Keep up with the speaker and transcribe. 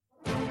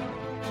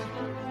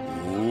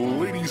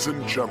Ladies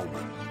and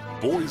gentlemen,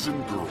 boys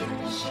and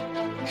girls,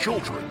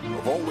 children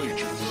of all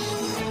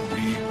ages,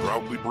 we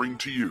proudly bring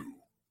to you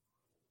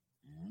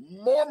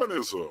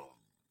Mormonism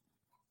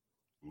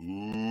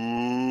Live!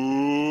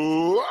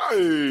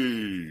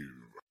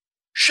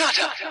 Shut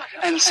up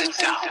and sit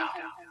down.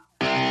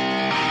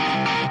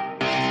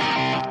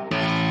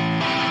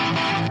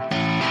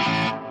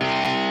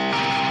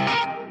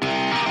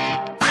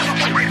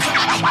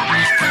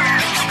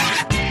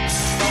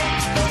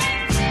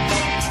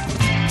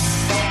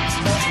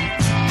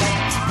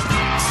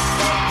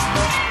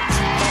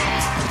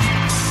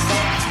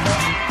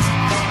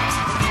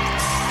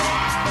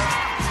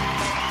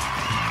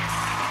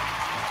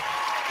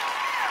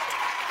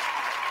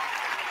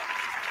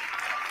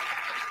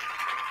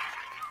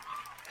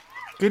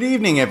 Good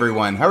evening,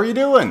 everyone. How are you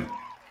doing?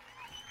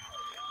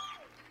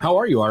 How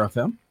are you,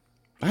 RFM?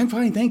 I'm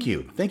fine, thank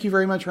you. Thank you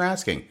very much for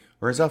asking.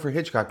 Or as Alfred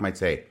Hitchcock might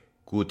say,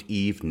 good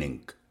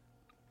evening.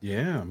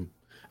 Yeah,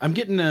 I'm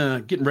getting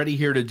ready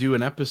here to do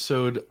an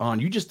episode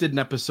on. You just did an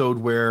episode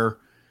where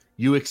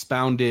you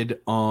expounded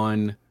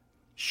on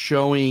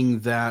showing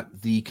that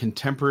the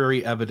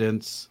contemporary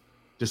evidence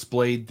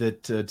displayed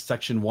that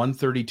Section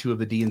 132 of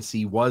the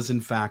D&C was in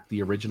fact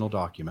the original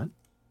document.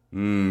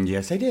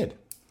 Yes, I did.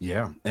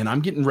 Yeah, and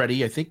I'm getting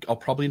ready. I think I'll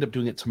probably end up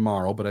doing it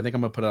tomorrow, but I think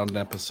I'm going to put out an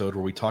episode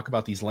where we talk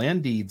about these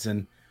land deeds.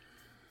 And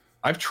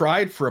I've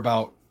tried for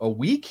about a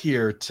week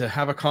here to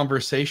have a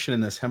conversation in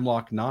this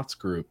Hemlock Knots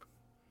group,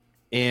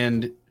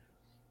 and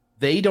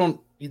they don't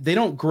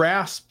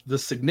grasp the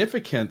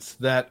significance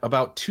that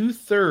about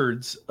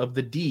 2/3 of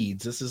the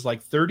deeds, this is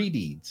like 30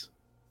 deeds,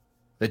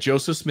 that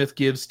Joseph Smith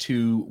gives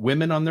to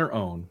women on their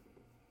own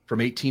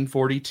from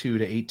 1842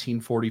 to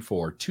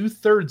 1844,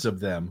 2/3 of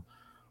them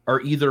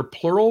are either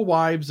plural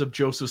wives of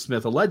Joseph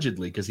Smith,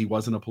 allegedly, because he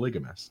wasn't a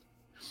polygamist,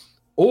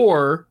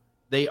 or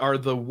they are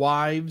the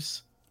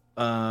wives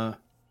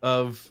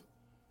of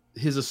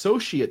his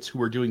associates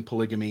who are doing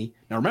polygamy.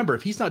 Now, remember,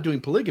 if he's not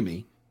doing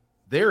polygamy,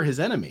 they're his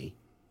enemy,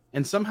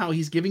 and somehow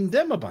he's giving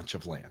them a bunch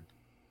of land.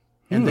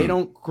 And they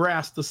don't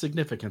grasp the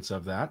significance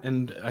of that,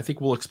 and I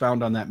think we'll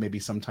expound on that maybe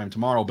sometime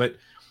tomorrow. But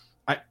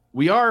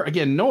we are,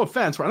 again, no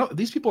offense,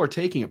 these people are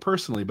taking it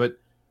personally, but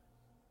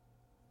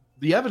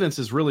the evidence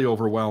is really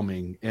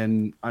overwhelming,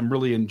 and I'm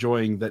really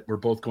enjoying that we're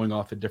both going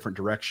off in different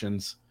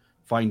directions,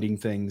 finding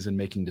things and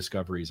making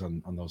discoveries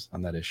on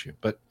that issue.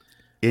 But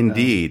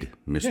indeed,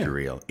 Mr.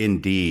 Real,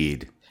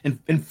 indeed.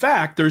 In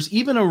fact, there's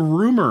even a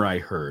rumor I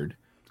heard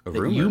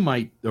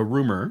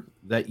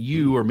that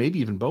you or maybe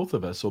even both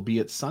of us will be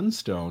at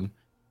Sunstone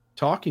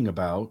talking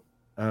about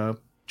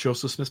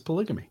Joseph Smith's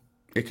polygamy.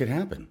 It could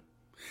happen.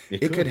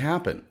 It could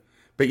happen.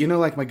 But you know,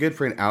 like my good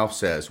friend Alf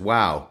says,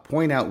 wow,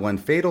 point out one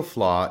fatal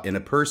flaw in a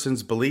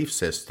person's belief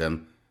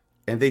system,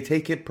 and they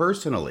take it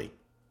personally.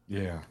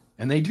 Yeah,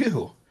 and they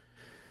do.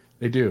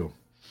 They do.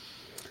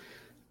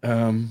 What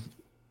are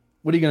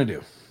you going to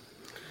do?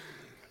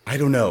 I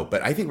don't know,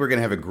 but I think we're going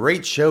to have a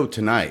great show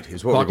tonight,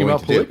 is what talking we're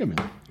going about to polygamy.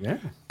 do. Yeah.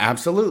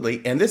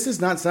 Absolutely. And this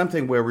is not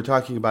something where we're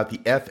talking about the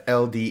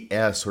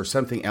FLDS or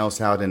something else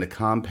out in a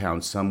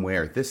compound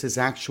somewhere. This is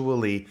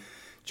actually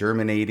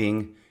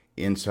germinating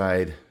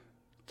inside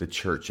the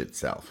church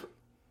itself.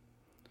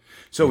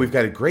 So we've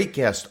got a great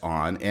guest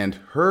on, and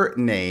her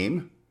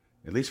name,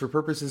 at least for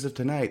purposes of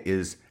tonight,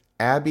 is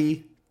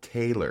Abby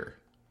Taylor.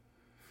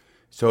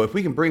 So if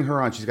we can bring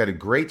her on, she's got a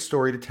great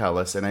story to tell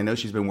us, and I know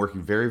she's been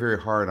working very, very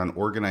hard on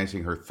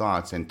organizing her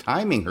thoughts and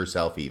timing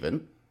herself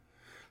even.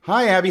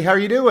 Hi, Abby. How are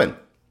you doing?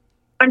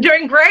 I'm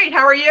doing great.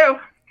 How are you?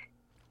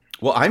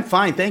 Well, I'm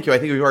fine. Thank you. I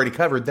think we've already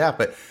covered that,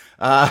 but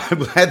I'm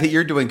glad that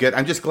you're doing good.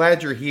 I'm just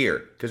glad you're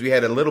here because we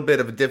had a little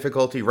bit of a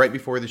difficulty right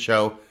before the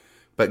show,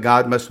 but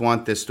God must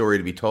want this story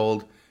to be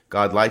told.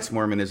 God likes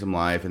Mormonism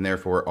Live, and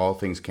therefore all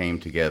things came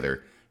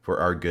together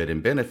for our good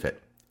and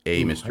benefit.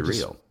 Mr.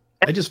 Real.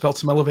 I just felt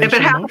some elevation. If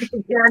it happens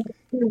again,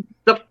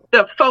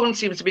 the phone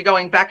seems to be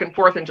going back and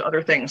forth into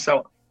other things.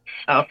 So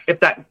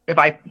if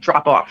I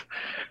drop off.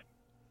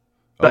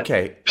 But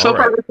okay. So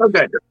far, we're so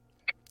good.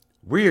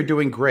 We are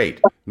doing great.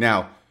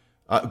 Now,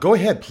 go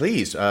ahead,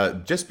 please.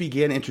 Just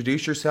begin,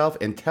 introduce yourself,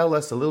 and tell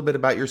us a little bit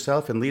about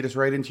yourself and lead us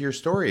right into your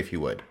story, if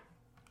you would.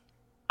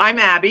 I'm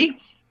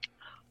Abby.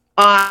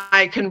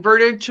 I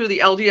converted to the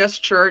LDS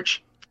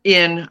Church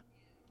in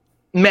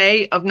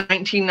May of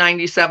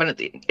 1997 at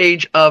the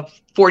age of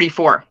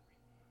 44.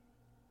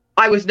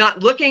 I was not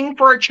looking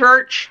for a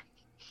church.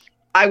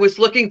 I was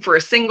looking for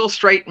a single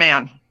straight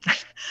man.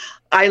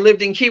 I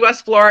lived in Key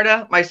West,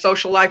 Florida. My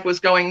social life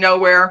was going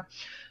nowhere.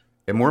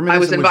 And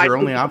Mormonism was your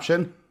only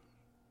option?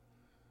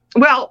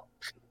 Well,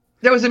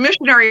 there was a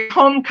missionary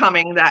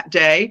homecoming that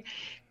day,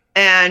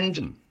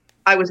 and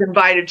I was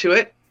invited to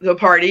it, the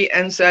party,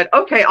 and said,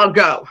 okay, I'll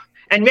go.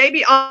 And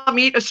maybe I'll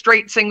meet a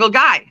straight single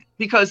guy,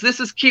 because this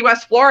is Key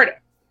West, Florida.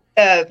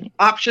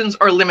 Options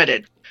are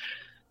limited.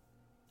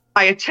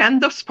 I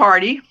attend this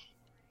party,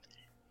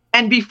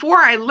 and before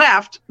I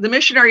left, the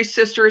missionary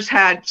sisters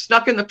had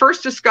snuck in the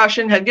first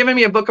discussion, had given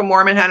me a Book of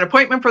Mormon, had an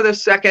appointment for the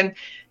second,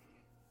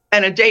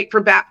 and a date for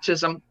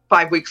baptism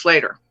 5 weeks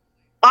later.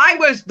 I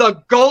was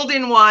the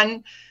golden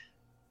one.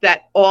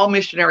 that all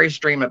missionaries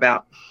dream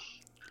about.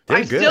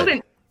 I still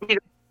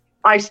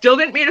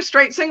didn't meet a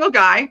straight single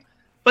guy,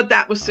 but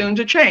that was soon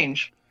to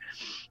change.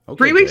 Okay,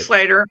 3 weeks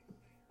later,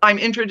 I'm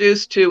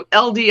introduced to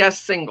LDS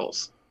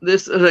Singles.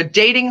 This is a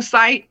dating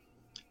site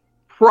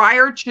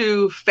prior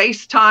to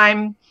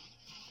FaceTime,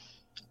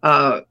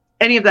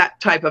 any of that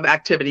type of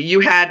activity. You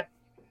had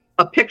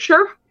a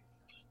picture,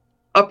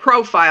 a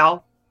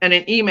profile, and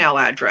an email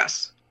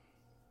address.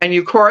 And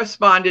you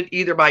corresponded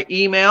either by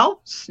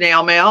email,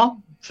 snail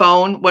mail,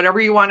 phone, whatever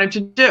you wanted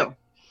to do.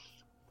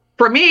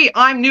 For me,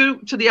 I'm new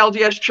to the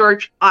LDS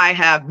Church. I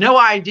have no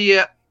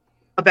idea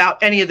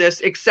about any of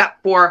this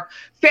except for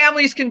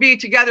families can be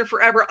together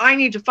forever. I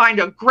need to find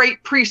a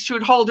great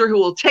priesthood holder who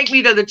will take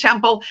me to the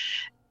temple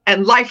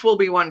and life will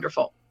be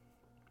wonderful.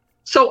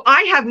 So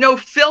I have no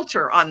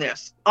filter on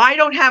this. I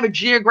don't have a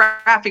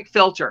geographic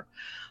filter.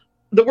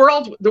 The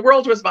world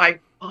was my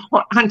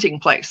hunting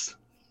place.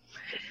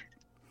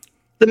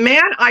 The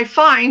man I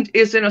find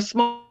is in a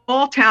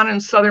small town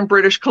in southern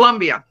British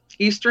Columbia,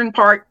 eastern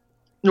part,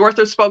 north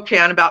of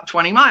Spokane, about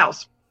 20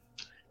 miles.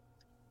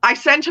 I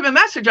sent him a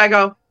message. I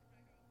go,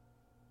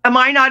 am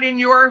I not in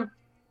your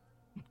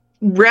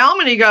realm?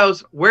 And he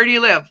goes, where do you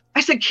live?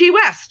 I said, Key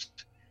West.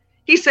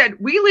 He said,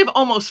 we live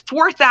almost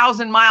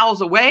 4,000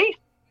 miles away.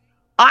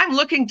 I'm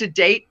looking to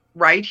date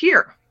right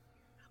here.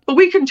 But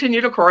we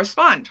continue to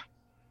correspond.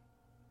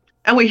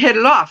 And we hit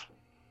it off.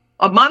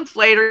 A month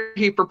later,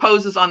 he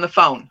proposes on the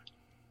phone.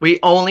 We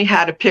only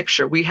had a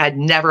picture. We had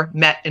never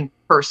met in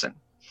person.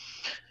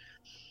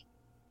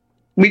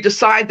 We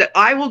decide that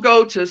I will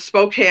go to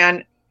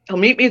Spokane. He'll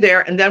meet me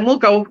there, and then we'll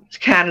go to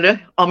Canada.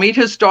 I'll meet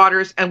his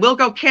daughters, and we'll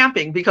go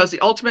camping because the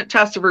ultimate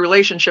test of a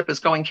relationship is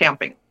going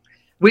camping.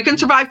 We can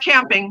survive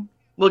camping.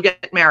 We'll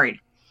get married.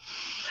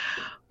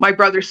 My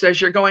brother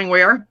says, you're going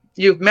where?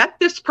 You've met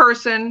this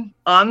person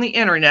on the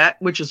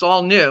internet, which is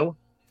all new,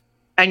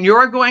 and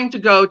you're going to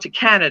go to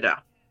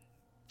Canada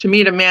to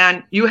meet a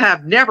man you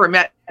have never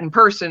met in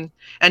person,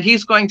 and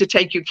he's going to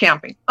take you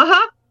camping.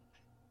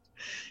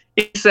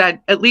 He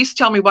said, at least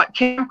tell me what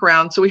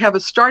campground so we have a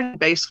starting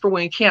base for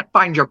when you can't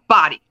find your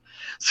body.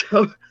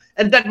 So,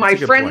 and then my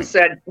friend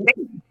said,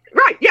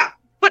 right, yeah,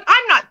 but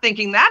I'm not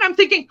thinking that. I'm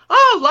thinking,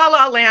 oh, La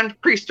La Land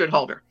priesthood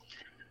holder.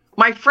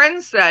 My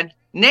friend said,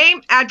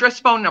 name, address,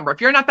 phone number.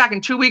 If you're not back in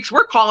 2 weeks,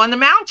 we're calling the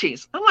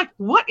Mounties. I'm like,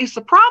 what is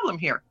the problem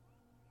here?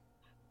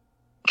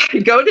 I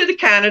go to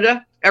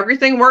Canada.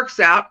 Everything works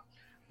out.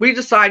 We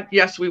decide,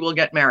 yes, we will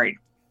get married.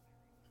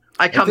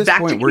 I come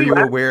back to were you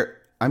aware?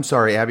 I'm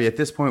sorry, Abby. At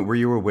this point, were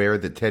you aware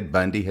that Ted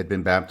Bundy had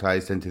been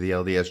baptized into the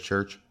LDS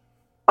Church?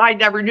 I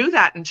never knew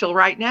that until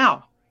right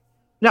now.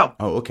 No.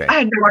 Oh, okay. I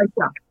had no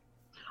idea.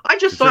 I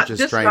just thought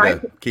this guy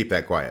to keep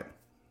that quiet.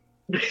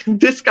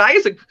 This guy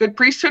is a good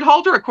priesthood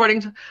holder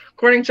according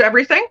to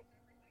everything.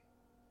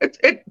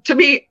 To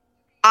me,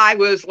 I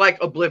was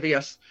like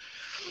oblivious.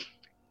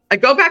 I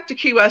go back to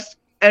Key West,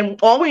 and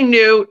all we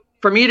knew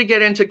for me to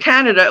get into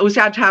Canada, it was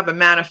had to have a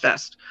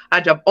manifest. I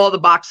had to have all the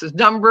boxes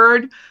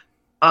numbered,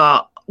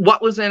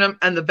 what was in them,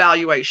 and the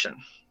valuation.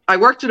 I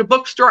worked at a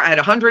bookstore. I had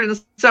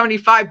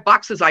 175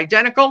 boxes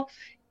identical.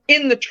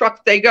 In the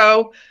truck they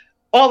go,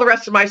 all the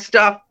rest of my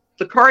stuff,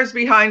 the car's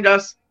behind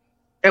us,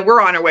 and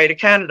we're on our way to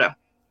Canada.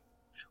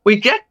 We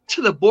get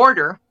to the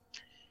border,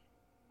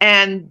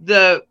 and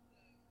the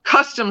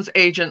customs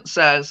agent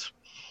says,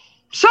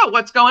 so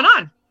what's going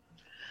on?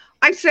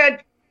 I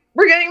said,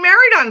 we're getting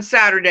married on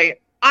Saturday.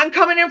 I'm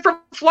coming in from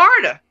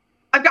Florida.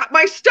 I've got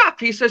my stuff.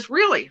 He says,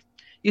 really?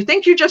 You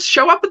think you just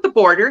show up at the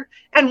border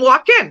and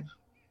walk in?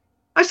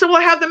 I said, well,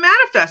 I have the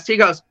manifest. He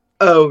goes,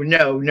 oh,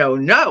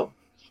 no.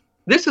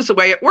 This is the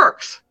way it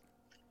works.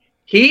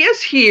 He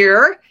is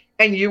here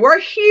and you are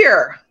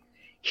here.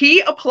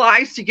 He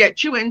applies to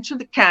get you into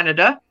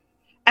Canada.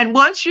 And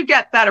once you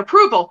get that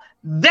approval,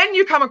 then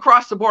you come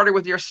across the border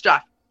with your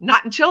stuff.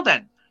 Not until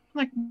then. I'm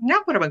like,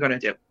 now what am I going to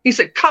do? He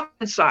said, come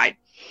inside.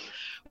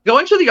 Go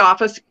into the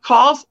office,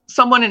 calls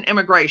someone in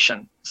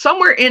immigration.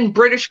 Somewhere in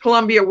British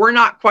Columbia, we're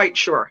not quite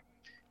sure.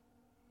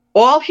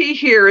 All he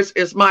hears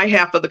is my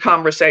half of the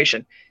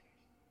conversation.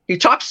 He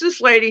talks to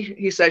this lady.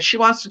 He says, she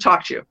wants to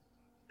talk to you.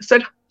 I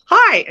said,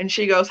 hi. And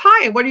she goes,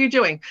 hi, and what are you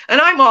doing?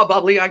 And I'm all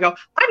bubbly. I go,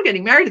 I'm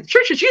getting married at the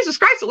Church of Jesus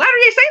Christ of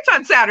Latter-day Saints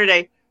on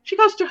Saturday. She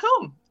goes, to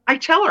whom? I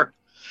tell her.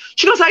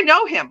 She goes, I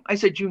know him. I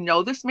said, you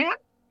know this man?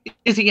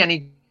 Is he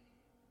any?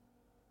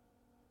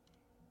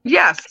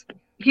 Yes,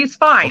 he's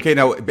fine. Okay,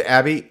 now,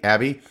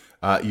 Abby,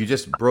 you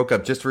just broke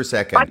up just for a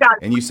second.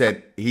 And he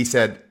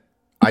said,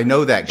 I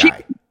know that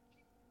guy.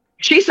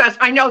 She says,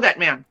 I know that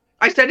man.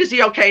 I said, is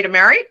he okay to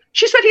marry?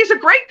 She said, he's a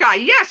great guy.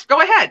 Yes, go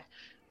ahead.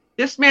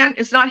 This man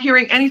is not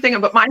hearing anything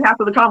but my half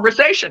of the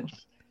conversation.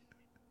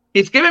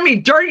 He's giving me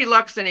dirty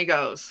looks and he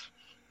goes,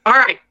 all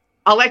right,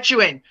 I'll let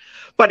you in.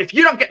 But if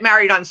you don't get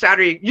married on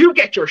Saturday, you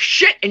get your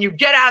shit and you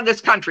get out of this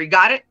country.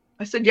 Got it?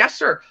 I said, yes,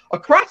 sir.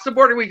 Across the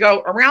border we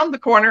go, around the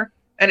corner,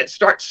 and it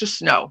starts to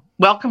snow.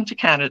 Welcome to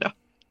Canada.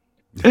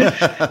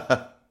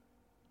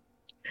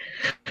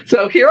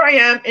 So here I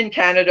am in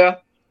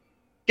Canada,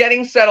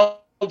 getting settled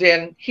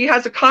in. He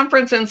has a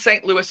conference in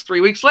St. Louis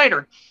 3 weeks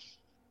later.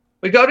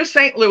 We go to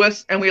St.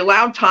 Louis, and we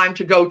allowed time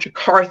to go to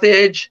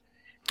Carthage.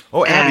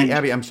 Oh,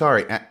 Abby, I'm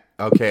sorry.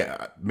 Okay,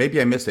 maybe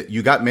I missed it.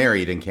 You got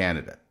married in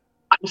Canada.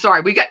 I'm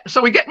sorry. We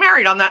get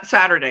married on that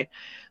Saturday.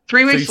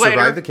 3 weeks So you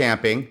later, survived the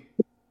camping.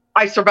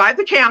 I survived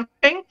the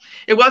camping.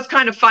 It was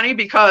kind of funny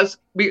because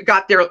we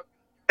got there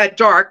at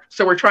dark,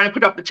 so we're trying to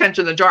put up the tent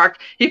in the dark.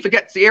 He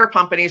forgets the air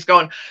pump, and he's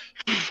going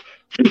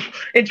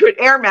into an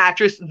air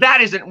mattress.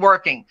 That isn't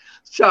working.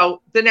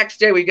 So the next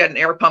day we get an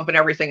air pump and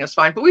everything is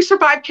fine. But we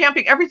survived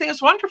camping. Everything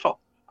is wonderful.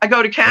 I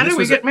go to Canada,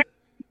 we get married.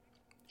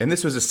 And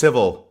this was a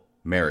civil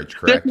marriage,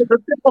 correct? This was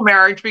a civil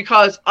marriage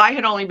because I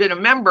had only been a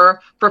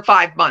member for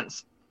 5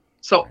 months.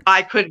 So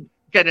I couldn't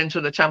get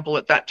into the temple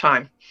at that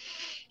time.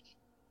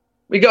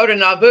 We go to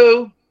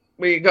Nauvoo.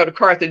 We go to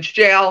Carthage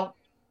jail.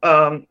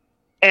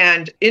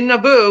 And in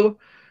Nauvoo,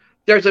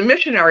 there's a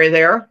missionary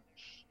there,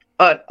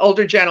 an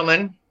older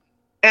gentleman,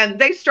 and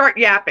they start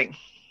yapping.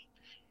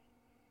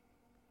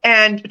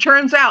 And it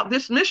turns out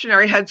this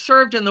missionary had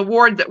served in the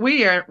ward that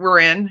we were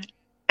in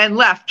and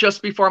left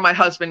just before my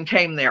husband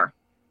came there.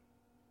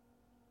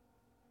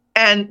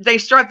 And they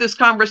start this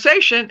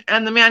conversation,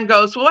 and the man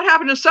goes, well, what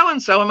happened to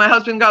so-and-so? And my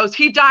husband goes,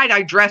 he died.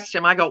 I dressed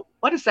him. I go,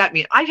 what does that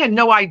mean? I had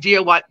no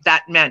idea what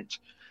that meant.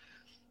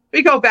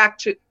 We go back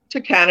to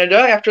Canada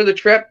after the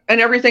trip,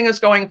 and everything is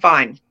going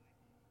fine.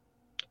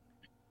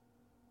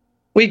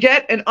 We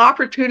get an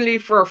opportunity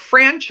for a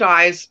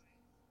franchise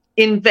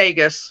in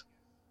Vegas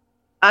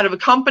out of a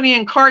company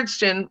in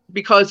Cardston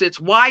because it's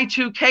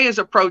Y2K is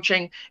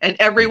approaching, and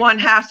everyone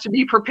has to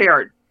be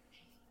prepared.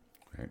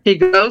 Right. He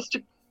goes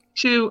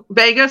to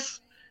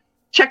Vegas,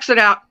 checks it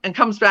out, and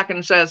comes back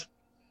and says,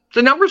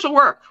 the numbers will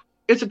work.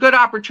 It's a good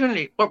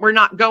opportunity, but we're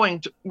not going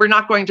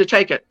to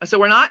take it. I said,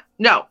 we're not?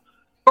 No,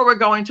 but we're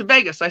going to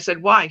Vegas. I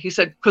said, why? He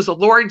said, because the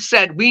Lord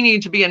said we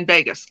need to be in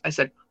Vegas. I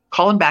said,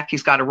 call him back.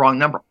 He's got a wrong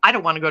number. I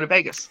don't want to go to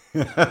Vegas.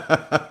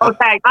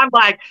 Okay. I'm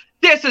like,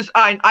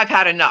 I've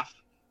had enough.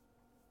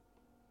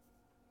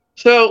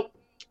 So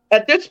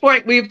at this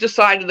point, we've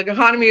decided the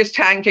economy is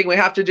tanking. We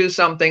have to do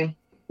something.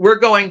 We're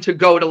going to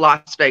go to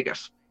Las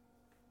Vegas.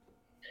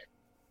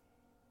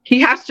 He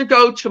has to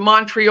go to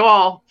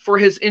Montreal for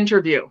his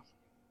interview.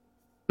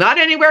 Not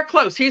anywhere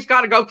close. He's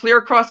got to go clear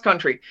across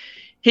country.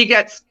 He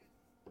gets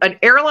an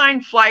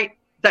airline flight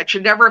that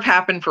should never have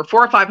happened for $400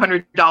 or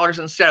 $500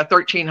 instead of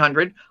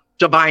 $1,300.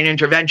 Divine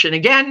intervention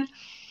again.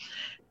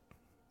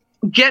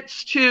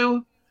 Gets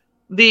to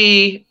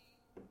the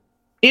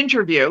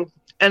interview,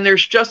 and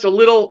there's just a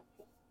little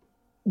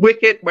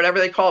wicket, whatever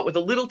they call it, with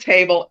a little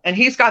table, and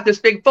he's got this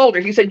big folder.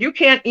 He said, you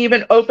can't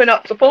even open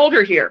up the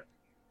folder here.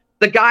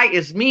 The guy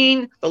is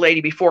mean. The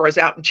lady before is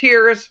out in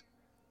tears.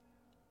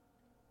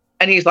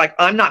 And he's like,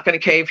 I'm not going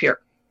to cave here.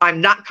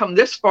 I'm not come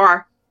this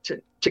far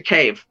to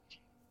cave.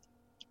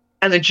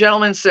 And the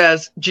gentleman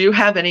says, do you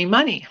have any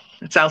money?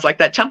 It sounds like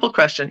that temple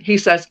question. He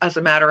says, as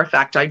a matter of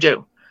fact, I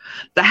do.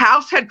 The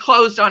house had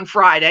closed on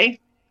Friday.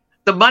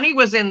 The money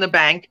was in the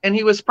bank, and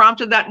he was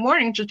prompted that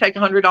morning to take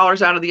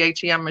 $100 out of the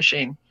ATM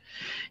machine.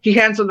 He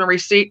hands him the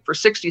receipt for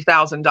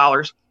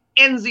 $60,000,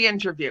 ends the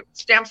interview,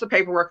 stamps the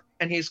paperwork,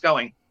 and he's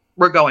going.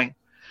 We're going.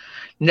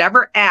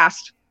 Never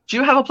asked, do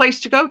you have a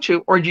place to go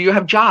to, or do you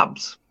have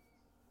jobs?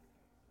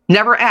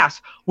 Never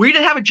asked. We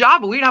didn't have a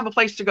job, but we didn't have a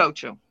place to go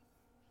to.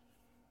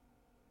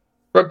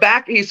 We're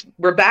back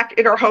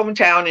in our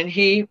hometown, and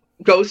he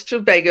goes to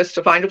Vegas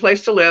to find a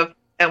place to live,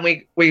 and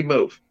we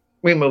move.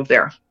 We move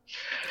there.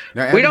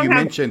 Now, Abby,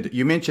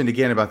 you mentioned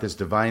again about this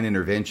divine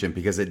intervention,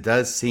 because it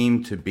does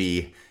seem to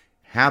be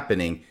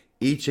happening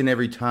each and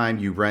every time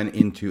you run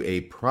into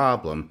a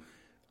problem.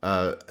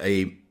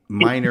 A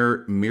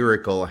minor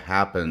miracle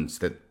happens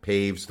that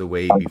paves the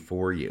way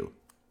before you.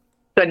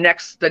 The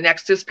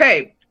next is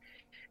paved.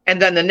 And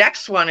then the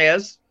next one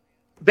is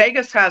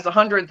Vegas has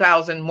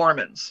 100,000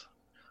 Mormons.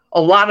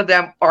 A lot of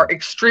them are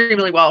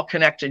extremely well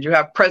connected. You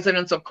have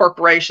presidents of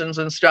corporations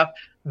and stuff.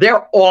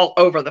 They're all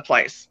over the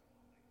place.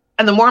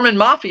 And the Mormon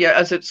Mafia,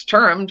 as it's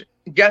termed,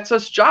 gets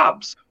us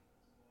jobs.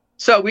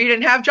 So we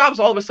didn't have jobs.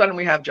 All of a sudden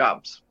we have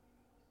jobs.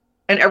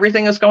 And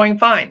everything is going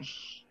fine.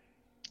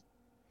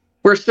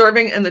 We're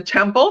serving in the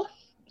temple,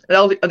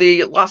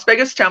 the Las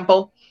Vegas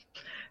temple,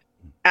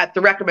 at the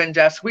recommend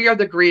desk. We are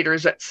the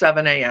greeters at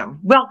 7 a.m.,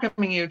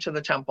 welcoming you to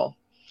the temple.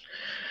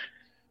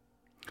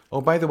 Oh,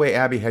 by the way,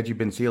 Abby, had you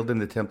been sealed in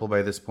the temple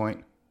by this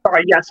point?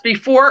 Yes.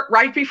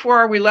 Right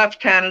before we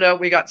left Canada,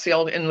 we got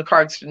sealed in the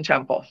Cardston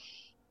temple.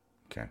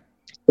 Okay.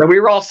 So we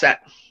were all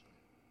set.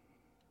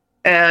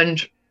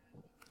 And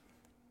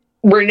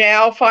we're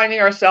now finding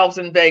ourselves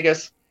in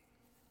Vegas.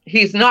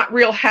 He's not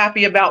real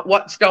happy about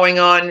what's going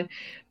on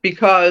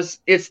because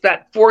it's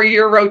that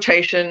 4-year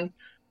rotation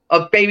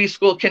of baby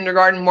school,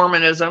 kindergarten,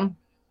 Mormonism.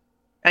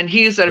 And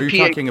he's at a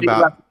PhD. Talking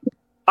about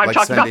I'm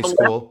talking Sunday about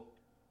school?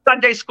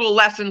 Sunday school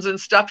lessons and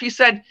stuff. He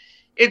said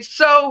it's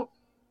so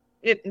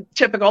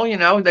typical,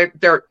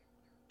 they're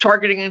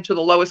targeting into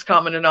the lowest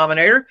common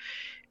denominator,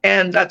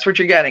 and that's what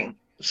you're getting.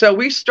 So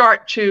we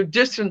start to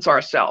distance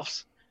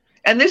ourselves.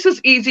 And this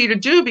is easy to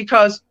do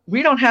because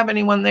we don't have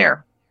anyone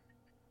there.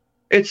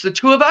 It's the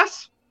two of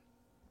us,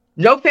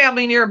 no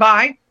family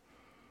nearby.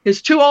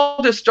 His two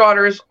oldest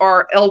daughters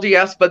are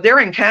LDS, but they're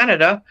in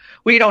Canada.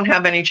 We don't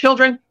have any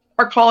children.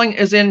 Our calling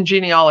is in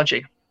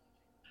genealogy.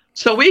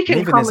 So we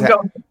can come and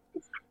go.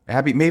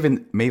 Abby,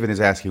 Maven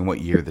is asking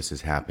what year this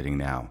is happening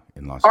now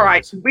in Las Vegas. All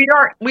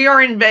right, we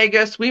are in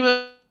Vegas.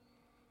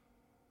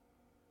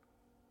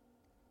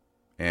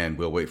 And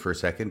we'll wait for a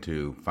second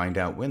to find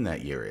out when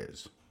that year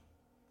is.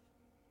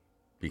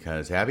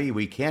 Because, Abby,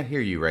 we can't hear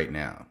you right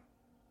now.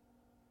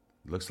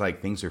 It looks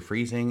like things are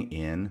freezing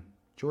in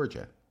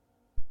Georgia.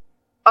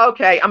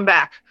 Okay, I'm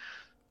back.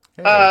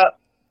 Hey.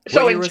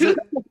 So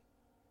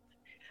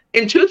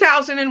in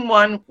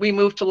 2001, we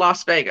moved to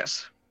Las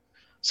Vegas.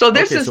 So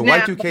this is now,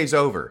 Y2K is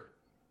over.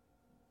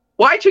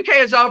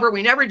 Y2K is over.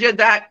 We never did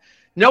that.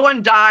 No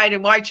one died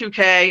in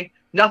Y2K.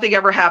 Nothing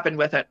ever happened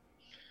with it.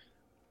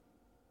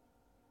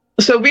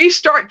 So we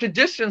start to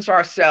distance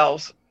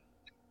ourselves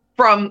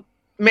from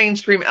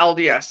mainstream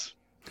LDS.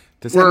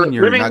 Does that mean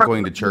you're not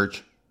going to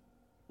church?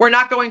 We're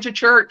not going to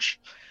church.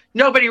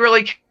 Nobody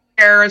really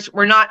cares.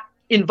 We're not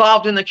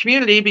involved in the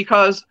community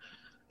because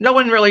no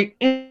one really,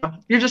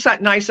 you're just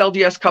that nice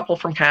LDS couple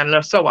from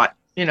Canada. So what?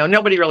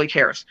 Nobody really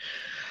cares.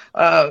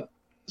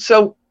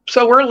 So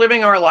we're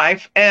living our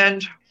life,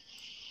 and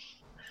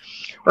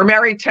we're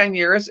married 10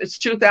 years. It's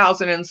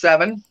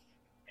 2007.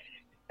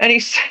 And he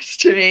says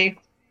to me,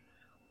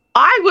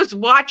 I was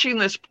watching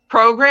this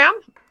program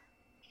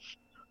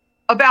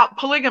about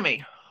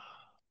polygamy.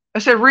 I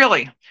said,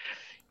 really?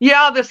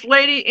 Yeah, this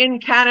lady in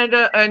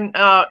Canada and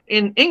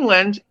in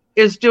England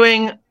is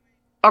doing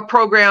a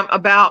program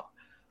about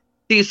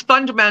these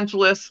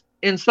fundamentalists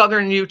in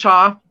southern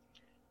Utah,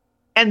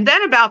 and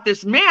then about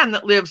this man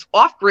that lives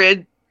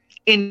off-grid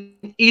in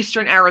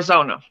eastern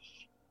Arizona.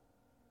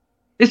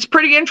 It's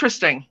pretty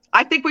interesting.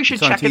 I think we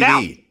should check it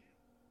out.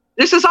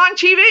 This is on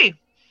TV.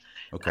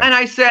 Okay. And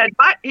I said,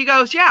 what? He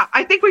goes, yeah,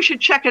 I think we should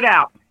check it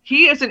out.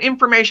 He is an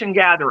information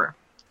gatherer.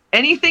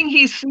 Anything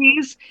he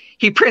sees,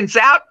 he prints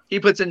out, he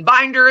puts in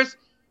binders,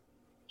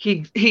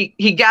 he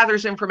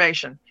gathers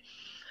information.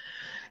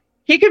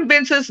 He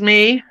convinces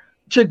me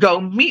to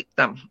go meet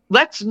them.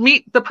 Let's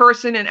meet the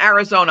person in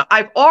Arizona.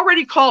 I've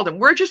already called him.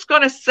 We're just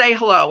going to say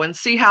hello and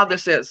see how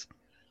this is.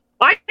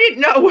 I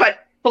didn't know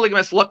what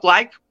polygamists look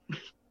like.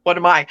 What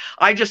am I?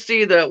 I just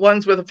see the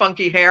ones with the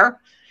funky hair.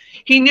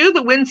 He knew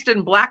the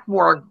Winston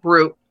Blackmore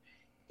group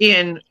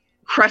in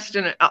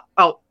Creston,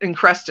 up in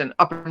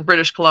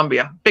British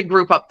Columbia, big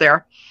group up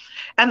there.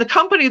 And the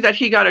company that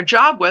he got a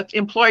job with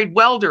employed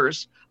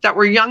welders that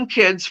were young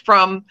kids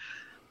from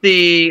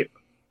the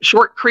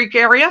Short Creek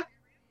area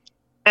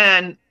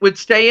and would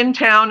stay in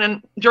town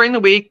and during the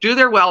week do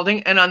their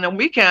welding. And on the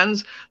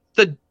weekends,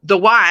 the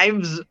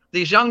wives,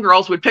 these young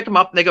girls, would pick them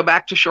up and they go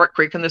back to Short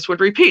Creek, and this would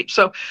repeat.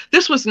 So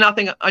this was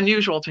nothing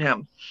unusual to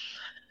him.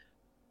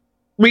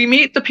 We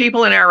meet the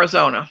people in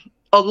Arizona,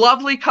 a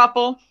lovely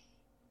couple,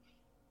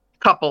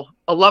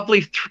 a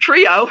lovely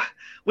trio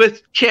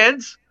with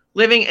kids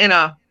living in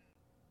a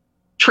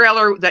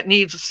trailer that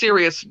needs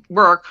serious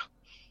work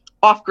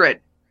off grid,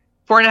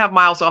 4.5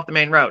 miles off the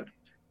main road.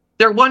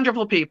 They're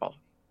wonderful people.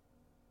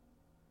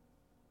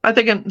 I'm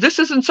thinking, this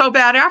isn't so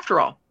bad after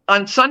all.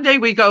 On Sunday,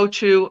 we go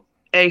to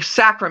a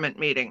sacrament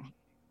meeting.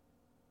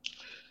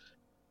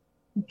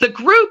 The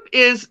group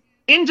is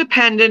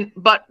independent,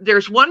 but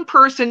there's one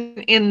person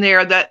in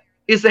there that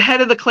is the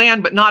head of the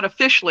clan, but not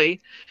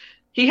officially.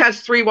 He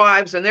has 3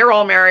 wives, and they're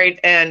all married,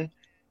 and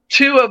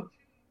 2 of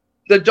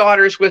the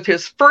daughters with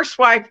his first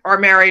wife are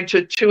married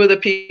to 2 of the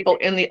people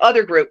in the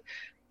other group.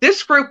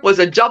 This group was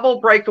a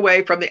double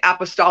breakaway from the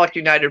Apostolic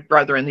United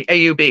Brethren, the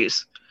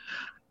AUBs.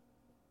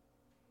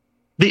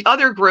 The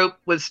other group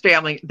was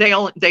family.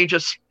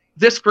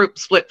 This group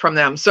split from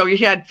them. So you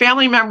had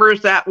family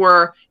members that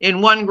were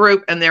in one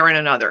group and they're in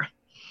another.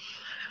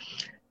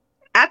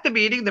 At the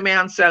meeting, the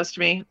man says to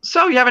me,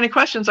 so you have any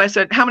questions? I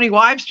said, how many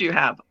wives do you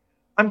have?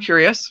 I'm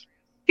curious.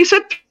 He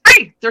said,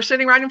 3. They're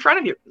sitting right in front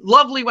of you.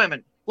 Lovely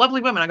women.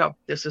 Lovely women. I go,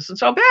 this isn't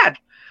so bad.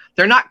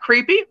 They're not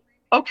creepy.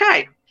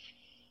 Okay.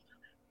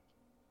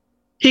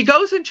 He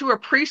goes into a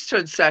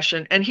priesthood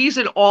session and he's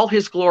in all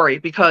his glory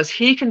because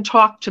he can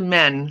talk to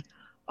men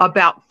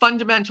about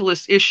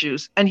fundamentalist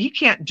issues, and he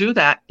can't do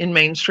that in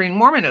mainstream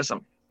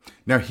Mormonism.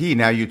 Now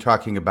you're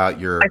talking about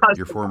your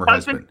former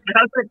husband.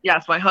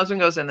 Yes, my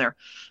husband goes in there.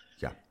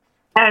 Yeah.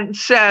 And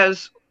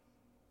says,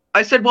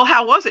 I said, well,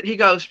 how was it? He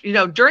goes,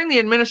 during the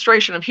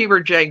administration of Heber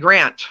J.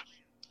 Grant,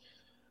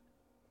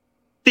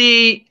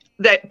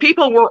 that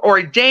people were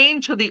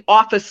ordained to the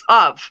office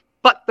of,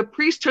 but the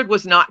priesthood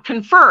was not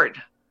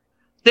conferred.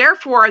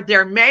 Therefore,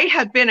 there may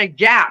have been a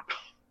gap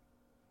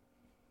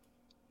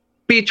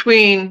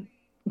between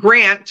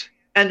Grant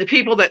and the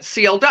people that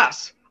sealed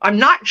us. I'm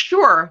not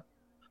sure,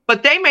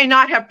 but they may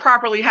not have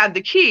properly had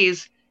the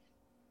keys,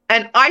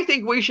 and I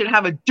think we should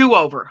have a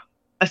do-over.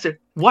 I said,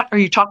 what are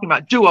you talking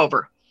about,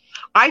 do-over?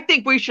 I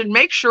think we should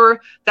make sure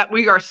that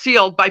we are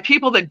sealed by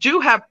people that do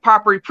have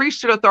proper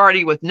priesthood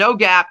authority with no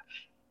gap,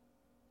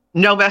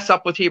 no mess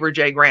up with Heber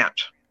J.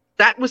 Grant.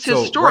 That was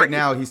his story. Right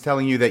now, he's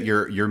telling you that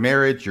your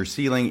marriage, your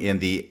sealing in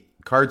the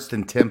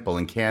Cardston Temple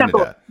in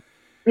Canada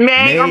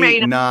may or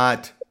may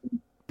not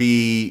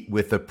be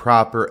with the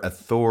proper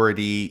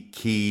authority,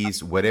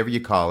 keys, whatever you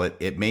call it.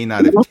 It may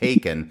not have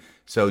taken.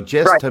 So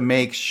just to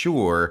make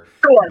sure,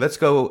 let's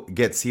go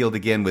get sealed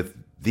again with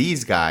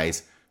these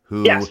guys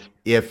who,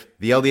 if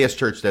the LDS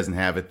Church doesn't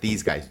have it,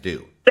 these guys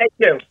do. They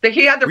do.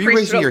 He had the Were you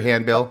raising your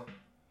hand, Bill?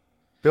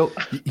 Bill?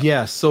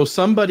 Yeah. So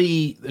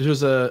somebody,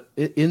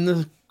 in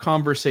the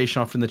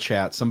conversation off in the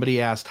chat,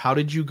 somebody asked, how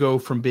did you go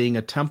from being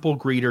a temple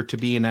greeter to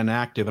being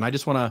inactive? And I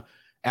just want to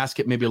ask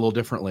it maybe a little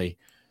differently.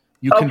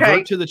 You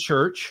convert to the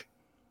church,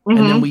 and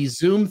then we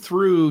zoom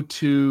through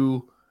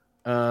to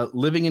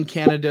living in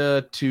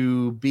Canada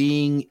to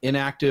being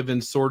inactive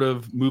and sort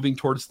of moving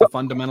towards the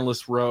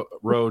fundamentalist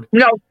road.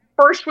 No,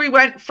 first we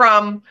went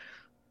from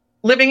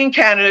living in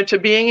Canada to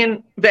being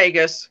in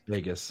Vegas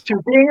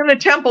to being in the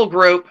temple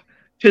group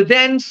to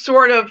then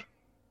sort of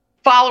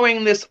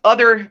following this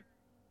other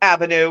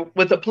avenue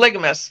with the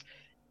polygamists.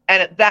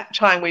 And at that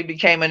time we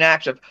became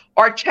inactive.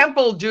 Our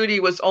temple duty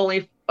was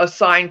only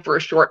assigned for a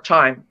short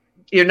time.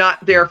 You're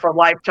not there for a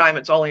lifetime.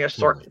 It's only a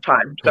short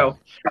time. So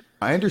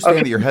I understand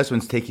that your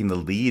husband's taking the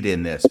lead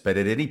in this, but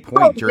at any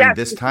point during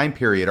this time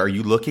period, are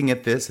you looking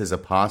at this as a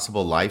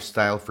possible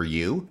lifestyle for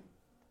you?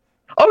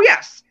 Oh,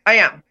 yes, I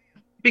am.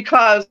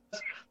 Because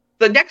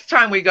the next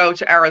time we go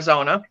to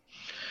Arizona,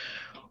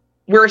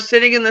 we're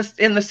sitting in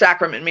the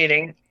sacrament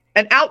meeting,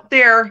 and out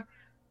there,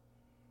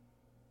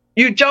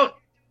 you don't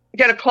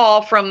get a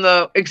call from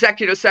the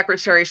executive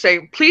secretary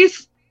saying,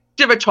 please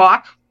give a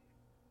talk.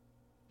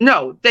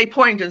 No, they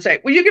point and say,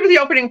 will you give the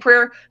opening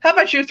prayer? How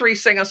about you three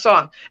sing a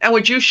song? And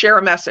would you share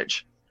a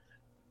message?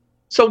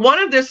 So one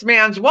of this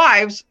man's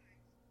wives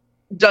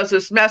does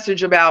this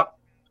message about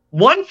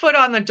 1 foot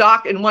on the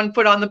dock and 1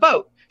 foot on the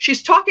boat.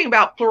 She's talking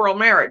about plural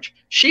marriage.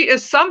 She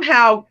is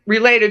somehow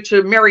related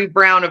to Mary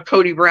Brown of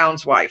Cody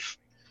Brown's wife.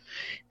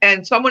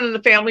 And someone in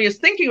the family is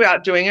thinking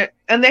about doing it,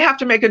 and they have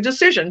to make a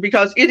decision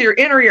because either you're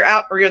in or you're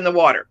out or you're in the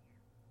water.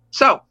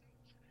 So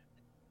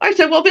I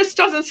said, well, this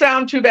doesn't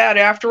sound too bad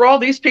after all.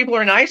 These people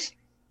are nice.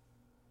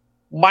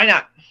 Why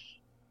not?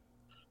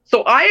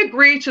 So I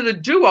agreed to the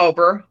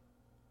do-over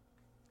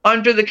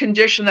under the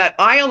condition that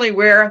I only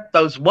wear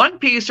those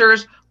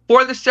one-piecers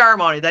for the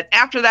ceremony. That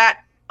after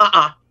that,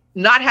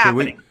 not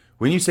happening. So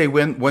when you say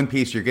one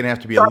piece, you're going to have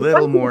to be a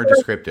little more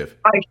descriptive.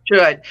 I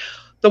should.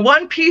 The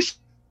one piece.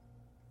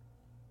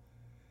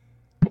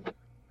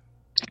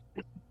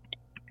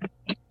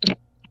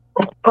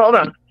 Hold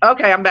on.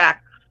 Okay, I'm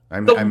back.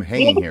 I'm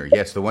hanging here.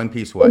 Yes, the one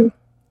piece what?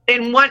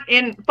 In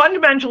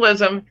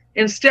fundamentalism,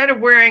 instead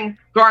of wearing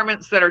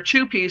garments that are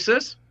 2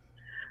 pieces,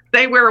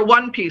 they wear a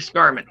 1-piece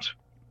garment.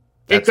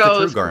 That's the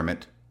true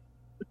garment.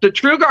 The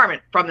true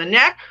garment from the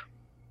neck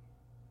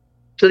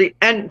to the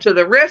end, to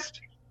the wrist,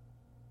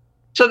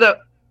 to the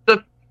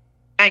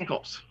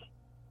ankles.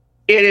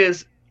 It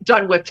is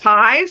done with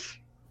ties.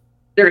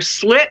 There's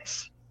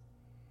slits.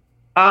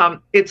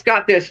 It's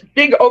got this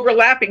big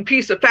overlapping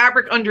piece of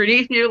fabric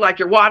underneath you, like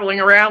you're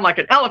waddling around like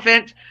an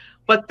elephant,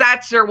 but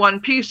that's their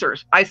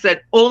 1-piecers. I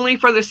said, only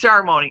for the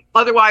ceremony.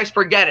 Otherwise,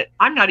 forget it.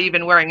 I'm not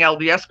even wearing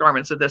LDS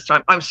garments at this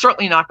time. I'm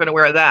certainly not going to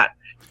wear that.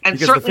 And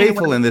because the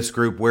faithful in this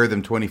group wear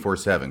them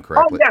 24/7,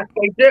 correctly? Oh, yes,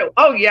 they do.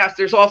 Oh, yes.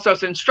 There's also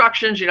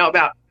instructions,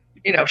 about,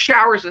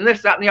 showers and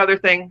this, that, and the other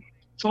thing.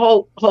 It's a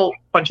whole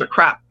bunch of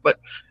crap,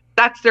 but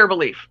that's their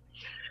belief.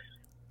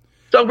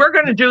 So we're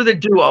going to do the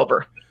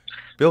do-over.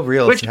 Bill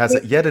Reels has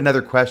yet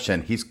another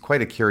question. He's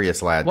quite a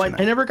curious lad. Well,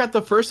 I never got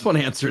the first one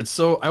answered,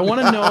 so I want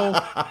to know.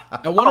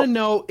 I want to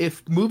know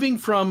if moving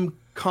from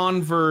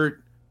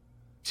convert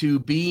to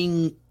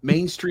being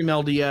mainstream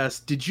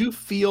LDS, did you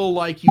feel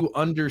like you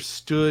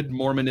understood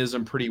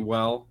Mormonism pretty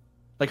well?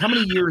 Like, how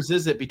many years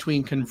is it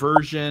between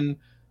conversion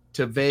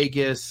to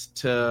Vegas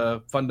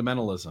to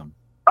fundamentalism?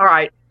 All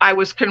right, I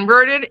was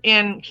converted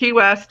in Key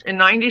West in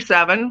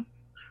 '97,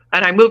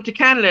 and I moved to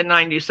Canada in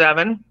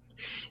 '97.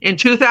 In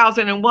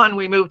 2001,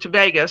 we moved to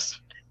Vegas,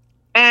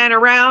 and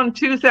around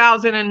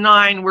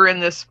 2009,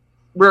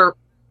 we're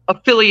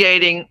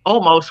affiliating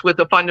almost with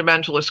a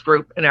fundamentalist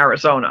group in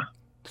Arizona.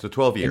 So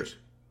 12 years.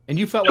 And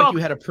you felt like you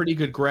had a pretty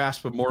good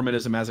grasp of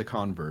Mormonism as a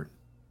convert.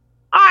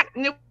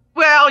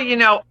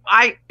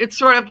 It's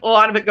sort of, a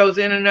lot of it goes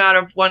in and out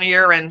of one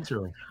ear, and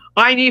True.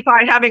 I,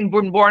 Nephi, having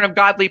been born of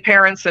godly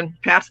parents and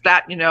past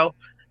that,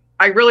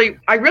 I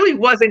really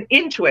wasn't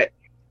into it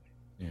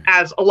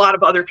as a lot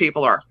of other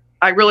people are.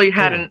 I really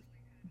hadn't.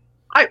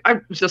 I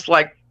was just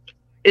like,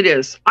 it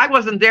is. I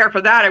wasn't there for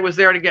that. I was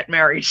there to get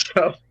married.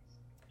 So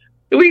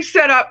we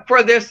set up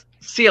for this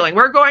sealing.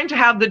 We're going to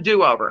have the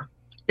do-over.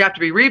 You have to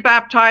be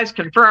rebaptized,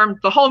 confirmed,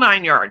 the whole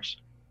 9 yards.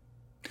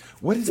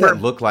 What does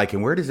that look like,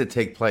 and where does it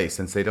take place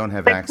since they don't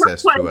have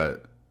access to a...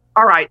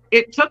 All right.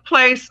 It took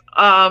place,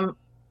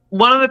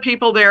 one of the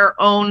people there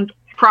owned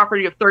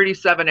property of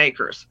 37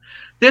 acres.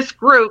 This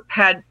group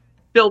had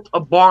built a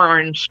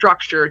barn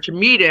structure to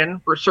meet in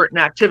for certain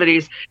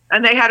activities,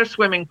 and they had a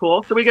swimming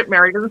pool, so we get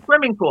married in the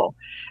swimming pool,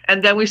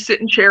 and then we sit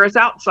in chairs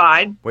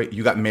outside. Wait,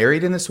 you got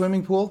married in the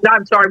swimming pool? No,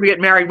 I'm sorry, we get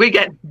married. We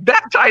get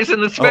baptized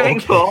in the swimming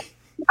pool.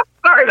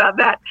 Sorry about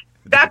that.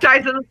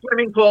 Baptized in the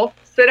swimming pool,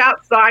 sit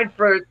outside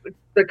for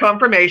the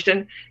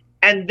confirmation,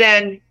 And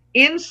then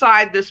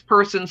inside this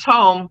person's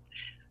home,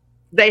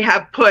 they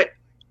have put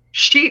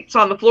sheets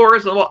on the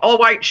floors, all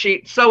white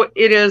sheets. So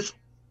it is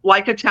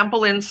like a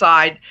temple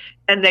inside,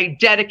 and they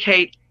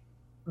dedicate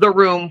the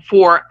room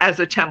as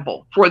a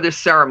temple for this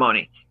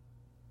ceremony.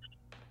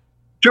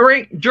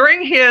 During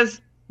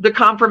the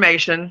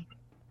confirmation,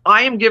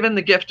 I am given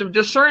the gift of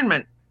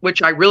discernment,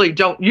 which I really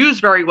don't use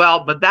very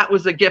well, but that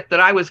was the gift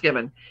that I was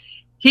given.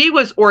 He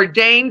was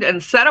ordained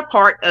and set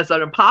apart as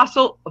an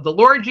apostle of the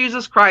Lord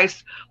Jesus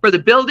Christ for the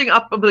building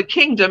up of the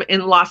kingdom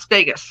in Las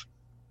Vegas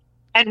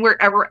and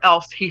wherever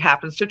else he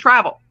happens to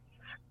travel.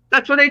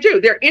 That's what they do.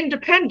 They're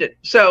independent.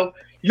 So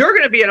you're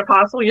going to be an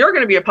apostle, you're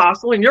going to be an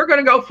apostle, and you're going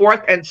to go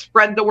forth and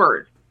spread the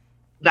word.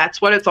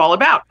 That's what it's all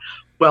about.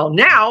 Well,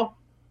 now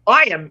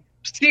I am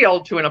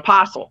sealed to an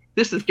apostle.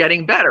 This is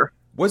getting better.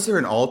 Was there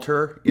an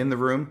altar in the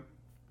room?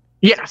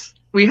 Yes,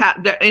 we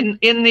had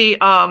in the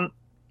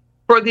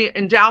for the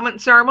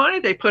endowment ceremony.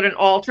 They put an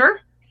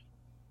altar.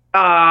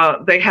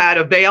 They had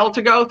a veil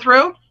to go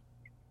through.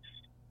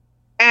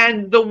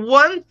 And the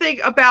one thing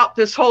about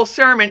this whole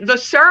ceremony, the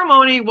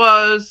ceremony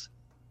was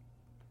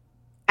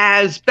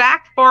as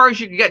back far as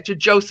you could get to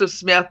Joseph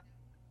Smith,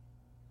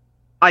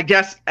 I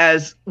guess,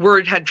 as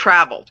word had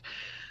traveled.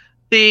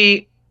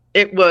 It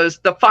was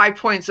the 5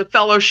 points of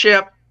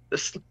fellowship,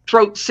 the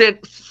throat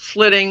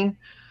slitting.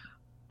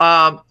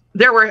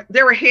 There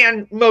were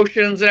hand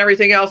motions and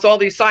everything else, all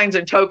these signs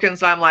and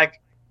tokens. I'm like,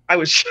 I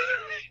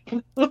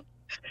don't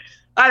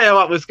know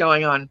what was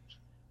going on.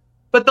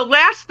 But the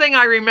last thing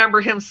I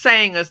remember him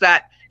saying is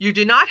that you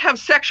do not have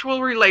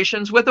sexual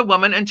relations with a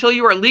woman until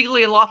you are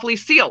legally and lawfully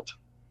sealed.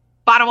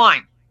 Bottom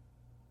line.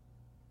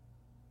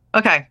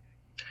 Okay.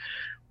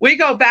 We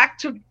go back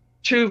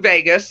to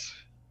Vegas.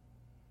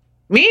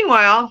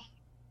 Meanwhile,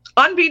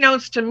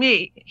 unbeknownst to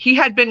me, he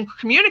had been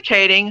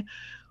communicating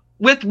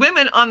with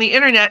women on the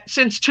internet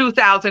since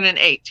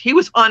 2008. He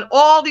was on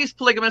all these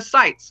polygamous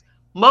sites,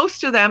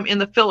 most of them in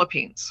the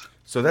Philippines.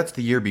 So that's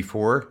the year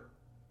before?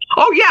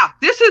 Oh, yeah.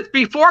 This is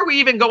before we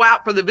even go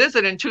out for the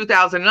visit in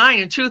 2009.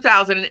 In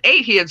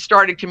 2008, he had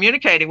started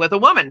communicating with a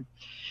woman.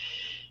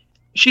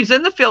 She's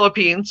in the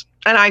Philippines.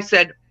 And I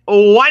said,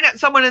 oh, why not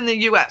someone in the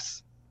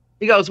U.S.?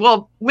 He goes,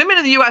 well, women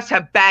in the U.S.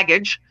 have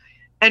baggage,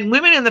 and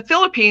women in the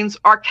Philippines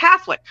are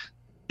Catholic.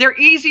 They're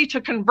easy to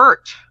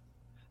convert.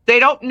 They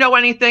don't know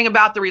anything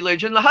about the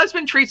religion. The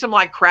husband treats them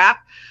like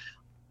crap.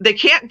 They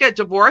can't get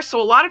divorced. So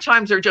a lot of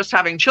times they're just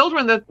having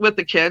children with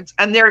the kids,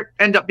 and they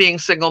end up being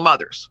single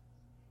mothers.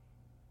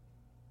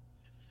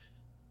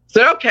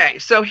 So, okay.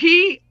 So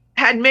he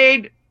had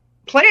made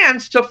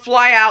plans to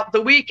fly out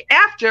the week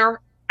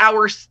after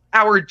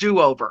our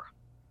do-over.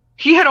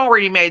 He had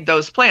already made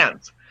those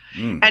plans.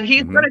 And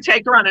he's going to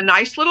take her on a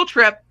nice little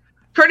trip,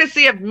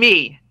 courtesy of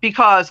me,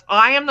 because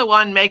I am the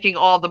one making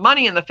all the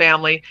money in the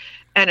family,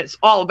 and it's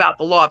all about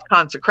the law of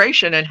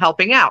consecration and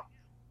helping out.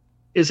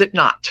 Is it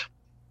not?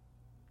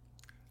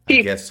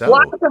 I guess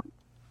so.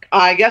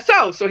 I guess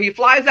so. So he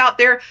flies out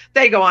there.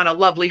 They go on a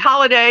lovely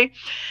holiday.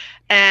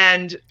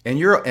 And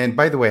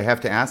by the way, I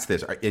have to ask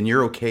this. And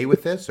you're okay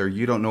with this, or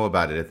you don't know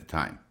about it at the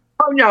time?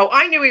 Oh, no.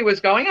 I knew he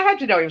was going. I had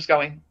to know he was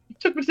going. He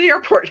took me to the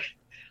airport.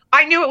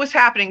 I knew it was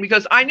happening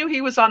because I knew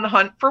he was on the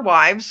hunt for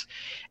wives.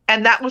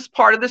 And that was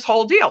part of this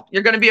whole deal.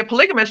 You're going to be a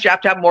polygamist. You have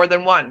to have more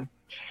than one.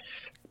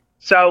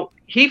 So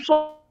he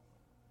flew.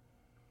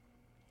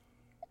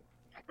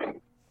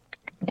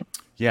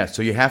 Yeah,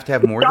 so you have to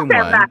have more than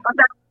one.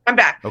 I'm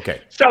back.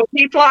 Okay. So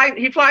he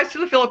flies to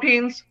the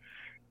Philippines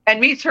and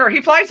meets her.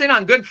 He flies in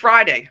on Good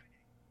Friday.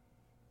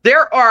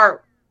 There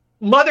are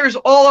mothers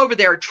all over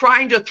there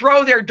trying to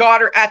throw their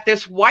daughter at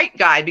this white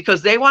guy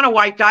because they want a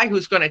white guy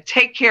who's going to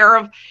take care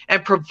of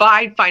and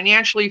provide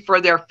financially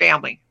for their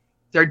family,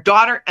 their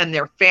daughter and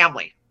their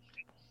family.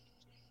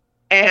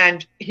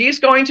 And he's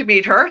going to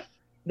meet her.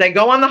 They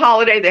go on the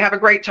holiday. They have a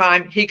great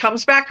time. He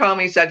comes back home.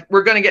 He said,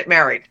 we're going to get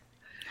married.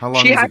 How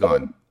long was he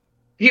gone?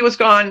 He was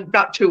gone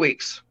about 2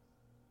 weeks.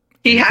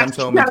 He comes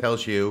home and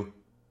tells you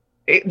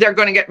they're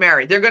going to get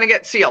married. They're going to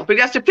get sealed, but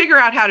he has to figure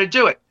out how to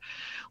do it.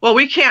 Well,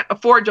 we can't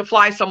afford to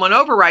fly someone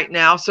over right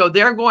now, so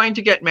they're going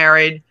to get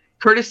married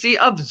courtesy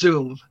of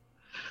Zoom.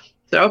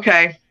 So,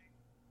 okay.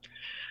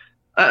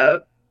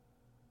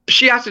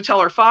 She has to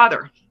tell her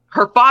father.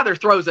 Her father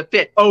throws a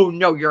fit. Oh,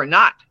 no, you're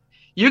not.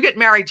 You get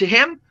married to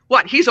him?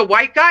 What? He's a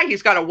white guy?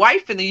 He's got a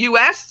wife in the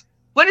U.S.?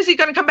 When is he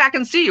going to come back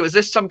and see you? Is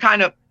this some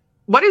kind of,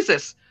 what is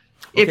this?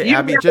 Okay,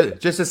 Abby,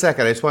 just a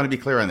second. I just want to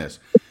be clear on this.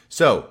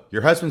 So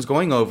your husband's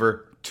going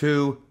over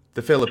to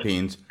the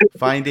Philippines,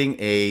 finding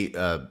a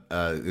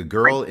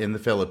girl in the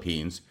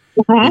Philippines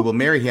who will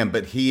marry him,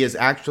 but he's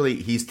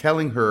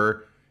telling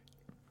her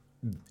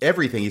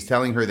everything. He's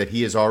telling her that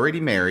he is already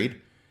married.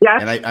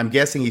 Yes. And I'm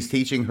guessing he's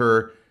teaching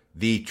her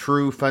the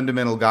true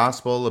fundamental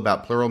gospel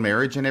about plural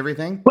marriage and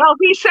everything? Well,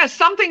 he says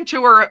something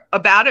to her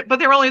about it, but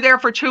they're only there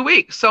for 2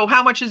 weeks. So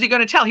how much is he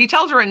going to tell? He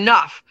tells her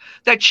enough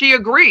that she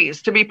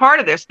agrees to be part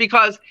of this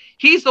because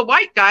he's the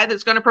white guy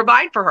that's going to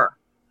provide for her.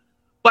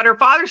 But her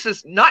father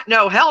says,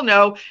 no, hell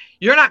no.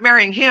 You're not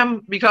marrying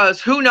him because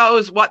who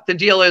knows what the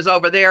deal is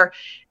over there.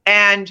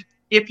 And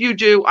If you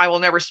do, I will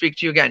never speak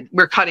to you again.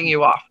 We're cutting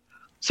you off.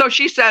 So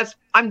she says,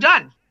 I'm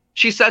done.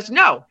 She says,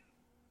 no.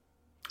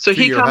 So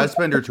to your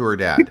husband or to her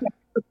dad?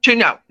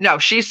 No.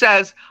 She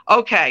says,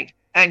 okay.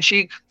 And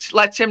she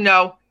lets him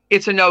know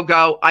it's a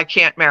no-go. I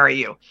can't marry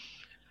you.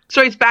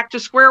 So he's back to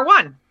square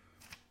one.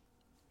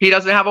 He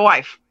doesn't have a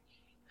wife.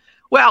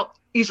 Well,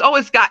 he's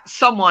always got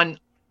someone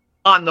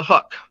on the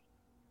hook.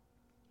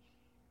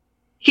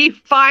 He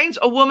finds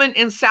a woman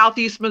in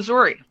Southeast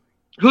Missouri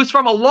who's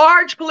from a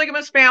large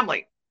polygamous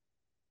family,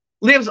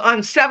 lives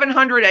on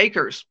 700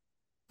 acres.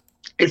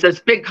 It's this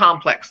big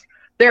complex.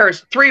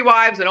 There's 3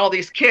 wives and all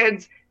these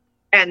kids,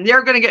 and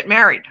they're going to get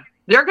married.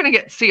 They're going to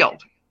get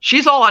sealed.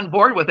 She's all on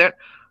board with it.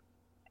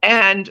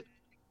 And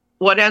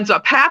what ends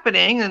up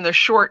happening, and the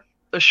short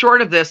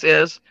of this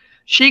is,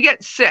 she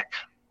gets sick,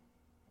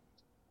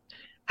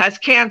 has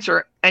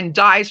cancer, and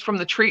dies from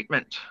the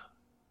treatment.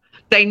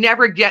 They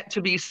never get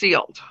to be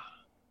sealed.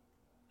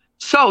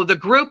 So the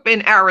group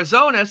in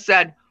Arizona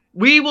said,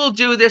 we will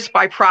do this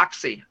by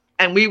proxy,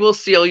 and we will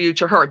seal you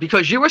to her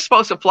because you were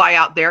supposed to fly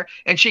out there,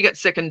 and she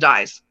gets sick and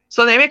dies.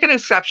 So they make an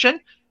exception,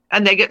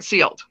 and they get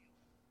sealed.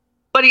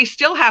 But he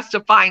still has to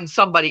find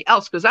somebody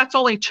else because that's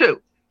only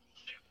 2.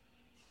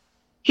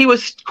 He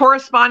was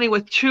corresponding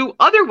with 2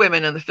 other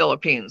women in the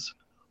Philippines.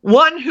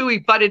 One who he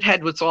butted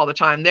heads with all the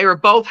time. They were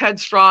both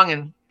headstrong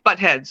and butt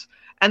heads.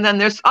 And then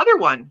this other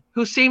one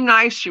who seemed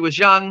nice. She was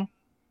young.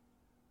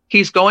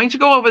 He's going to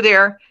go over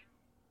there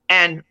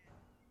and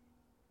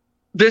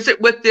visit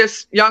with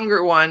this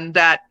younger one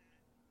that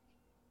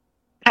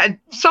had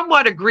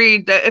somewhat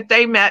agreed that if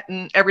they met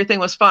and everything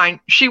was fine,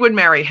 she would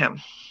marry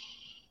him.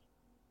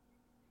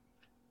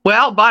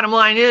 Well, bottom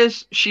line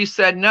is, she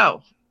said,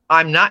 no,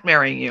 I'm not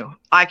marrying you.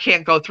 I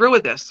can't go through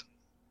with this.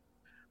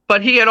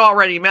 But he had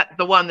already met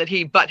the one that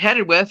he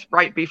butt-headed with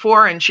right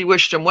before, and she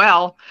wished him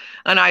well.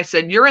 And I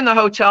said, you're in the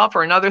hotel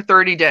for another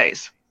 30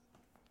 days.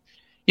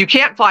 You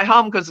can't fly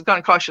home because it's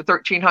going to cost you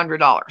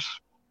 $1,300.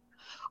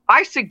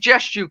 I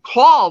suggest you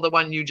call the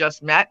one you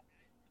just met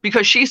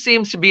because she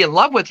seems to be in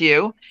love with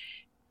you.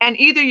 And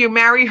either you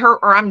marry her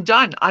or I'm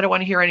done. I don't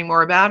want to hear any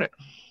more about it.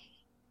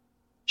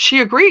 She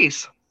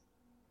agrees.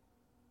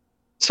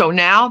 So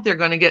now they're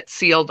going to get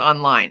sealed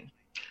online.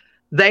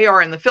 They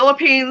are in the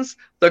Philippines,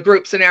 the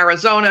group's in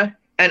Arizona,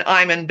 and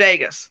I'm in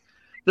Vegas.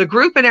 The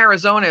group in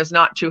Arizona is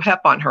not too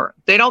hep on her.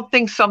 They don't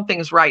think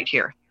something's right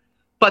here,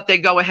 but they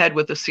go ahead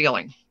with the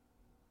sealing.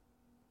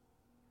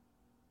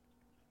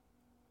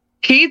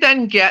 He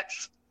then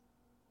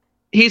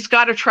he's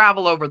got to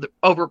travel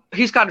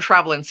he's got to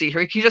travel and see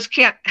her. He just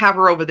can't have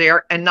her over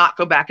there and not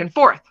go back and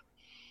forth.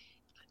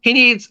 He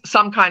needs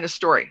some kind of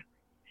story.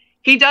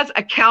 He does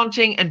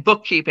accounting and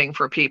bookkeeping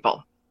for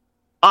people.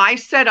 I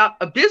set up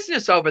a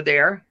business over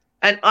there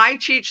and I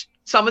teach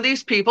some of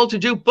these people to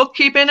do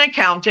bookkeeping and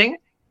accounting,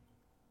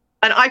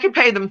 and I could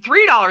pay them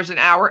 $3 an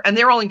hour and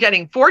they're only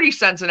getting 40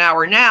 cents an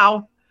hour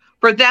now.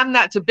 For them,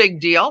 that's a big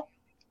deal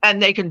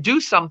and they can do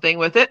something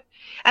with it.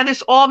 And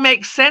this all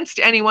makes sense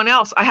to anyone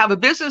else. I have a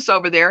business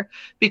over there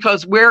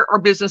because where are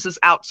businesses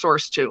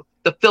outsourced to?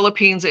 The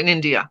Philippines and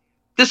India.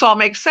 This all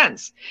makes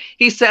sense.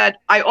 He said,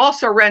 I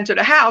also rented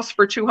a house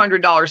for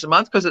 $200 a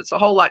month because it's a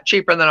whole lot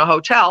cheaper than a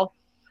hotel.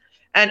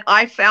 And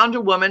I found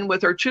a woman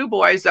with her 2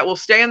 boys that will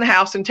stay in the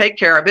house and take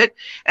care of it.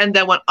 And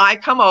then when I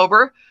come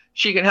over,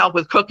 she can help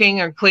with cooking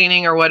or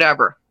cleaning or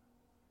whatever.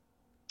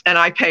 And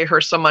I pay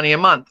her some money a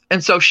month.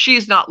 And so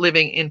she's not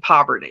living in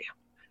poverty.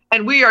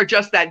 And we are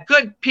just that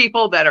good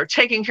people that are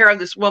taking care of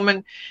this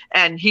woman,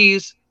 and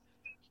he's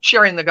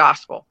sharing the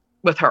gospel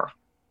with her.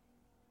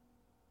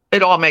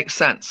 It all makes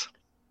sense.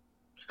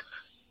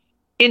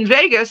 In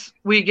Vegas,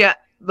 we get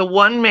the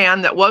one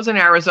man that was in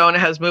Arizona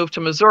has moved to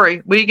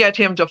Missouri. We get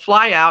him to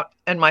fly out,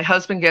 and my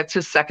husband gets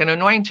his second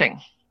anointing.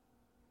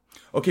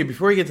 Okay,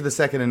 before we get to the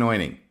second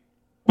anointing,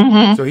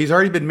 Mm-hmm. so he's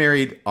already been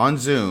married on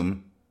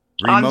Zoom,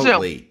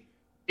 remotely,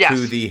 Yes.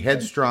 to the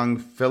headstrong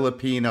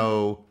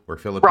Filipino or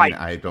Filipina, Right.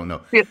 I don't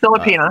know, He's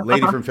Filipina.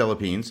 lady from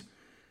Philippines.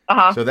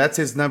 Uh-huh. So that's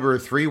his number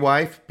 3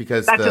 wife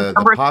because That's his the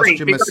number 3.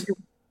 posthumous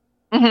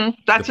That's the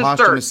his third.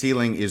 posthumous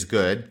sealing is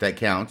good. That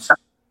counts.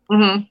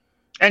 Mm-hmm.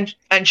 And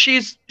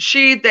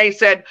they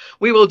said,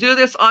 we will do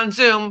this on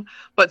Zoom,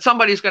 but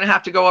somebody's going to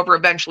have to go over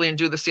eventually and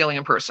do the sealing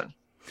in person.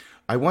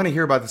 I want to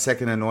hear about the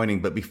second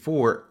anointing, but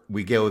before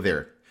we go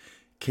there,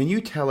 can you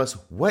tell us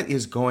what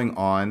is going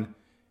on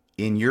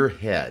in your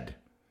head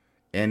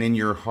and in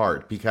your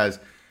heart? Because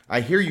I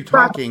hear you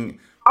talking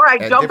All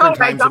right, at don't different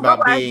go away, times don't go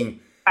about away. being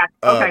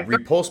Okay.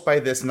 repulsed by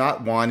this,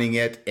 not wanting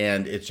it,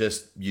 and it's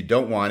just you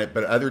don't want it,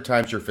 but other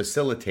times you're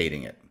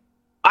facilitating it.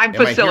 I'm Am I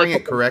hearing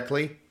facilitating. it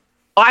correctly?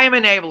 I am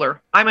enabler.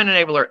 I'm an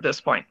enabler at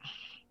this point.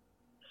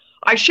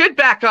 I should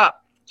back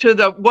up to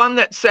the one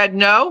that said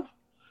no.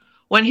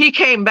 When he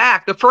came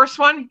back, the first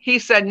one, he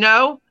said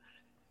no.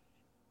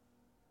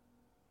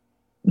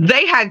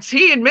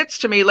 He admits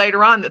to me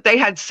later on that they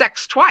had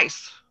sex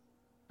twice.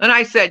 And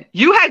I said,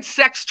 you had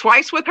sex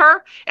twice with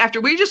her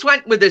after we just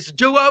went with this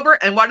do-over,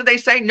 and what did they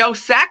say? No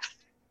sex?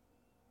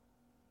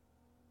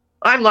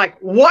 I'm like,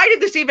 why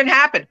did this even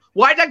happen?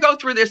 Why did I go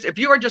through this if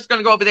you were just going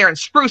to go over there and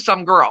screw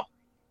some girl?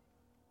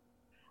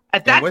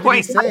 At that what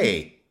point, did he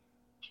say?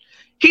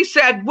 he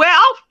said,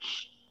 well,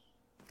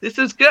 this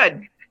is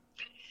good.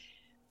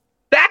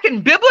 Back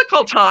in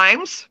biblical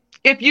times,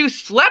 if you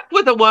slept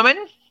with a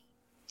woman,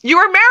 you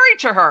were married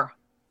to her.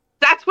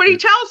 That's what he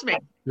tells me.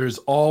 There's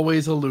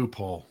always a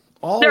loophole.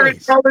 There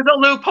is always a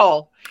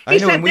loophole. I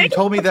know, and when you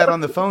told me that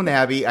on the phone,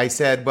 Abby, I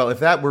said, well, if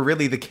that were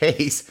really the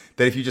case,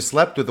 that if you just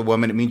slept with a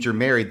woman, it means you're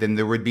married, then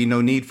there would be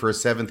no need for a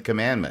seventh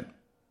commandment.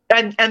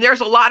 And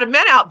there's a lot of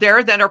men out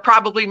there that are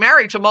probably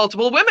married to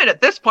multiple women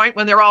at this point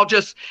when they're all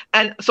just,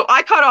 and so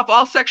I cut off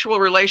all sexual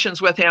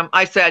relations with him.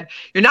 I said,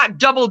 you're not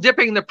double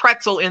dipping the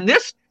pretzel in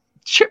this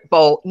chip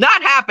bowl.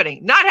 Not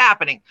happening. Not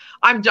happening.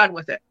 I'm done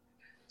with it.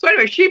 So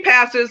anyway, she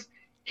passes,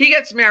 he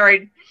gets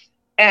married,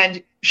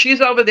 and she's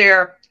over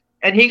there,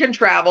 and he can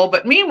travel.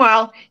 But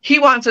meanwhile, he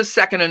wants a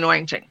second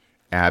anointing.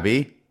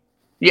 Abby?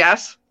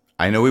 Yes?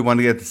 I know we want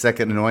to get the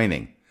second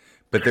anointing,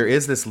 but there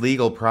is this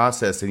legal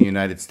process in the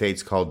United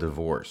States called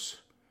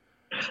divorce.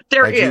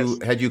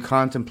 Had you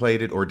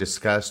contemplated or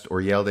discussed or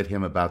yelled at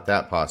him about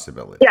that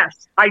possibility?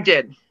 Yes, I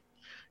did.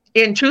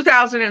 In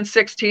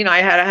 2016, I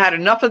had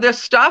enough of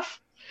this stuff.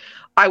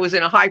 I was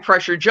in a high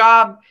pressure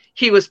job.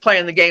 He was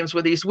playing the games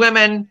with these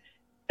women.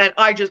 And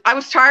I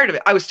was tired of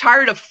it. I was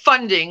tired of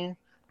funding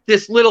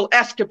this little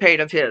escapade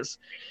of his.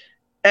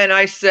 And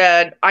I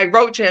said, I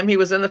wrote to him, he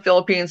was in the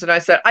Philippines, and I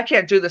said, I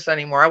can't do this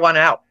anymore. I want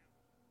out.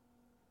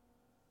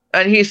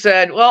 And he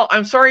said, well,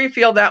 I'm sorry you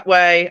feel that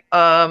way.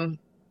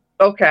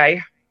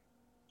 Okay.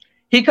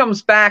 He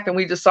comes back and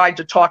we decide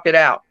to talk it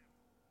out.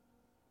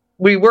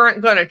 We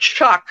weren't going to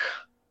chuck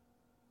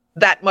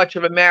that much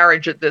of a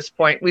marriage at this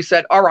point. We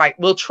said, all right,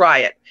 we'll try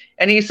it.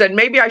 And he said,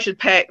 maybe I should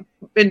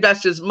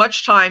invest as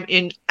much time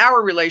in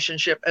our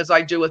relationship as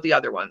I do with the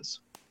other ones.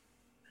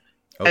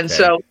 Okay. And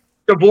so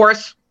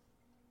divorce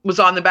was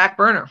on the back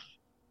burner.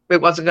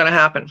 It wasn't going to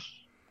happen.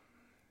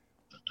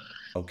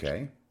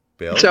 Okay.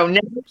 Bill, so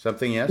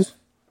something, yes?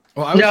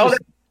 Well, I was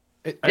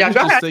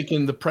just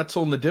thinking the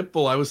pretzel and the dip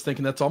bowl. I was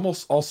thinking that's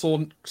almost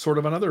also sort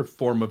of another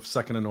form of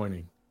second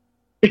anointing.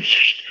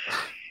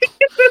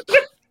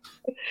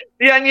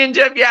 The onion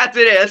dip, yes,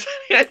 it is.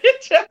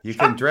 You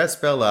can dress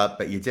Bill up,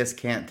 but you just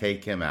can't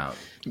take him out.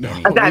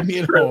 No, that's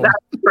true.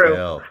 That's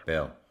true.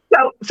 Bill.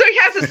 So he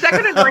has a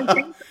second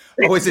anointing.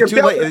 Oh, is it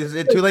too late? Is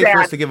it too late for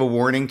us to give a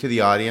warning to the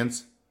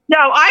audience? No,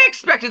 I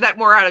expected that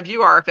more out of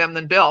you, RFM,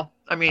 than Bill.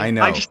 I mean, I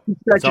know. I just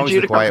it's always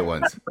the quiet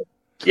ones.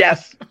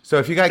 Yes. So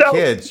if you got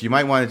kids, you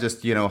might want to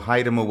just,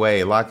 hide them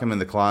away, lock them in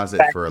the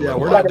closet for a little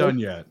while. We're not done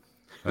yet.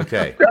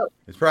 Okay.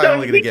 It's probably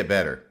only going to get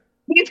better.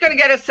 He's going to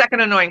get a second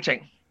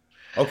anointing.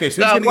 Okay,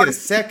 so he's going to get a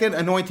second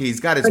anointing.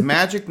 He's got his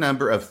magic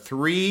number of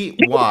 3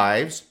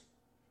 wives.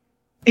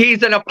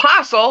 He's an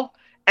apostle,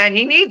 and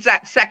he needs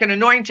that second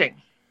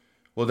anointing.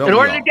 Well, don't in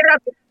order to get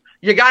up,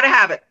 you got to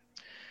have it.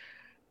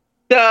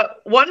 The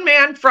one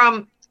man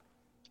from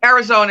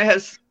Arizona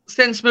has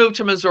since moved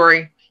to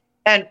Missouri,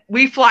 and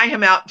we fly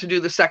him out to do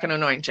the second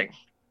anointing.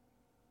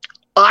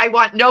 I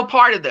want no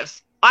part of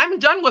this. I'm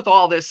done with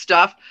all this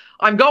stuff.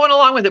 I'm going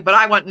along with it, but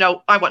I want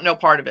no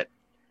part of it.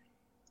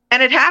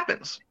 And it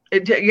happens.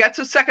 It gets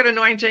a second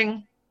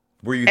anointing.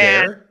 Were you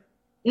there?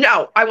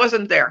 No, I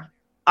wasn't there.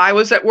 I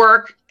was at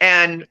work,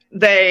 and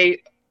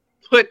they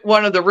put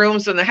one of the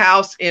rooms in the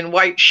house in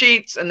white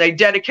sheets, and they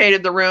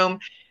dedicated the room,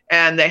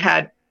 and they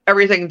had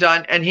everything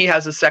done, and he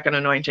has a second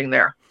anointing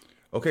there.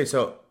 Okay,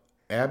 so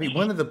Abby,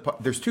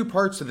 there's 2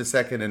 parts to the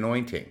second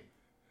anointing.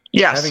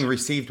 Yes. Having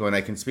received one,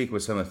 I can speak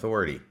with some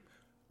authority.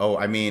 Oh,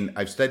 I mean,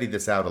 I've studied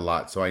this out a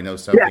lot, so I know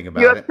something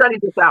about it. You have studied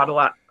this out a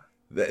lot.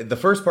 The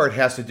first part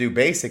has to do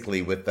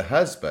basically with the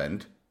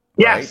husband,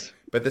 yes. Right?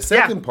 But the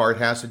second part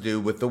has to do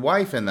with the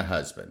wife and the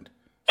husband.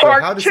 So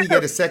how does he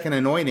get a second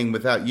anointing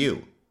without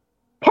you?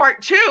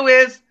 Part 2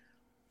 is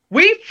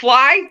we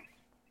fly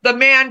the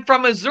man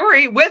from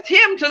Missouri with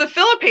him to the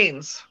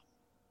Philippines.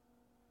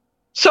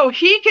 So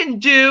he can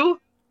do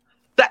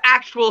the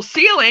actual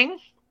sealing,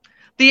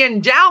 the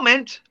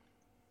endowment,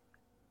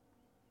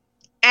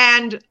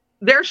 and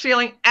their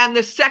sealing, and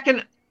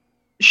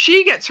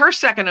she gets her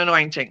second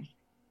anointing.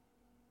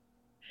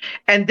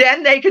 And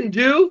then they can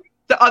do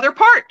the other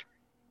part.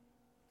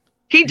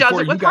 He does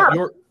it with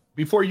her.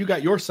 Before you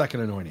got your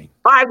second anointing.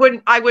 I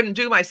wouldn't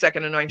do my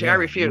second anointing. I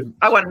refuse.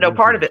 I want no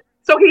part of it.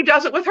 So he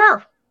does it with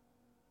her.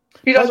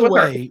 He does it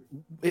with her.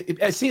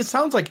 It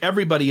sounds like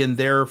everybody in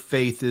their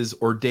faith is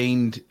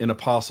ordained an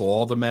apostle.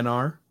 All the men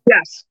are.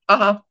 Yes.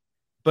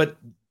 But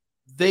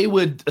they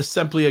would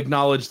simply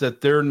acknowledge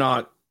that they're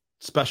not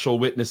special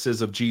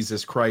witnesses of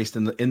Jesus Christ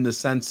in the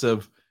sense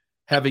of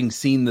having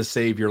seen the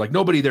Savior. Like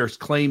nobody there's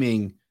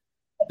claiming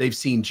they've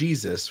seen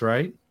Jesus,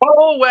 right?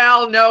 Oh,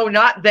 well, no,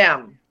 not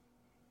them.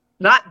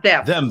 Not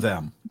them.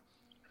 Them.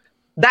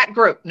 That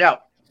group, no.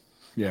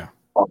 Yeah.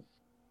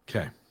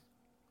 Okay.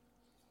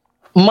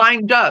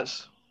 Mine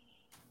does.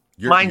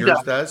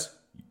 Yours does?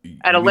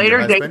 At a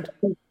later date,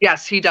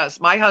 yes, he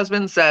does. My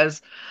husband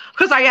says,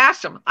 because I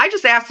asked him, I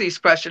just asked these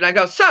questions. I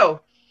go,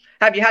 so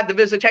have you had the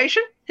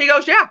visitation? He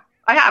goes, yeah,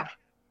 I have. I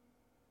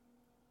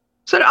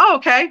said, oh,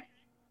 okay.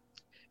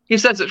 He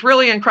says, it's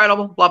really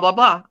incredible, blah, blah,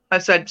 blah. I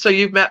said, so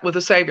you've met with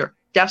the Savior?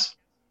 Yes.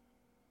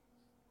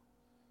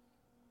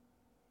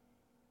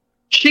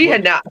 She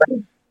had not.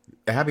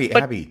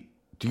 Abby,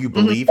 do you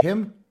believe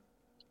him?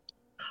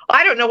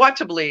 I don't know what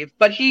to believe,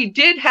 but he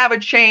did have a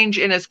change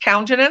in his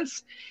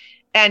countenance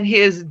and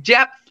his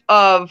depth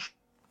of.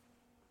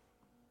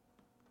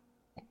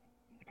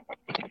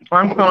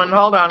 I'm going,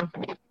 hold on.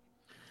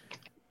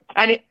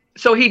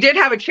 So he did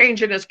have a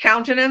change in his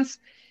countenance,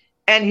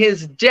 and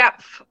his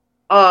depth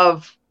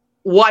of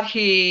what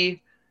he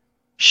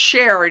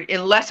shared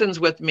in lessons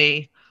with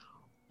me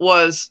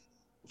was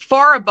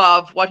far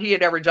above what he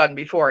had ever done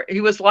before.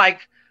 He was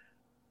like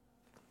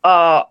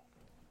a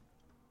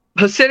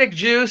Hasidic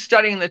Jew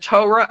studying the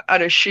Torah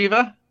at a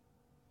shiva.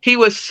 He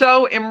was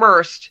so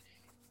immersed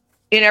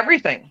in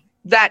everything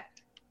that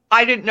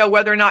I didn't know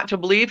whether or not to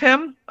believe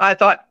him. I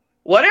thought,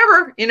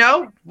 whatever,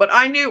 but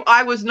I knew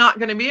I was not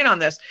going to be in on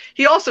this.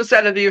 He also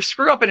said that if you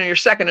screw up in your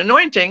second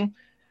anointing,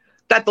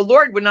 that the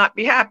Lord would not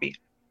be happy.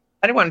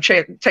 I didn't want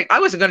to I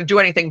wasn't going to do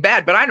anything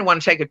bad, but I didn't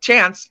want to take a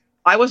chance.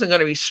 I wasn't going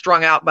to be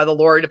strung out by the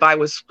Lord if I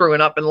was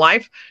screwing up in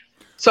life.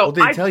 So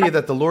they tell you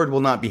that the Lord will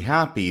not be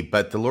happy,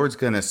 but the Lord's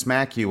going to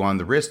smack you on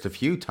the wrist a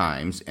few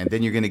times, and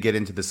then you're going to get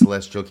into the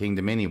celestial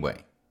kingdom anyway.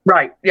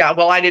 Right. Yeah.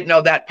 Well, I didn't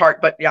know that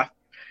part, but yeah.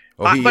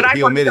 Oh,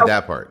 he omitted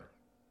that part.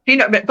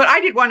 But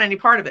I didn't want any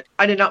part of it.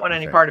 I did not want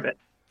any part of it.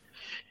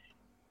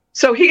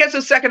 So he gets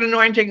a second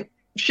anointing.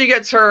 She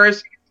gets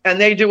hers, and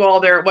they do all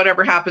their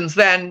whatever happens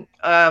then.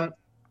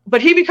 But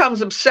he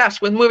becomes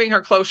obsessed with moving her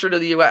closer to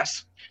the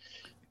U.S.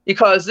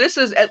 because this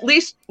is at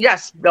least,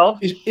 yes, Bill.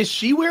 Is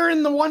she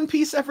wearing the one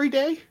piece every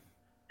day?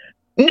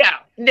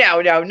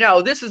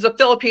 No. This is the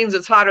Philippines.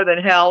 It's hotter than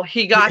hell.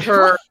 He got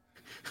her.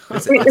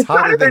 It's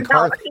hotter than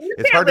Carthage.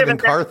 It's hotter than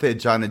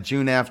Carthage on a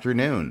June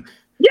afternoon.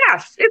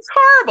 Yes, it's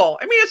horrible.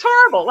 I mean, it's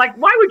horrible. Like,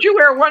 why would you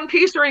wear a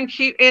one-piecer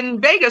in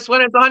Vegas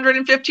when it's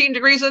 115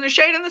 degrees in the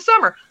shade in the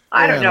summer?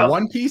 I don't know.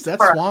 One piece?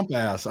 That's swamp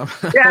ass.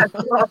 Yes.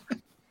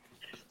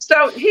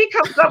 So he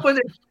comes up with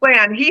his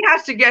plan. He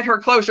has to get her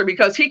closer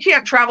because he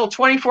can't travel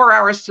 24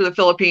 hours to the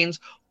Philippines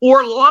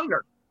or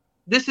longer.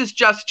 This is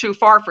just too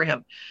far for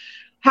him.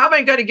 How am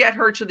I going to get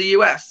her to the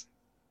U.S.?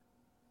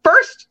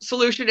 First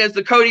solution is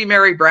the Cody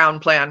Mary Brown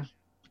plan.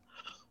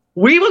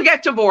 We will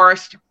get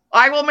divorced.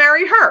 I will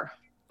marry her.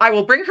 I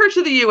will bring her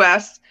to the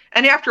U.S.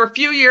 And after a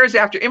few years,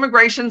 after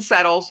immigration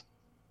settles,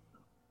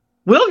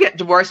 we'll get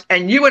divorced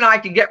and you and I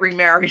can get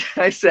remarried.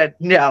 I said,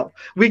 no,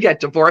 we get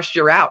divorced.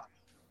 You're out.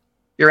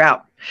 You're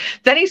out.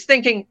 Then he's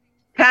thinking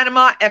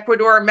Panama,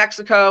 Ecuador,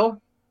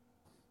 Mexico.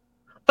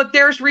 But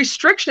there's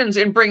restrictions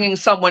in bringing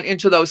someone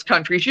into those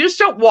countries. You just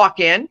don't walk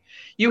in.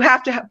 You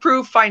have to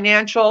prove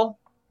financial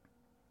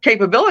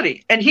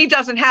capability. And he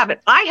doesn't have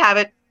it. I have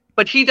it,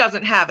 but he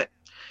doesn't have it.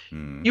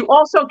 You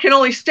also can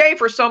only stay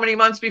for so many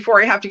months before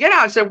you have to get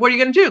out. I said, what are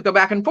you going to do? Go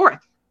back and forth.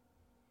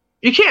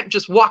 You can't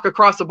just walk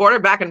across the border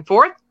back and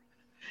forth.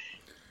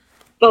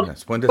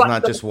 Yes, one does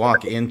not just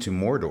walk into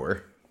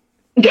Mordor.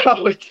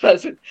 No, it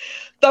doesn't.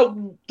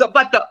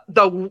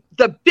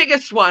 The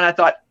biggest one, I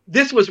thought,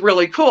 this was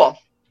really cool.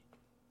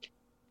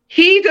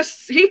 He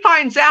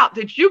finds out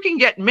that you can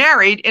get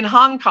married in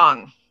Hong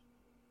Kong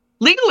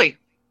legally.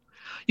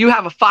 You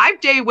have a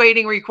 5-day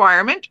waiting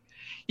requirement.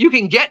 You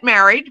can get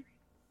married.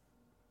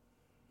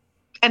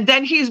 And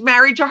then he's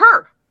married to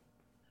her.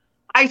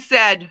 I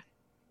said,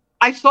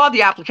 I saw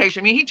the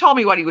application. I mean, he told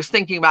me what he was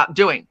thinking about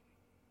doing.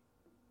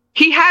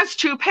 He has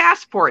 2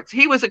 passports.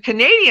 He was a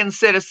Canadian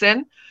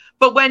citizen,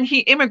 but when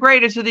he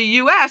immigrated to the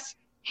U.S.,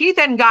 he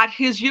then got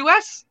his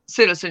U.S.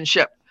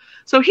 citizenship.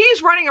 So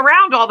he's running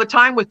around all the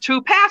time with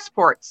 2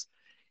 passports.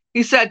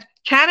 He said,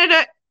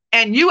 Canada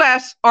and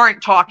U.S.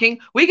 aren't talking.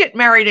 We get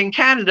married in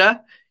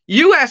Canada.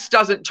 U.S.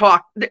 doesn't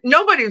talk.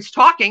 Nobody's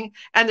talking,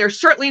 and they're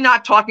certainly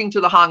not talking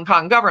to the Hong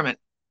Kong government.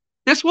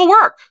 This will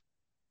work.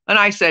 And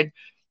I said,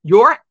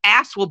 your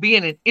ass will be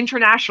in an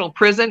international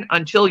prison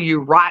until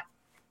you rot.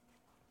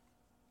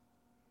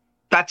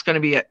 That's going to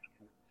be it.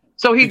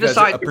 So he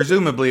decided.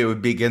 Presumably, it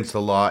would be against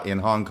the law in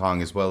Hong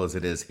Kong as well as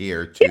it is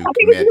here to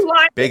commit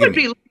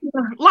bigamy. He would be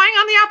lying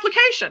on the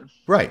application.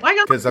 Right.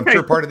 Because I'm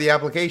sure part of the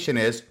application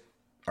is,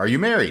 are you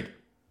married?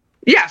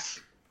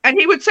 Yes. And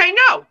he would say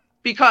no,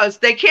 because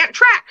they can't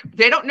track.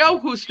 They don't know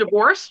who's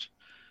divorced,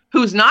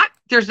 who's not.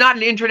 There's not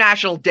an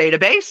international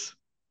database.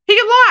 He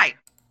could lie.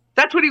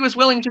 That's what he was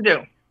willing to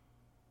do.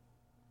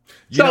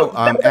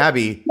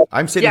 Abby,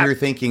 I'm sitting here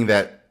thinking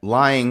that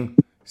lying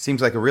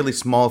seems like a really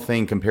small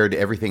thing compared to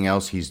everything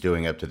else he's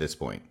doing up to this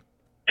point.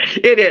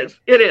 It is.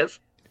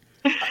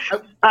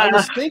 I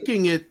was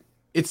thinking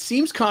it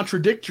seems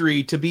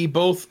contradictory to be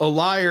both a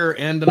liar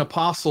and an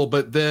apostle,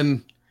 but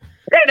then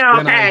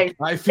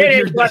I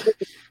figured a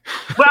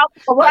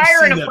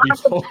liar and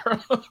apostle.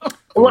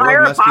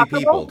 Liar,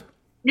 apostle.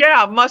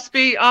 Yeah, must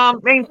be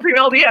mainstream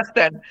LDS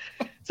then.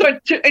 So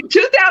in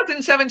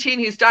 2017,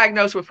 he's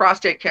diagnosed with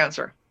prostate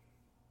cancer.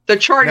 The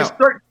chart is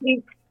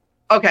 13.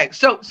 Okay,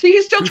 so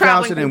he's still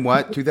traveling. 2000 and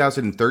what?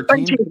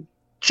 2013?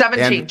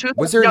 17.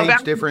 Was there an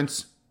age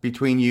difference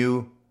between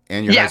you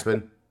and your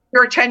husband?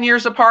 You're 10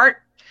 years apart.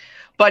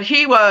 but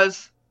he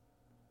was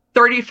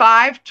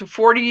 35 to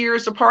 40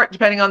 years apart,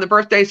 depending on the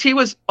birthdays. He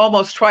was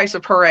almost twice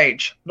of her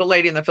age, the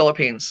lady in the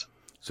Philippines.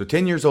 So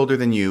 10 years older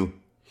than you,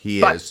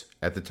 is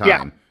at the time.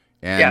 Yeah.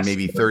 And Yes.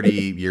 maybe 30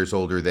 years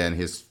older than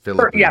his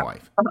Philippine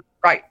wife.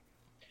 Right.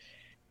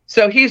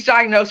 So he's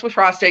diagnosed with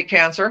prostate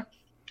cancer.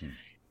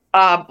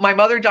 My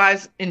mother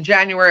dies in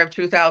January of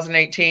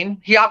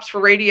 2018. He opts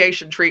for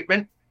radiation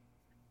treatment.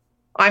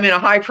 I'm in a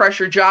high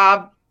pressure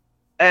job,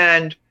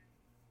 and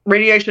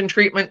radiation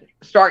treatment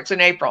starts in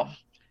April.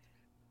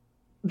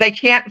 They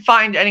can't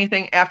find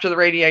anything after the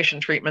radiation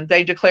treatment.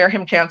 They declare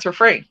him cancer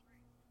free.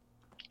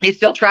 He's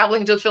still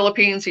traveling to the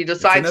Philippines. He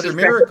decides it's another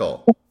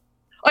miracle.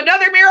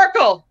 Another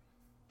miracle.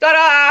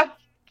 Ta-da!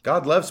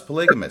 God loves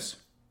polygamists.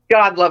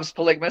 God loves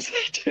polygamists.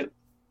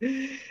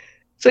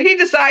 So he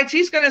decides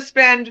he's going to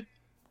spend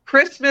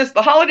Christmas,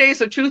 the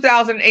holidays of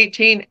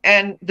 2018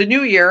 and the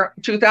New Year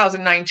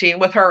 2019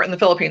 with her in the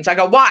Philippines. I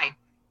go, why?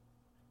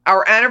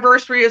 Our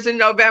anniversary is in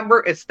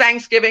November. It's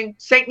Thanksgiving.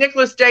 St.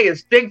 Nicholas Day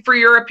is big for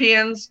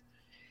Europeans.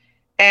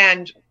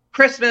 And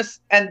Christmas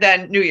and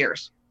then New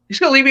Year's. He's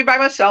going to leave me by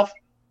myself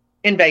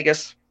in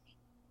Vegas.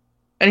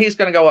 And he's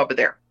going to go over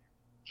there.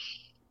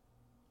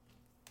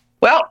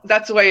 Well,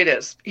 that's the way it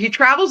is. He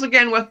travels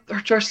again with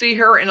her to see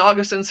her in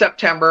August and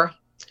September.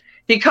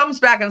 He comes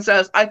back and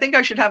says, I think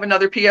I should have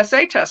another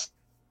PSA test.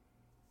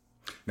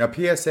 Now,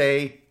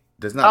 PSA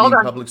does not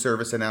mean public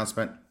service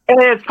announcement.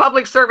 It is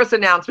public service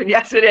announcement.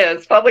 Yes, it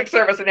is. Public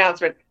service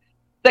announcement.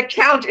 The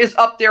count is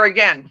up there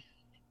again.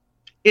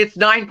 It's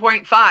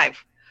 9.5.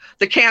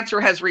 The cancer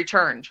has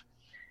returned.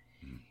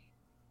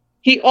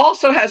 He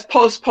also has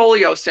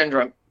post-polio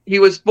syndrome. He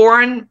was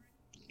born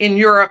in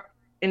Europe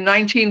in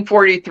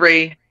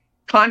 1943,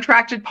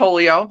 contracted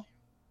polio,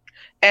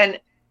 and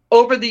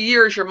over the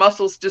years, your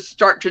muscles just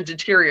start to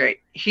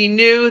deteriorate. He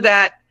knew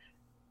that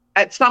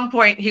at some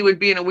point he would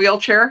be in a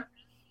wheelchair,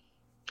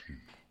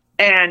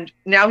 and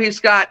now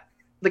he's got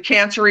the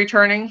cancer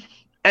returning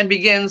and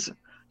begins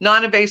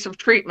non-invasive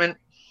treatment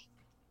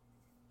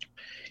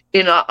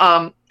in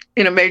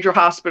a major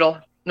hospital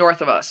north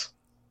of us.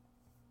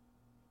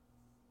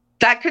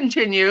 That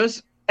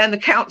continues, and the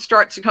count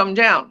starts to come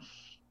down.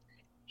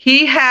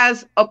 He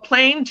has a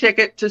plane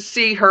ticket to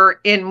see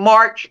her in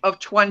March of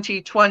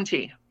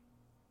 2020.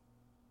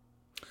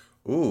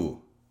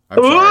 Ooh.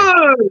 I'm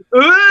sorry.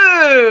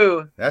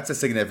 Ooh. That's a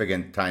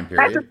significant time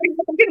period. That's a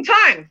significant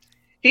time.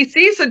 He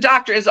sees the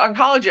doctor, his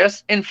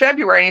oncologist, in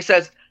February, and he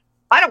says,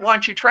 I don't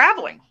want you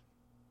traveling.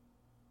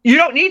 You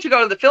don't need to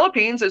go to the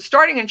Philippines. It's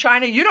starting in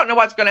China. You don't know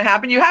what's going to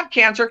happen. You have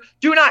cancer.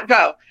 Do not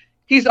go.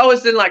 He's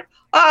always been like,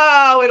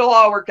 oh, it'll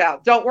all work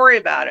out. Don't worry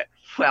about it.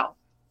 Well,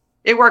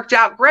 it worked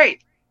out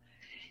great.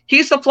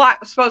 He's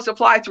supposed to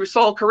fly through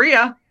Seoul,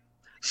 Korea.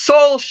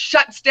 Seoul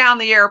shuts down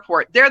the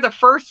airport. They're the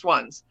first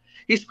ones.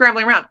 He's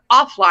scrambling around.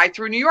 I'll fly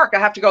through New York. I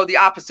have to go the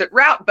opposite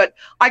route, but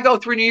I go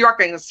through New York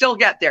and can still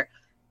get there.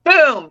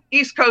 Boom,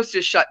 East Coast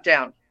is shut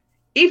down.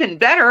 Even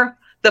better,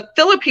 the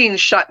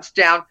Philippines shuts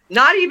down,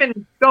 not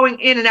even going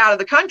in and out of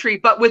the country,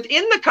 but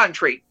within the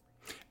country.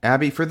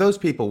 Abby, for those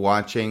people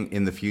watching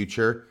in the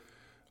future,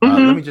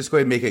 let me just go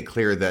ahead and make it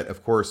clear that,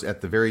 of course,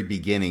 at the very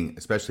beginning,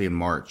 especially in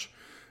March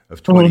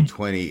of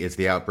 2020, is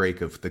the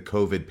outbreak of the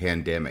COVID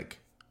pandemic.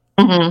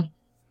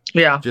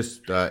 Yeah.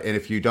 Just and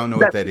if you don't know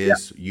what that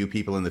is, you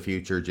people in the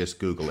future, just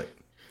Google it.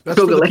 That's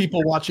Google for the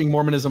people watching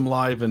Mormonism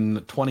Live in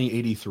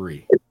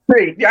 2083.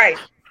 Right.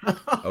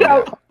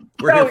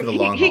 We're here for the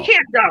long haul. He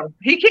can't go.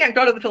 He can't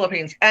go to the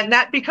Philippines, and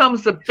that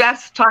becomes the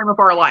best time of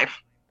our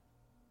life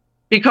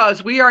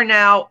because we are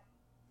now.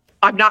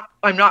 I'm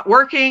not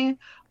working.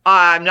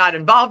 I'm not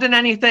involved in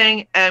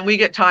anything, and we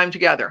get time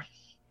together.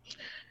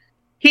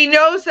 He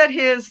knows that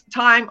his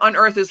time on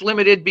earth is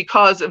limited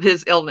because of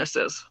his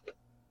illnesses.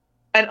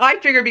 And I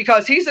figure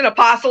because he's an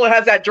apostle and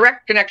has that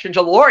direct connection to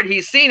the Lord,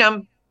 he's seen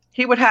him,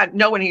 he would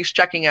know when he's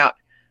checking out.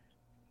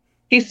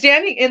 He's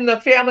standing in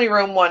the family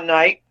room one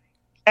night,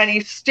 and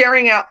he's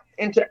staring out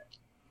into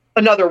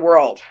another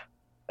world.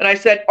 And I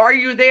said, are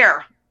you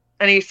there?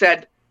 And he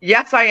said,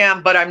 yes, I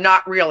am, but I'm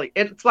not really.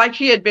 It's like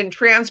he had been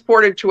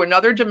transported to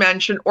another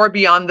dimension or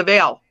beyond the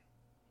veil.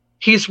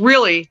 He's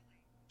really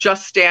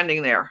just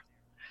standing there.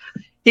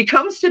 He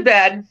comes to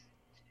bed,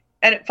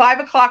 and at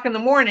 5 o'clock in the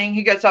morning,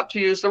 he gets up to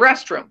use the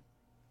restroom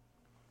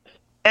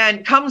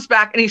and comes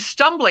back, and he's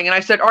stumbling. And I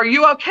said, are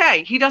you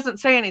okay? He doesn't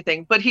say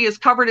anything, but he is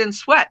covered in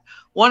sweat.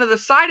 One of the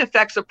side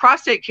effects of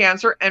prostate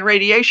cancer and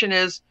radiation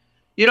is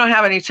you don't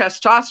have any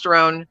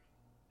testosterone,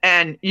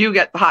 and you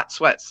get the hot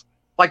sweats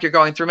like you're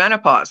going through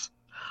menopause.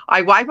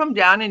 I wipe him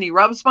down, and he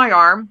rubs my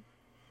arm.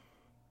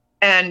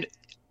 And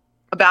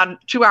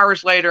about 2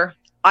 hours later,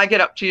 I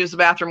get up to use the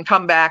bathroom,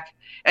 come back,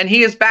 and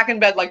he is back in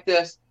bed like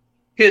this.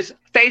 His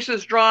face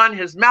is drawn,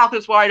 his mouth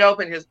is wide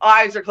open, his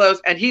eyes are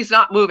closed, and he's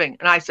not moving.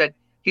 And I said,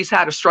 he's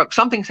had a stroke.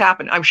 Something's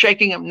happened. I'm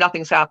shaking him.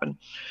 Nothing's happened.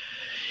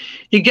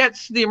 He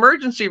gets to the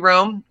emergency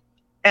room,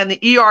 and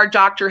the ER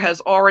doctor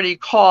has already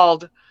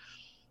called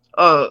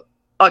a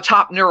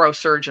top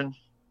neurosurgeon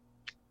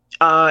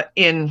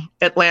in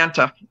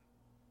Atlanta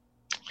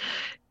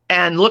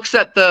and looks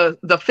at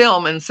the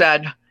film and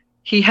said,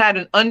 he had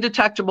an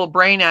undetectable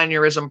brain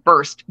aneurysm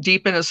burst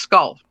deep in his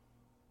skull.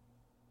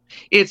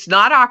 It's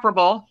not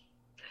operable.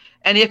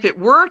 And if it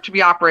were to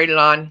be operated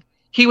on,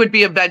 he would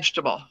be a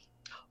vegetable.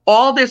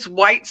 All this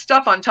white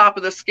stuff on top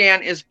of the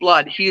scan is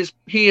blood.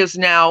 He is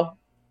now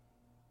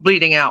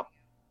bleeding out.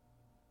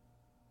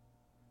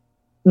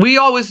 We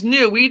always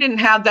knew, we didn't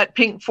have that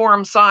pink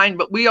form sign,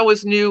 but we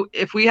always knew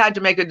if we had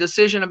to make a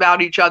decision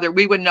about each other,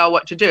 we would know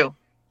what to do.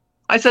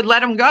 I said,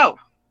 let him go.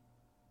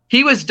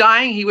 He was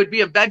dying. He would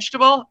be a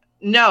vegetable.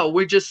 No,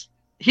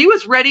 he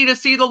was ready to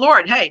see the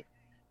Lord. Hey,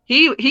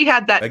 he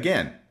had that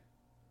again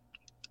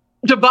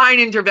divine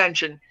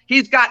intervention.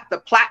 He's got the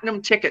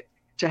platinum ticket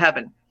to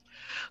heaven.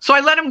 So I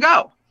let him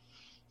go.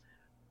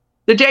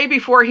 The day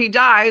before he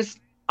dies,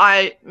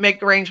 I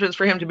make arrangements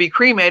for him to be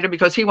cremated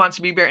because he wants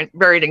to be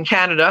buried in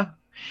Canada.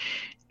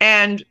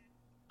 And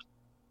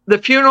the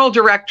funeral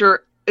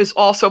director is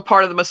also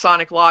part of the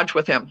Masonic Lodge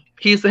with him.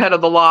 He's the head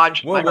of the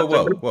lodge.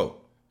 Whoa.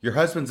 Your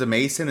husband's a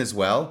Mason as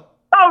well?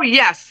 Oh,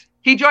 yes.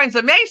 He joins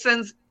the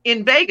Masons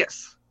in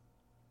Vegas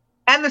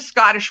and the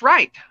Scottish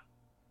Rite.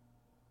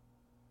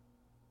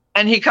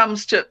 And he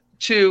comes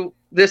to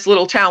this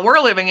little town we're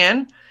living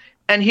in,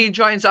 and he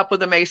joins up with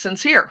the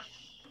Masons here,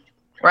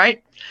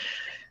 right?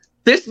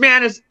 This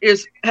man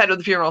is head of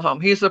the funeral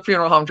home. He's the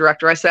funeral home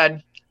director. I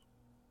said,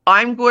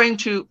 I'm going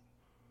to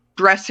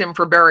dress him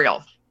for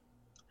burial.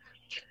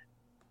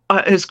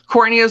 His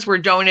corneas were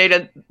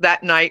donated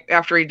that night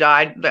after he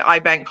died. The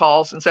iBank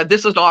calls and said,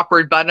 this is an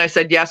awkward button. I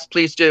said, yes,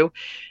 please do.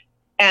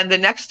 And the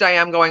next day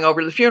I'm going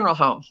over to the funeral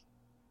home.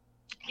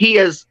 He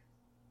is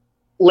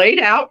laid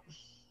out.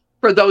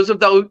 For those of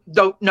those who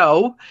don't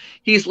know,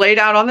 he's laid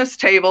out on this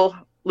table,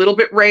 a little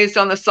bit raised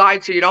on the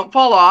side so you don't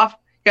fall off.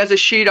 He has a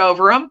sheet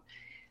over him.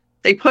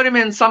 They put him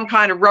in some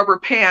kind of rubber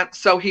pants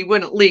so he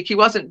wouldn't leak. He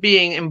wasn't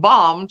being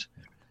embalmed.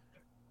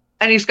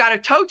 And he's got a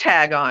toe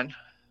tag on.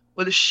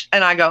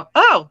 And I go,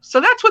 oh,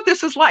 so that's what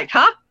this is like,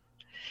 huh?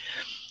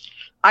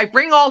 I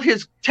bring all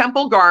his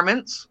temple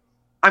garments.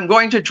 I'm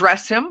going to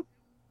dress him.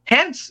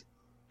 Hence,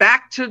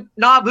 back to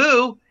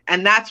Nauvoo.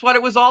 And that's what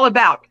it was all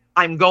about.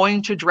 I'm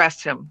going to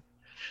dress him.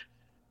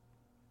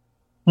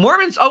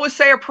 Mormons always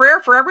say a prayer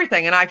for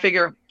everything. And I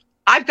figure,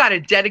 I've got to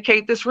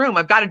dedicate this room.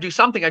 I've got to do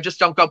something. I just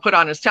don't go put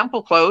on his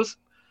temple clothes.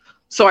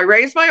 So I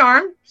raise my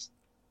arms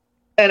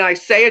and I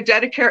say a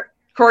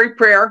dedicatory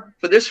prayer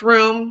for this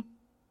room.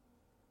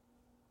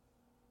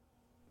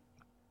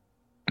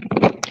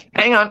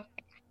 Hang on.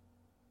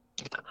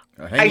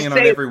 Hanging on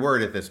every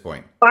word at this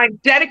point. I'm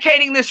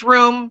dedicating this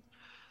room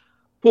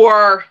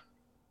for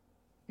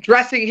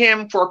dressing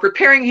him, for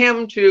preparing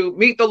him to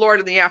meet the Lord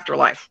in the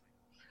afterlife.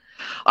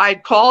 I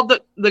called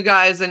the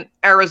guys in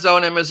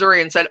Arizona and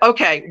Missouri and said,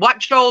 okay,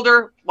 what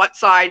shoulder, what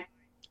side?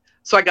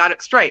 So I got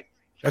it straight.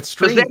 That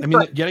string, I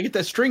mean, you gotta get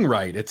that string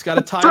right. It's got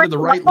to tie to the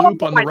right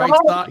loop on the right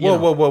side.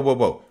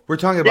 Whoa. We're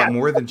talking about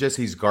more than just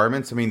these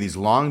garments. I mean, these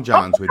long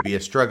johns would be a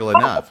struggle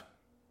enough.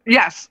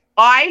 Yes.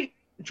 I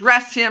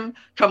dress him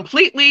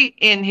completely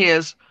in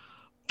his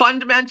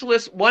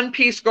fundamentalist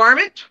one-piece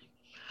garment.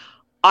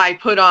 I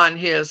put on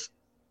his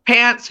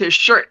pants, his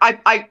shirt.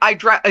 I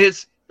dress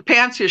his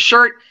pants, his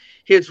shirt,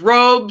 his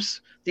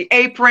robes, the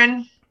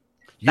apron.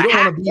 You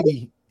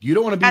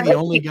don't want to be the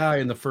only guy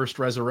in the first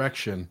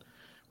resurrection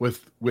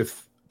with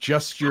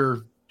just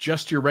your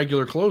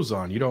regular clothes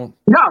on. You don't.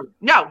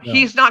 No,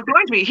 he's not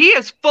going to be. He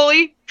is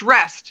fully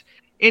dressed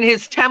in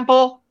his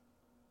temple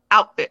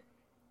outfit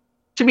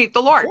to meet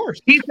the Lord.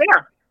 He's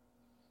there.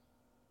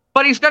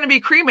 But he's going to be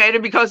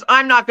cremated because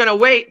I'm not going to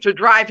wait to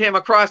drive him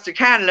across to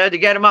Canada to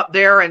get him up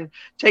there and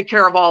take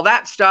care of all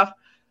that stuff.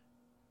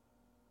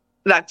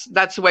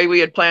 That's the way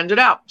we had planned it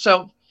out.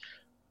 So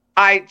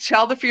I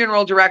tell the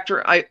funeral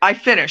director, I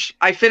finish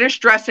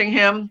dressing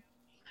him,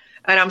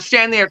 and I'm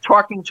standing there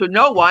talking to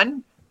no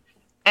one.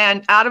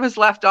 And out of his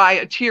left eye,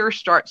 a tear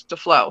starts to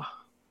flow.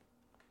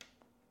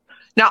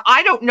 Now,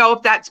 I don't know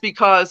if that's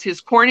because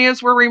his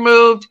corneas were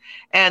removed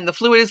and the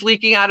fluid is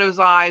leaking out of his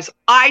eyes.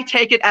 I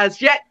take it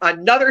as yet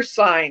another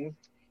sign.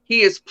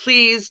 He is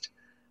pleased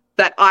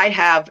that I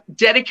have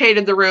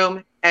dedicated the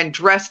room and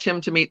dressed him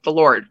to meet the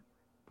Lord.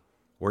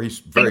 Or he's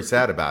very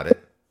sad about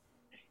it.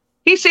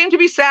 He seemed to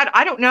be sad.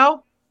 I don't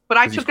know, but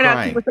I took it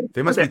out.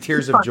 There must be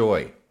tears of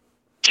joy.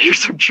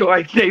 Tears of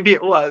joy. Maybe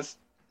it was.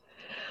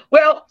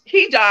 Well,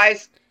 he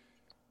dies.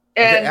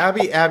 And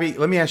okay, Abby,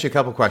 let me ask you a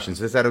couple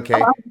questions. Is that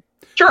okay?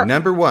 Sure.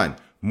 Number one,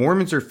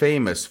 Mormons are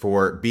famous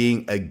for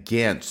being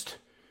against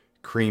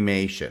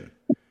cremation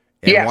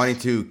and wanting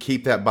to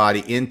keep that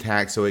body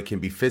intact so it can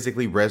be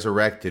physically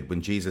resurrected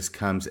when Jesus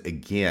comes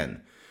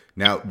again.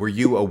 Now, were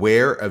you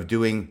aware of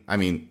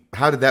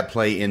how did that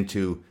play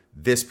into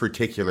this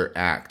particular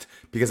act?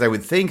 Because I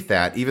would think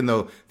that even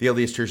though the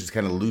LDS Church is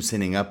kind of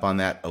loosening up on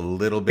that a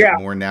little bit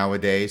more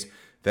nowadays,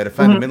 that a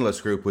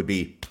fundamentalist group would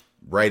be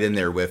right in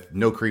there with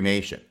no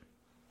cremation.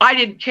 I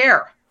didn't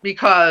care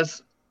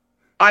because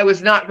I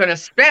was not going to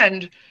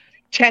spend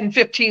 $10,000,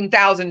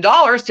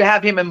 $15,000 to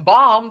have him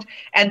embalmed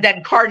and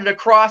then carted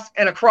across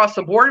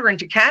the border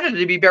into Canada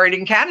to be buried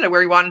in Canada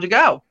where he wanted to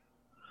go.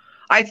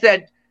 I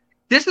said,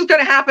 this is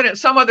going to happen at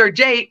some other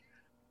date.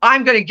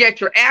 I'm going to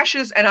get your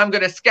ashes and I'm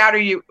going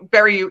to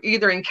bury you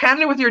either in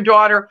Canada with your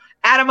daughter,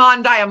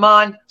 Adamon,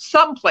 Diamond,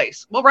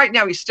 someplace. Well, right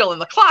now he's still in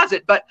the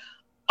closet, but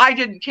I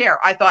didn't care.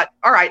 I thought,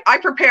 all right, I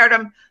prepared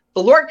him.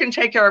 The Lord can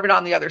take care of it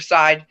on the other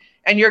side,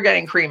 and you're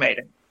getting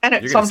cremated. And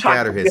you're going to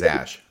scatter his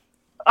ash.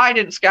 I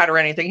didn't scatter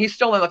anything. He's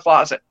still in the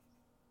closet.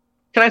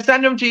 Can I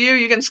send him to you?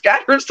 You can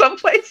scatter him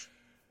someplace?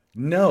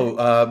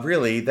 No,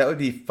 really, that would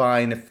be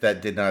fine if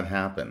that did not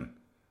happen.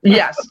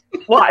 Yes.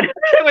 What?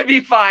 It would be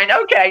fine.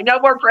 Okay, no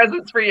more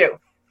presents for you.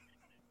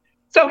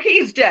 So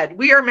he's dead.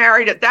 We are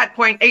married at that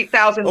point,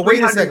 8,000. Oh,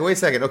 wait a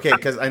second. Okay,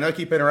 because I know I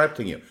keep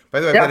interrupting you. By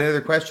the way, I've got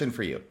another question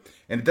for you.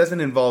 And it doesn't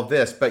involve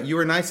this, but you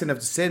were nice enough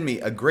to send me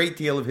a great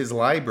deal of his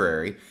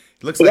library.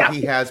 It looks like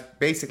he has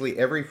basically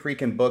every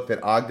freaking book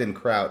that Ogden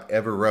Kraut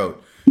ever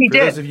wrote. For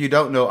those of you who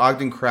don't know,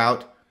 Ogden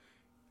Kraut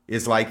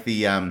is like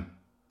the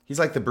he's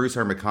like the Bruce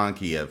R.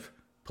 McConkie of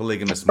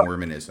polygamous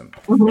Mormonism.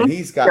 And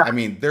he's got, I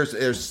mean,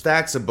 there's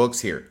stacks of books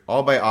here,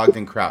 all by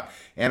Ogden Kraut.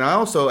 And I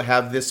also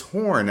have this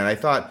horn, and I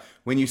thought,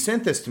 when you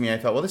sent this to me, I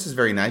thought, well, this is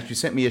very nice. You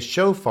sent me a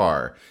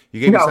shofar.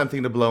 You gave me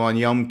something to blow on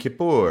Yom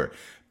Kippur.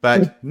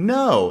 But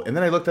no. And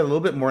then I looked at it a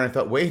little bit more, and I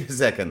thought, wait a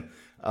second.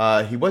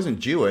 He wasn't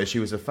Jewish. He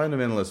was a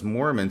fundamentalist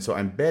Mormon, so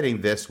I'm betting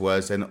this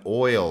was an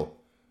oil.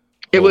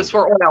 It was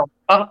for oil.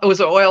 It was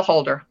an oil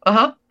holder.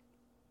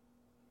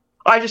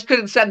 I just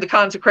couldn't send the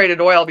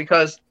consecrated oil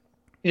because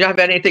you don't have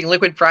anything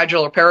liquid,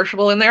 fragile, or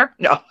perishable in there.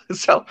 No,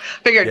 so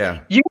figured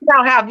you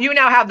now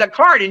have the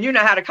card and you know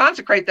how to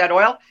consecrate that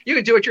oil. You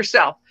can do it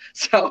yourself.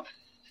 So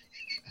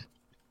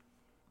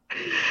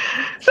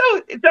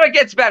it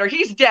gets better.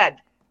 He's dead.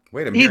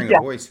 Wait, I'm hearing a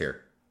voice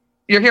here.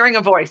 You're hearing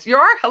a voice.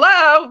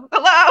 Hello.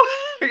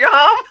 You're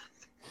home.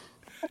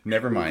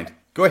 Never mind.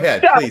 Go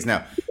ahead, please.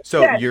 Now,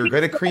 so you're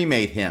going to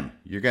cremate him.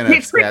 You're going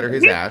to scatter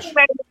his ash.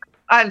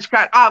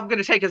 I'm going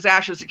to take his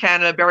ashes to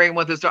Canada, bury him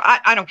with his daughter.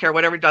 I don't care,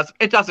 whatever he does.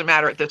 It doesn't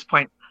matter at this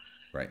point.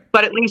 Right.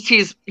 But at least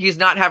he's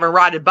not having a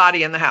rotted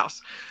body in the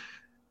house.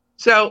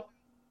 So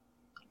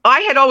I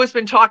had always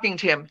been talking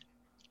to him.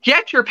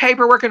 Get your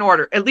paperwork in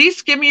order. At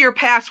least give me your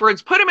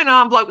passwords. Put them in an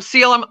envelope,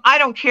 seal them. I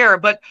don't care.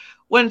 But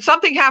when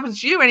something happens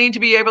to you, I need to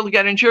be able to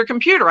get into your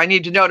computer. I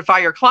need to notify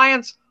your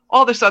clients,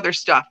 all this other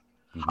stuff.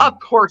 Of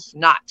course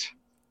not.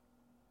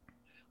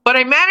 But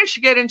I managed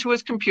to get into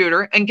his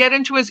computer and get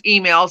into his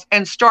emails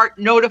and start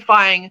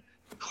notifying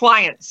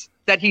clients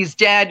that he's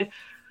dead,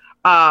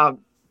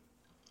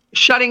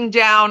 shutting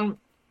down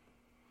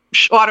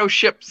auto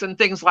ships and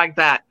things like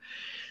that.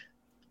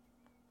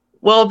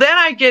 Well, then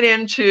I get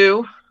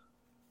into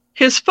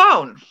his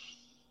phone.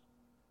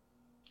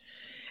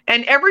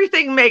 And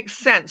everything makes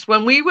sense.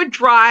 When we would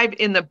drive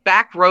in the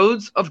back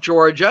roads of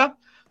Georgia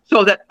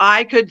so that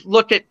I could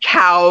look at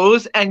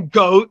cows and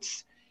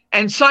goats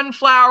and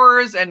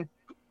sunflowers and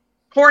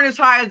corn as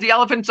high as the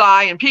elephant's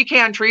eye and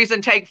pecan trees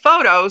and take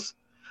photos,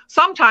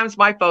 sometimes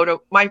my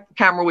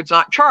camera was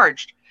not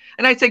charged.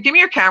 And I said, give me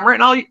your camera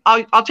and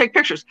I'll take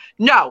pictures.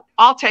 No,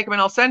 I'll take them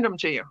and I'll send them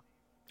to you.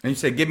 And you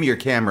said, give me your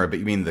camera, but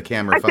you mean the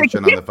camera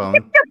function on the phone?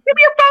 Give me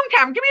your phone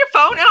camera. Give me your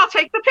phone and I'll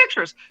take the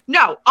pictures.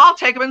 No, I'll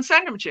take them and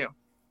send them to you.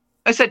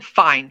 I said,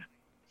 fine.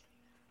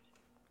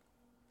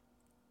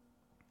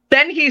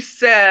 Then he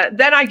said,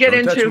 then I get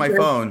into... Don't touch my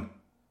phone.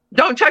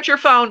 Don't touch your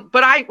phone.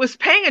 But I was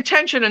paying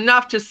attention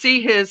enough to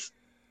see his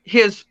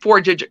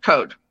 4-digit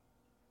code.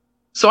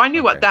 So I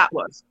knew what that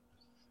was.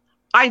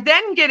 I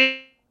then get in...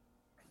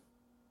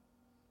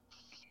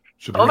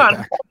 Hold on.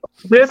 Back.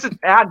 This is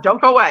bad.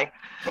 Don't go away.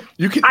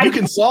 You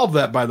can solve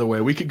that, by the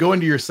way. We could go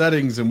into your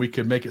settings and we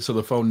could make it so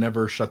the phone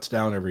never shuts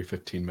down every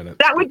 15 minutes.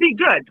 That would be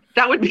good.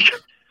 That would be good.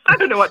 I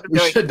don't know what to do.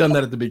 You should have done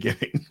that at the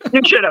beginning.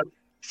 You should have.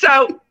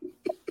 So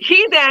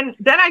he then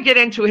I get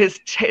into his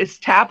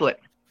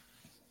tablet.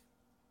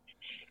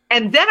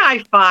 And then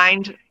I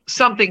find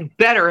something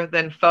better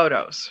than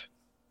photos.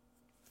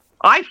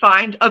 I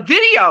find a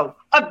video,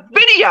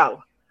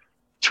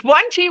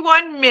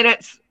 21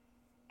 minutes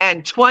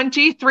and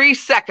 23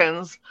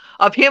 seconds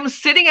of him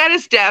sitting at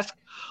his desk,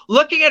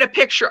 looking at a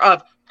picture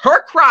of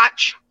her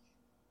crotch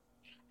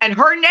and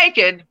her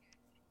naked,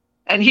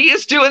 and he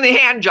is doing the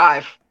hand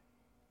jive.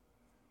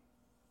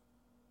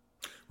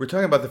 We're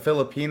talking about the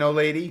Filipino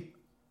lady?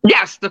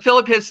 Yes,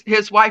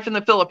 his wife in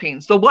the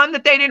Philippines. The one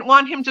that they didn't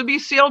want him to be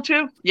sealed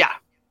to? Yeah.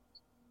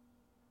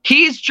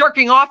 He's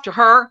jerking off to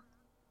her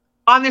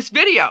on this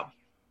video.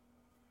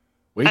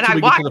 Wait till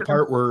we get to the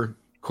part where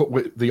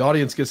the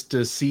audience gets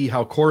to see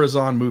how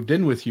Corazon moved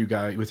in with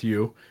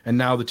you, and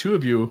now the two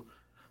of you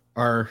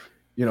are,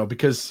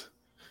 because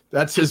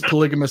that's his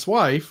polygamous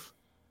wife.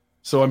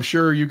 So I'm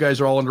sure you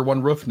guys are all under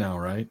one roof now,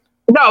 right?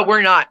 No,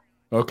 we're not.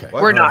 Okay.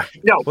 We're not.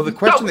 No. Well, the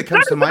question that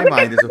comes to my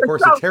mind is, of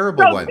course, a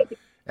terrible one.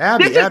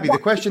 Abby, the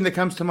question that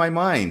comes to my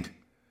mind,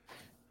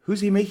 who's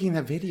he making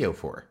that video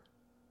for?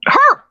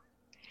 Her.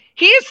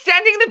 He is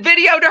sending the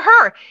video to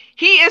her.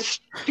 He is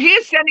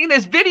sending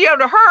this video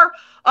to her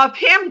of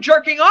him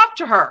jerking off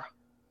to her.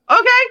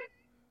 Okay.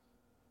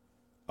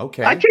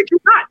 I kid you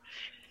not.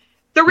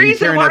 The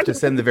reason care enough to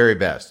send the very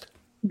best.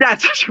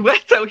 That's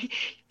so.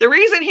 The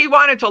reason he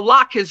wanted to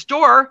lock his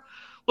door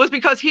was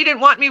because he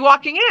didn't want me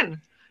walking in,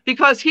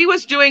 because he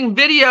was doing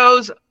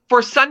videos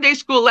for Sunday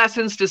school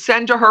lessons to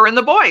send to her and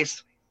the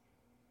boys.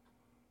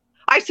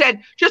 I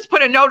said, just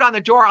put a note on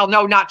the door. I'll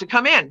know not to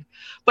come in.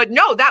 But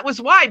no, that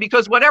was why,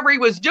 because whatever he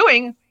was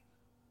doing,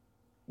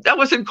 that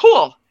wasn't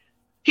cool.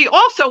 He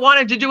also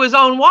wanted to do his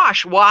own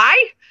wash.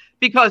 Why?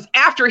 Because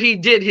after he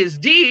did his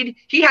deed,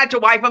 he had to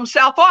wipe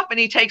himself off, and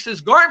he takes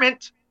his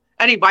garment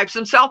and he wipes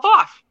himself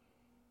off.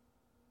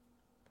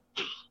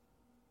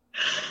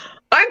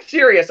 I'm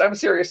serious. I'm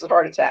serious with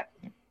heart attack.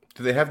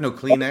 Do they have no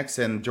Kleenex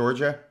in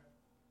Georgia?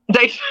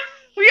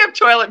 We have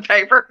toilet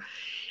paper.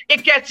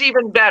 It gets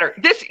even better.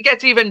 This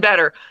gets even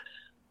better.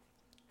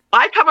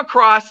 I come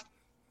across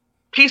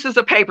pieces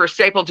of paper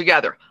stapled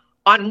together.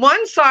 On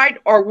one side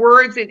are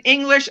words in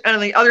English, and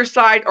on the other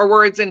side are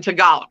words in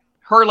Tagalog,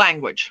 her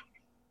language.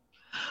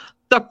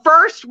 The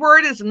first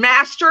word is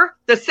master.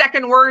 The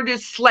second word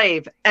is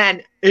slave.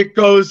 And it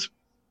goes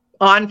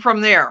on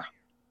from there.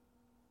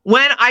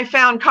 When I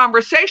found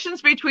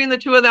conversations between the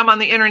two of them on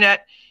the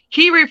internet,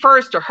 he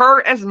refers to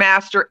her as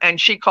master and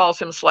she calls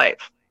him slave.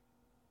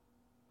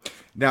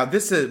 Now,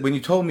 this is when you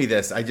told me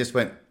this, I just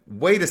went,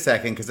 wait a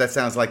second, because that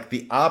sounds like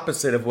the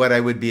opposite of what I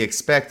would be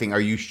expecting. Are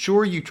you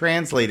sure you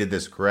translated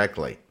this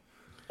correctly?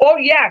 Oh,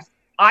 yes.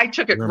 I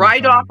took it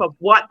right off of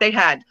what they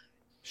had.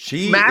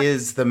 She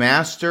is the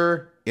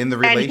master in the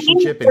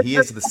relationship, and he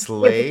is the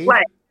slave?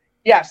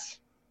 Yes.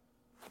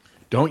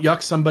 Don't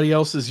yuck somebody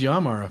else's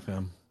yum,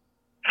 RFM.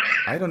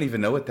 I don't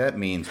even know what that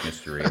means,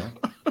 Mr. Rio.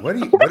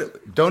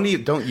 Don't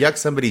yuck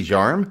somebody's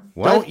yarm?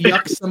 What? Don't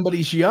yuck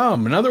somebody's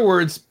yum. In other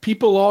words,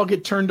 people all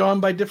get turned on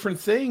by different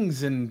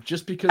things, and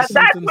just because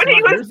that's what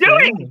he was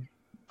doing.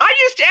 I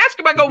used to ask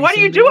him, I go, what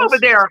do you do over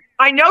there?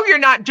 I know you're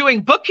not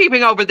doing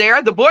bookkeeping over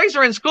there. The boys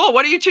are in school.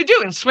 What are you two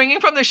doing? Swinging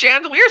from the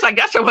chandeliers? I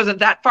guess I wasn't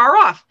that far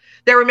off.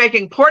 They were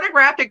making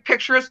pornographic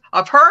pictures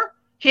of her,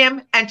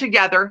 him, and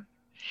together.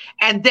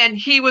 And then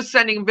he was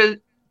sending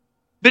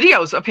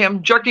videos of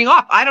him jerking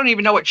off. I don't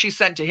even know what she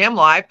sent to him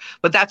live,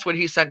 but that's what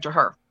he sent to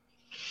her.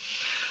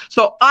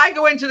 So I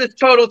go into this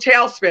total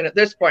tailspin at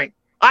this point.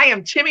 I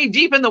am Timmy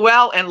deep in the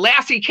well, and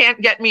Lassie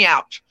can't get me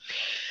out.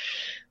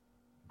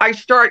 I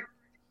start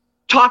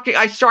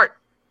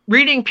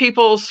reading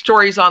people's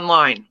stories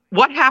online.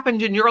 What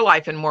happened in your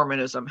life in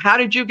Mormonism? How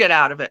did you get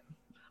out of it?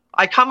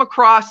 I come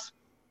across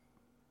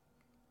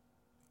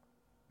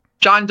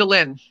John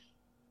DeLynn,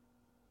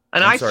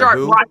 and I start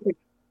watching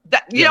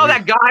that. You know,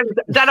 that guy,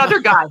 that other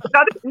guy.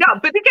 No,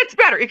 but it gets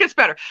better. It gets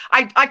better.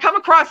 I come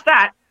across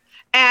that,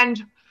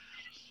 and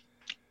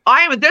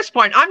I am at this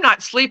point, I'm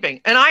not sleeping,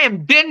 and I am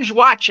binge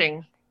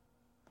watching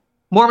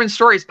Mormon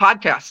Stories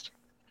podcast.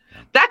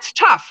 That's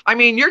tough. I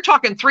mean, you're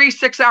talking 3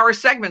 6-hour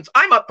segments.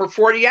 I'm up for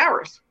 40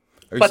 hours.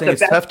 Are you saying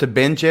it's tough to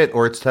binge it,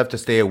 or it's tough to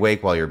stay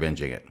awake while you're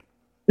binging it?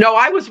 No,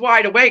 I was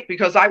wide awake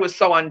because I was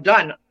so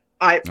undone.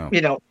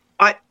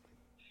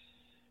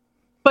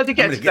 But it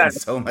gets better. In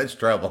so much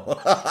trouble.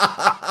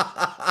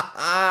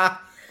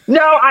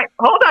 No,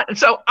 hold on.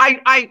 So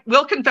I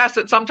will confess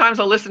that sometimes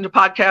I'll listen to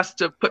podcasts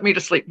to put me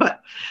to sleep.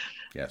 But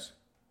yes.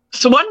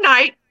 So one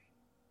night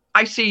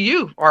I see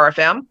you,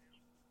 RFM.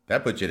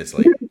 That put you to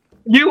sleep.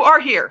 You are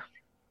here.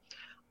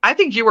 I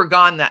think you were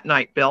gone that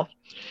night, Bill.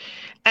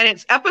 And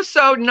it's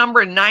episode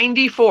number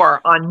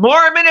 94 on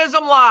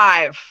Mormonism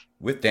Live.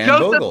 With Dan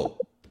Vogel.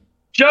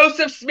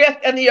 Joseph Smith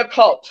and the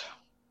Occult.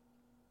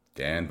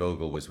 Dan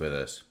Vogel was with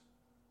us.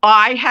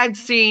 I had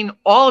seen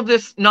all of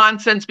this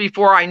nonsense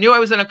before. I knew I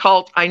was in a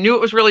cult. I knew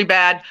it was really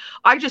bad.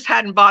 I just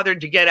hadn't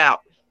bothered to get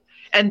out.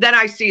 And then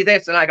I see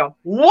this and I go,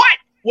 what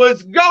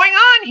was going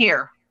on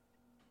here?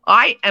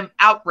 I am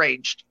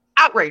outraged.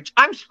 Outraged.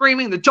 I'm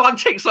screaming. The dog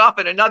takes off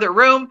in another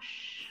room.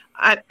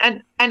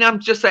 And I'm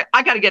just saying,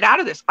 I got to get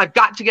out of this. I've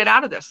got to get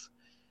out of this.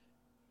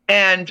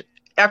 And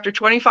after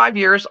 25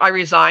 years, I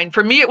resigned.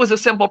 For me, it was a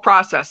simple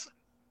process.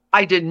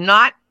 I did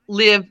not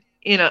live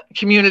in a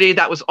community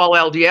that was all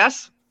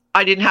LDS.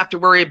 I didn't have to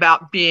worry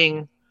about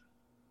being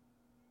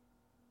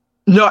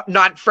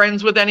not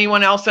friends with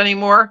anyone else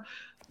anymore.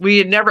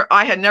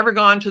 I had never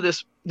gone to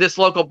this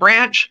local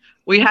branch.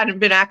 We hadn't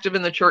been active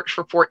in the church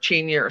for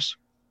 14 years.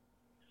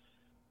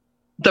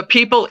 The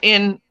people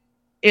in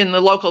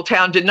the local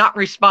town did not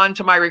respond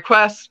to my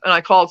request. And I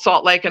called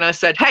Salt Lake and I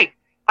said, hey,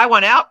 I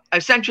want out. I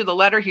sent you the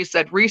letter. He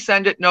said,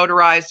 resend it,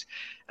 notarized,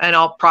 and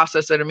I'll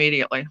process it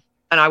immediately.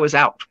 And I was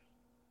out.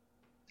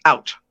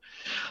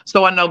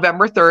 So on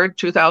November 3rd,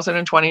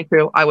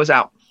 2022, I was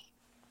out.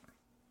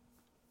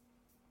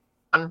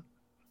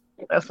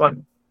 That's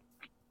one.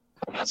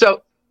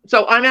 So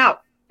I'm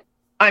out.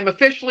 I'm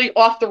officially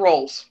off the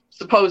rolls,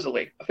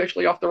 supposedly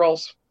officially off the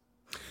rolls.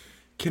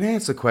 Can I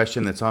ask a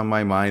question that's on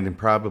my mind and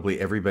probably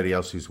everybody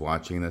else who's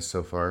watching this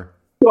so far?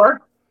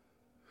 Sure.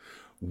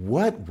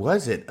 What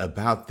was it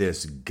about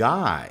this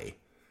guy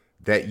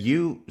that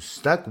you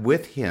stuck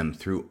with him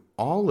through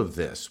all of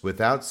this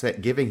without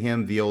giving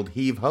him the old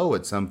heave-ho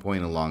at some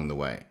point along the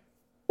way?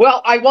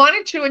 Well, I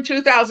wanted to in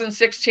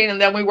 2016,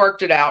 and then we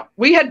worked it out.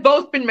 We had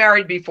both been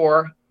married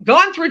before,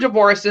 gone through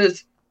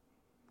divorces,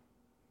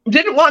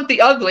 didn't want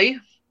the ugly,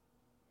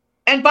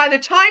 And by the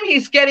time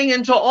he's getting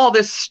into all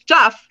this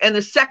stuff and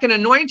the second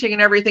anointing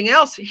and everything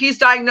else, he's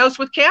diagnosed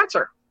with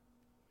cancer.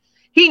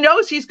 He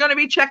knows he's going to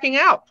be checking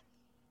out.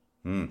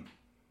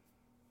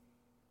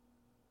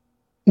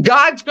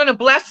 God's going to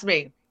bless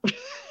me.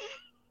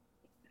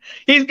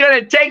 He's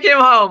going to take him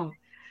home,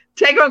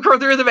 take him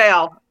through the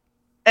veil.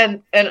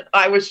 And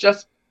I was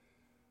just,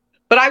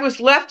 but I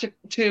was left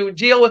to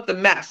deal with the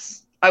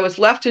mess. I was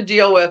left to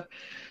deal with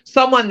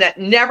someone that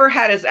never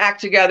had his act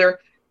together,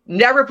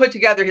 never put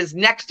together his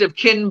next of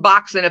kin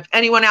box. And if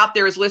anyone out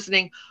there is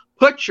listening,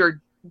 put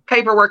your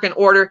paperwork in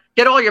order,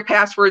 get all your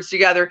passwords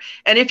together.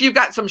 And if you've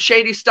got some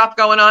shady stuff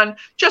going on,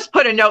 just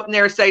put a note in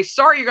there, say,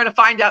 sorry, you're going to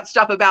find out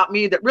stuff about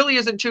me that really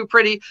isn't too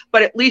pretty,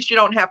 but at least you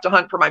don't have to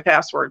hunt for my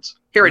passwords.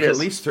 Here it is.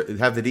 At least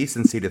have the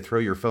decency to throw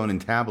your phone and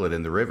tablet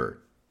in the river.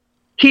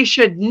 He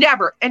should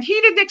never. And he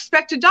didn't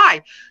expect to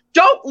die.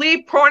 Don't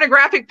leave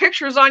pornographic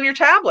pictures on your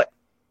tablet.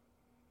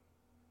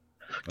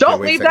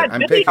 Don't leave that I'm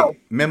video.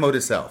 taking memo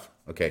to self.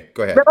 Okay,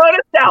 go ahead. Memo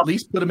to self. At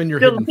least put them in your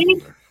hidden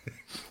folder.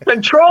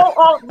 Control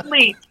Alt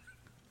Delete.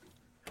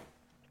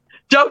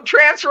 Don't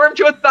transfer them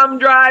to a thumb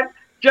drive.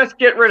 Just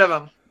get rid of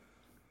them.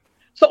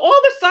 So all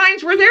the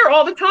signs were there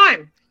all the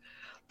time.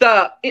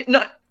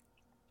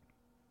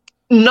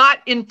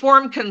 Not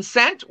informed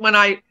consent when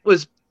I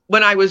was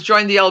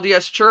joined the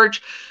LDS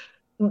Church,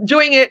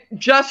 doing it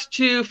just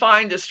to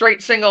find a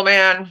straight single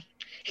man.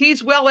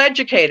 He's well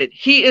educated.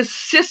 He is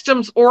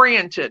systems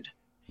oriented.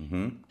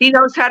 Mm-hmm. He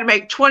knows how to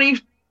make 20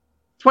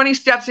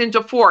 steps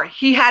into 4.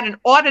 He had an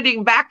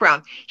auditing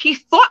background. He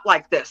thought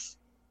like this.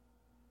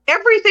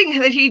 Everything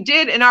that he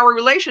did in our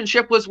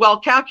relationship was well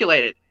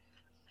calculated.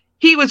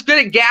 He was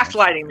good at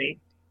gaslighting me.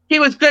 He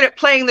was good at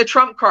playing the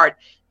trump card.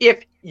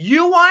 If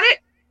you want it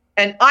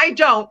and I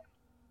don't,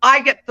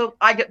 I get the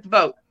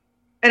vote.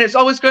 And it's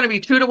always going to be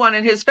 2-1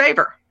 in his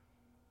favor.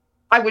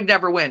 I would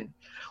never win.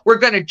 We're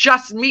going to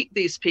just meet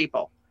these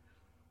people.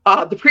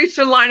 The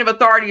priesthood line of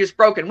authority is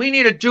broken. We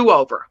need a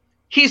do-over.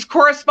 He's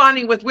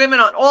corresponding with women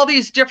on all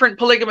these different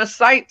polygamous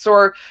sites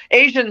or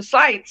Asian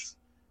sites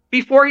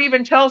before he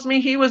even tells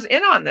me he was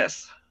in on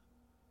this.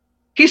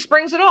 He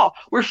springs it all.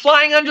 We're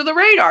flying under the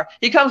radar.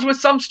 He comes with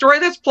some story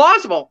that's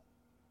plausible.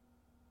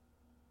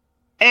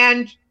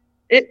 And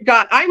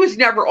I was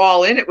never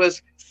all in. It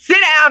was sit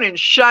down and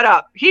shut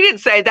up. He didn't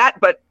say that,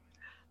 but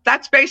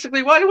that's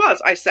basically what it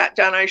was. I sat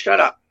down, I shut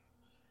up.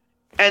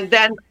 And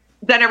then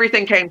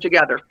everything came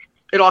together.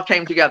 It all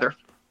came together.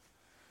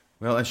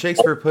 Well, as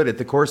Shakespeare put it,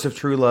 the course of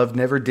true love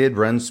never did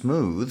run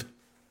smooth.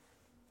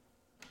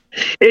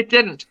 It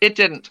didn't.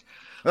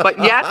 But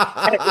yes,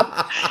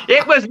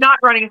 it was not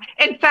running.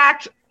 In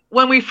fact,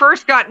 when we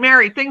first got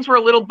married, things were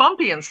a little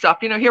bumpy and stuff.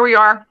 You know, here we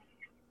are,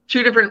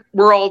 2 different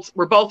worlds.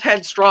 We're both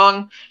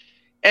headstrong.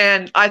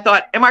 And I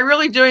thought, am I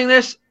really doing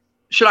this?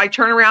 Should I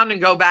turn around and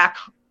go back?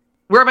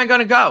 Where am I going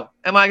to go?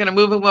 Am I going to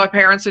move in with my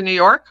parents in New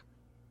York?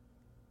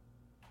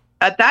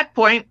 At that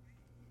point,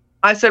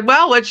 I said,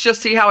 well, let's just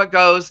see how it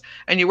goes.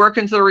 And you work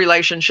into the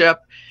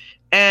relationship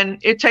and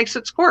it takes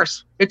its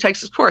course.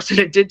 And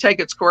it did take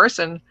its course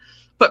and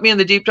put me in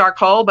the deep, dark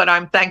hole, but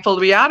I'm thankful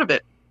to be out of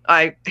it.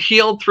 I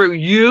healed through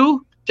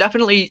you.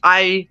 Definitely,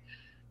 I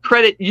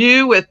credit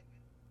you with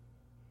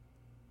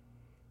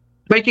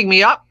waking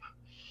me up.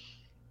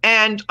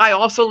 And I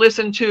also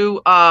listened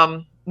to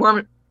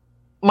Maya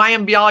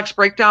Bialik's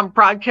Breakdown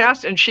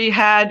podcast, and she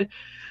had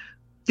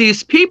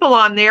these people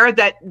on there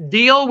that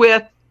deal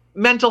with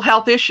mental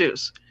health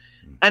issues.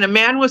 And a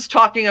man was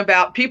talking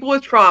about people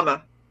with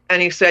trauma,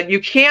 and he said, you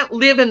can't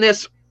live in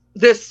this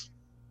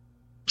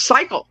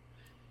cycle.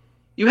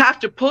 You have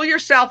to pull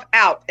yourself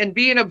out and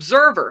be an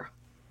observer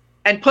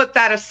and put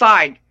that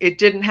aside. It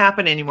didn't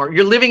happen anymore.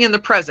 You're living in the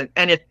present.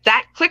 And if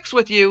that clicks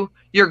with you,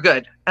 you're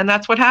good. And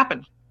that's what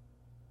happened.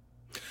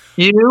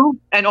 You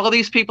and all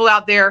these people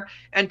out there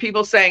and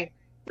people saying,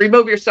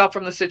 remove yourself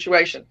from the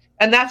situation.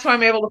 And that's how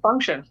I'm able to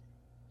function.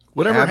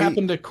 Whatever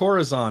happened to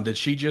Corazon? Did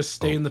she just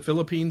stay in the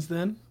Philippines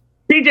then?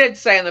 She did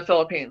stay in the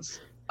Philippines.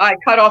 I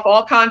cut off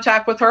all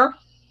contact with her.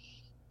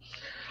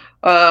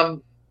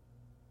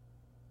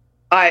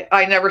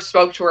 I never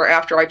spoke to her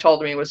after I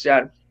told him he was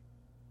dead.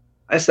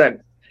 I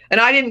said,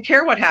 and I didn't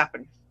care what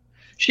happened.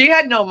 She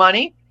had no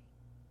money.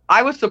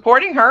 I was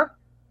supporting her.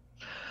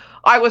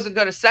 I wasn't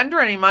going to send her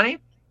any money.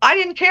 I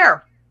didn't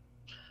care.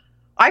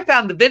 I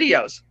found the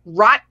videos.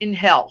 Rot in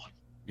hell.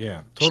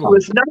 Yeah, totally. She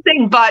was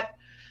nothing but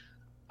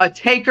a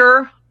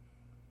taker.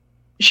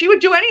 She would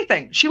do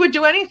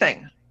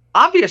anything.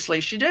 Obviously,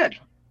 she did.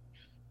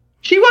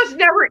 She was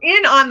never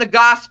in on the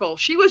gospel.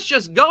 She was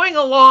just going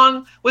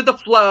along with the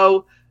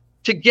flow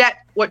to get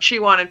what she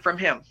wanted from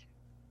him.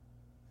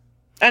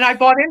 And I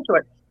bought into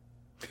it.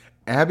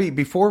 Abby,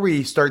 before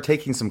we start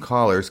taking some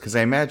callers, because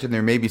I imagine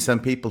there may be some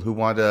people who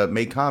want to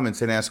make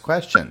comments and ask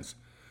questions.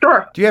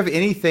 Sure. Do you have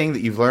anything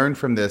that you've learned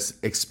from this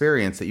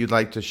experience that you'd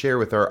like to share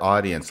with our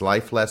audience?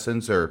 Life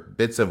lessons or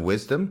bits of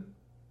wisdom?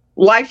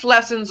 Life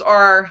lessons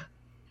are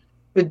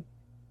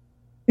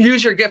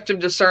use your gift of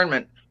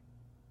discernment.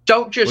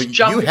 Don't just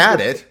jump. You had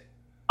it.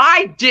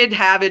 I did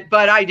have it,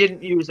 but I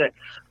didn't use it.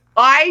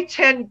 I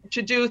tend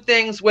to do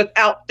things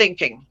without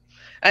thinking.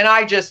 And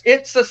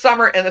it's the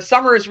summer, and the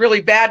summer is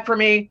really bad for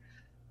me.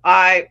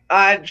 I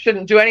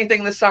shouldn't do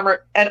anything this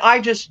summer. And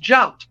I just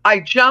jumped. I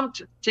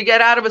jumped to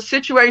get out of a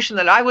situation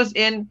that I was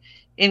in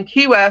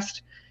Key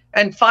West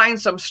and find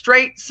some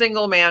straight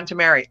single man to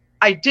marry.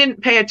 I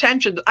didn't pay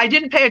attention. I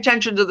didn't pay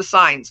attention to the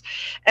signs.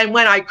 And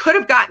when I could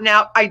have gotten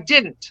out, I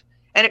didn't.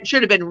 And it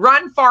should have been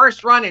run,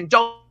 Forrest, run, and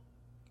don't.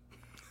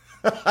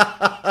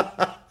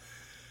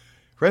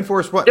 Run,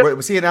 Forrest, what?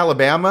 Was he in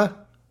Alabama?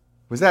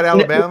 Was that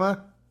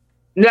Alabama?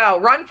 No,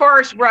 run,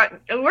 Forrest, run.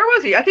 Where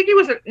was he? I think he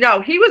was.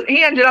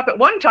 He ended up at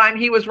one time.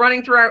 He was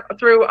running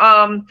through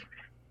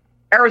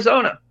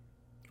Arizona.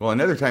 Well,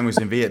 another time he was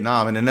in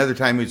Vietnam, and another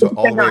time he was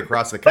all the way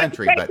across the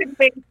country.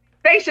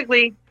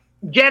 Basically,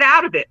 get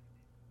out of it.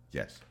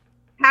 Yes.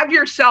 Have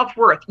your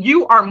self-worth.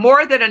 You are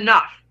more than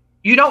enough.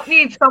 You don't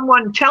need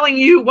someone telling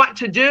you what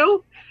to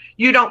do.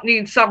 You don't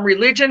need some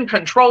religion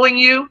controlling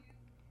you.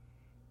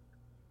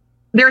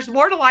 There's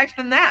more to life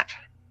than that.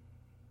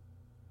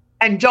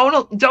 And don't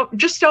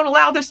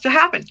allow this to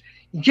happen.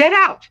 Get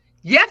out.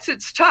 Yes,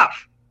 it's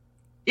tough.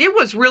 It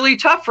was really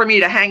tough for me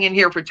to hang in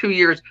here for 2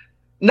 years,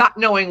 not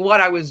knowing what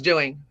I was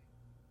doing.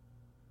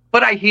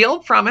 But I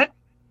healed from it.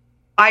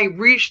 I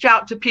reached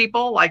out to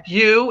people like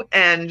you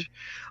and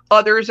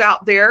others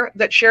out there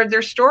that shared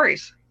their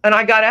stories, and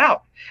I got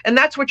out. And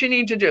that's what you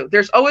need to do.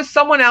 There's always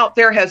someone out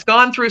there has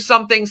gone through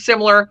something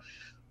similar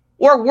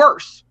or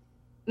worse,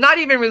 not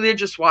even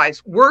religious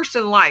wise, worse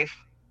in life,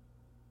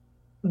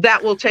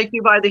 that will take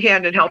you by the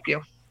hand and help you.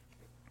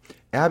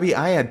 Abby,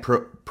 I had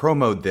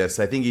promoted this,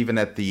 I think even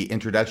at the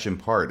introduction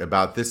part,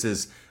 about this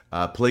is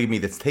polygamy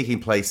that's taking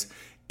place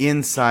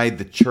inside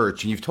the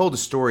church. And you've told a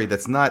story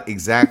that's not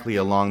exactly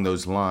along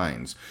those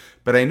lines.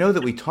 But I know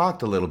that we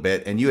talked a little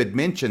bit, and you had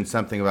mentioned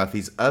something about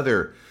these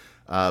other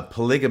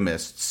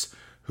polygamists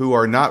who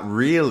are not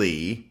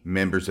really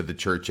members of the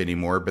church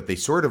anymore, but they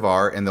sort of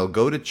are, and they'll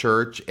go to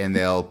church and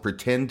they'll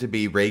pretend to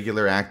be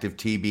regular active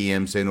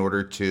TBMs in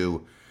order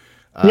to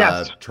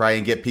try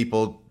and get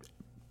people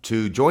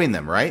to join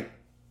them, right?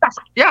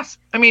 Yes.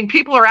 I mean,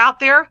 people are out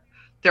there.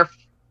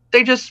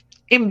 They just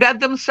embed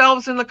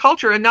themselves in the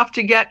culture enough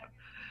to get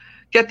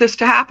this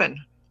to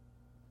happen.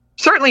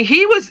 Certainly,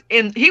 he was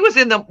in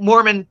the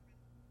Mormon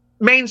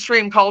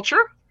mainstream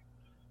culture.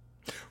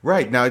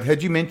 Right. Now,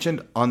 had you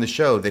mentioned on the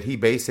show that he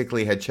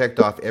basically had checked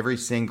off every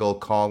single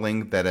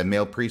calling that a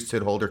male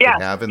priesthood holder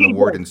could have in the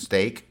ward and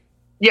stake?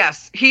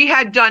 Yes. He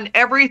had done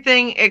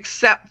everything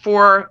except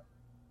for,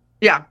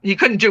 he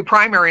couldn't do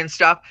primary and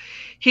stuff.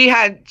 He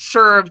had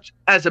served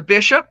as a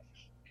bishop.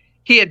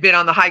 He had been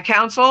on the High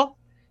Council,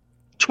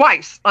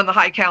 twice on the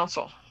High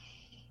Council.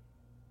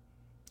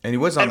 And he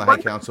was on the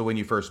High Council when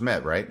you first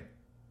met, right?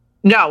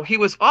 No, he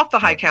was off the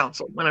High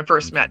Council when I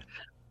first met.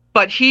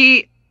 But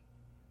he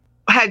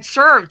had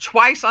served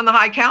twice on the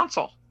High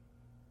Council.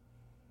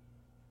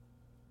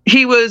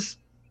 He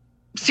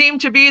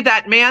seemed to be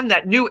that man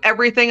that knew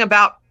everything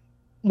about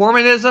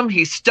Mormonism.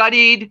 He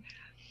studied,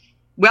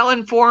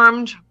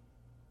 well-informed.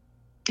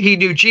 He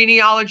knew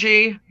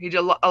genealogy. He did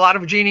a lot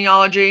of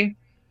genealogy.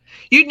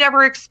 You'd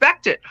never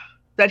expect it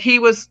that he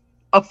was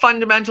a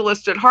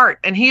fundamentalist at heart.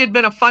 And he had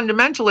been a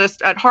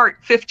fundamentalist at heart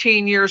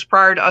 15 years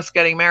prior to us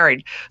getting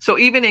married. So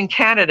even in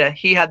Canada,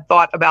 he had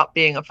thought about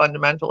being a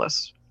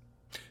fundamentalist.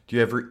 Do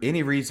you have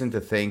any reason to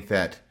think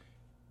that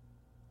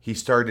he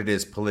started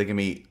his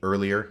polygamy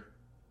earlier?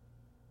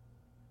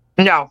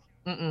 No,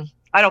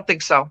 I don't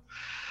think so.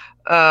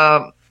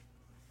 I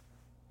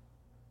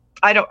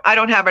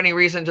don't have any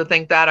reason to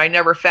think that. I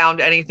never found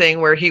anything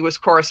where he was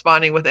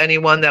corresponding with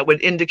anyone that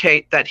would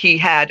indicate that he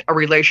had a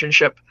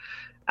relationship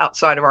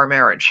outside of our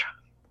marriage.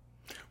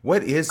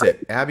 What is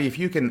it, Abby, if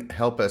you can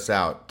help us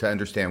out to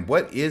understand,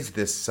 what is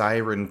this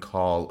siren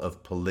call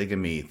of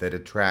polygamy that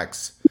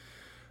attracts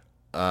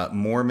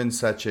Mormons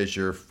such as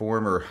your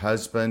former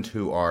husband,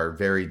 who are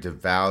very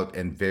devout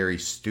and very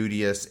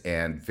studious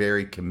and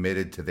very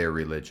committed to their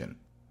religion?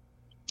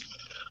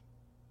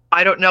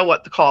 I don't know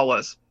what the call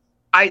was.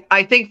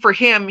 I think for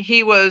him,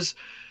 he was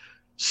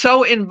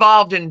so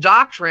involved in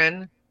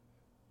doctrine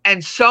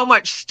and so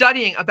much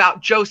studying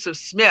about Joseph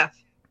Smith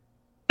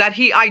that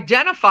he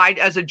identified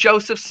as a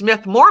Joseph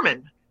Smith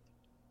Mormon.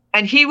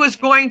 And he was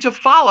going to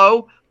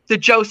follow the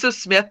Joseph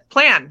Smith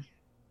plan,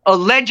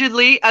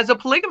 allegedly as a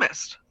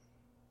polygamist.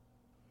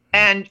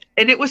 And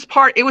it was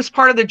part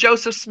of the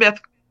Joseph Smith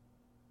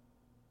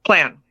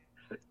plan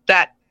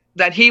that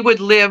he would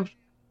live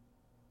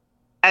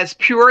as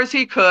pure as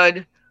he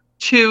could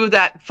to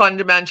that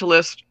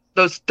fundamentalist,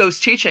 those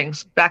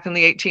teachings back in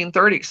the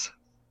 1830s.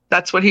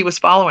 That's what he was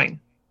following.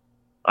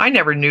 I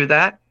never knew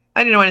that.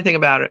 I didn't know anything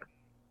about it.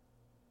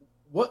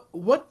 What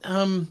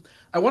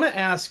I want to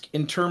ask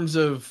in terms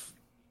of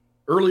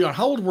early on,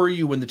 how old were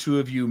you when the two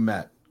of you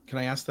met? Can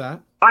I ask that?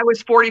 I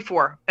was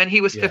 44 and he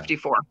was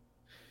 54.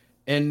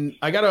 And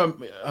I gotta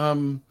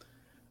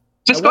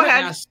just go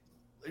ahead. I was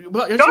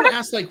going to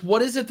ask, like,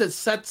 what is it that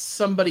sets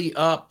somebody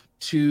up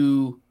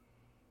to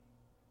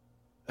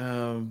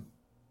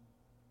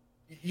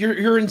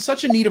you're in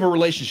such a need of a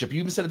relationship. You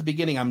even said at the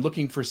beginning, I'm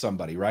looking for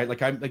somebody, right?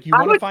 You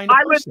want to find a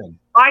person.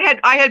 I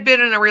had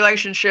been in a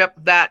relationship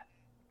that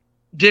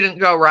didn't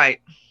go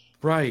right.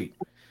 Right.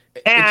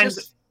 And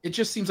it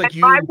just seems like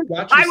you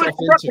got yourself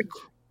into.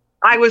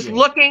 I was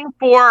looking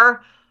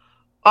for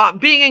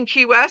being in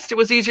Key West. It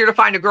was easier to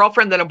find a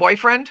girlfriend than a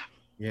boyfriend.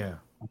 Yeah.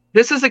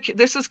 This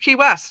is Key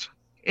West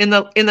in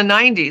the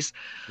 90s.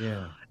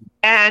 Yeah.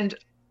 And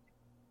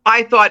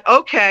I thought,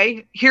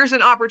 okay, here's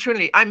an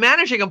opportunity. I'm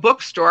managing a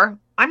bookstore.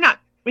 I'm not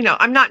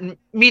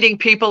meeting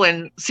people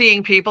and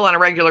seeing people on a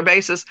regular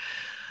basis.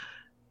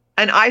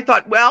 And I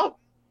thought, well,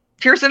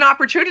 here's an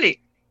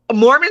opportunity.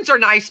 Mormons are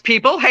nice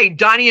people. Hey,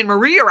 Donnie and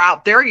Marie are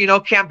out there,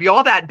 can't be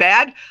all that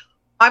bad.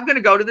 I'm going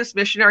to go to this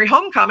missionary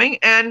homecoming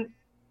and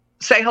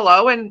say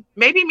hello and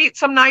maybe meet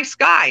some nice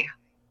guy.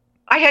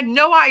 I had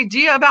no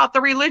idea about the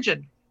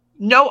religion.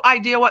 No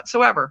idea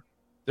whatsoever.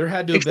 There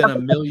had to have been a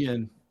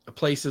million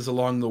places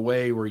along the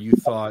way where you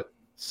thought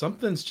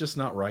something's just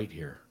not right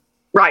here.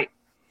 Right.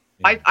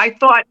 Yeah. I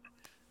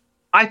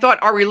thought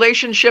our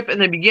relationship in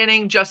the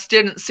beginning just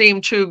didn't seem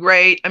too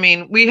great. I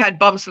mean, we had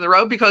bumps in the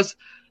road because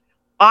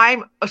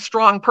I'm a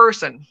strong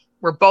person.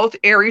 We're both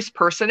Aries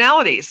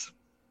personalities.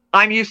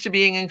 I'm used to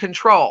being in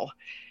control,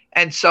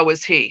 and so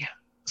is he.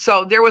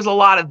 So there was a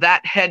lot of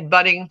that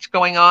headbutting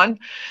going on,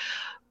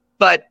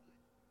 but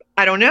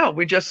I don't know.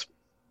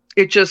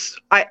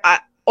 I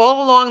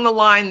all along the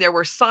line, there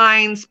were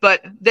signs,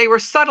 but they were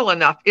subtle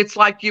enough. It's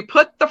like you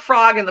put the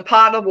frog in the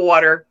pot of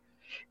water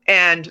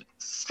and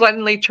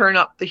suddenly turn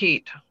up the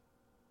heat.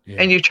 Yeah.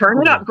 And you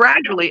turn it up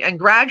gradually and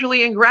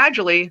gradually and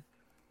gradually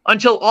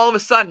until all of a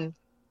sudden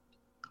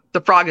the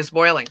frog is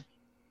boiling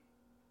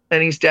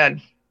and he's dead.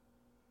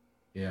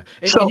 Yeah.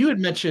 And you had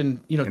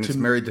mentioned, and it's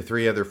married to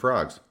 3 other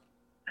frogs.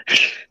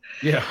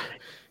 Yeah.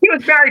 He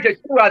was married to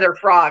 2 other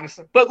frogs,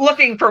 but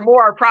looking for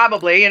more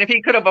probably. And if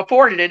he could have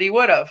afforded it, he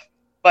would have,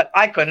 but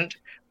I couldn't.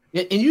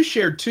 And you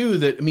shared too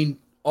that,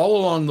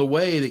 all along the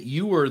way that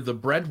you were the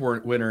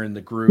breadwinner in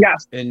the group.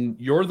 Yes. And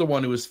you're the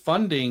one who was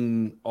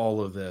funding all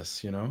of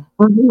this,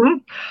 Mm-hmm.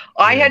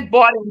 I had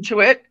bought into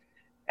it.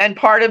 And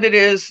part of it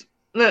is,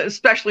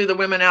 especially the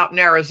women out in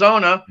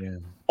Arizona,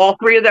 all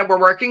 3 of them were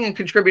working and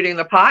contributing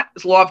the pot.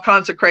 It's law of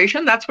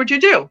consecration. That's what you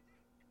do.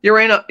 You're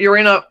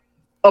in a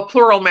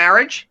plural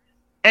marriage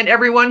and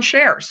everyone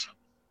shares.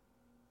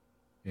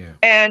 Yeah.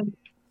 And,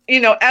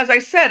 as I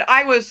said,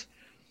 I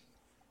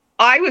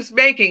was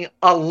making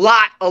a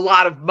lot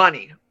of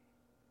money,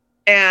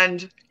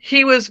 and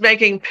he was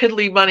making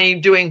piddly money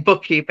doing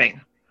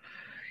bookkeeping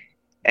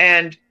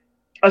and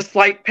a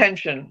slight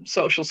pension,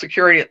 Social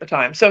Security at the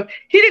time. So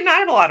he did not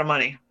have a lot of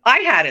money. I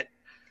had it.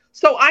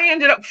 So I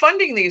ended up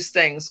funding these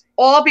things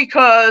all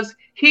because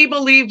he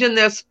believed in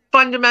this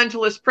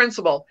fundamentalist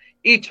principle,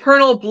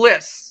 eternal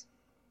bliss,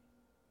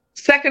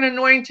 second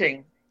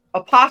anointing,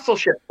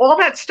 apostleship, all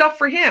that stuff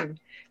for him.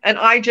 And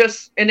I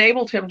just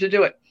enabled him to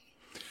do it.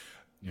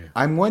 Yeah.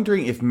 I'm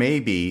wondering if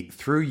maybe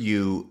through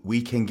you,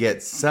 we can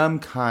get some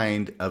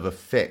kind of a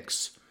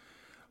fix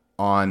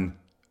on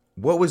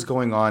what was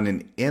going on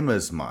in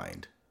Emma's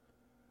mind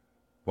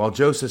while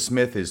Joseph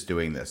Smith is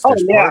doing this.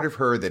 There's part of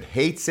her that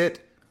hates it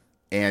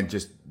and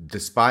just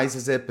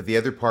despises it, but the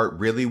other part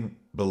really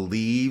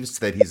believes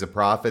that he's a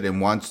prophet and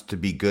wants to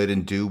be good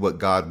and do what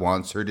God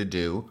wants her to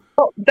do.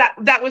 Oh,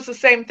 that was the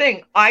same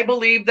thing. I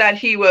believe that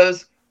he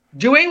was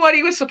doing what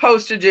he was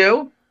supposed to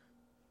do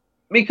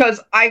because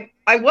I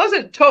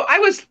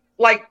was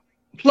like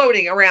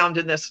floating around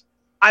in this.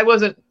 I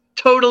wasn't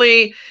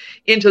totally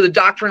into the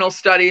doctrinal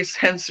studies,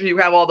 hence you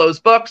have all those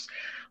books.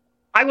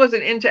 I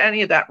wasn't into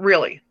any of that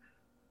really.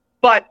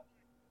 But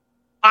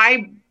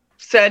I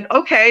said,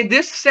 okay,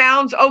 this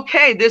sounds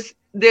okay.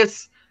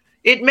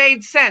 It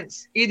made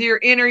sense. Either you're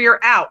in or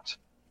you're out.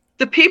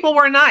 The people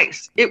were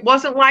nice. It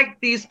wasn't like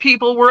these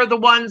people were the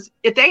ones,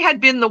 if they had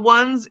been the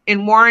ones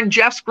in Warren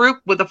Jeff's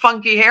group with the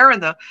funky hair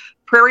and the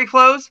prairie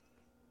clothes,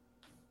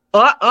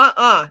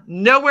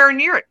 nowhere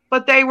near it.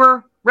 But they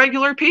were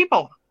regular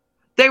people.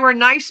 They were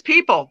nice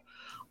people.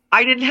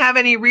 I didn't have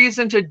any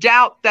reason to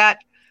doubt that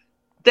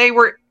they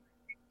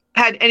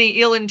had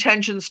any ill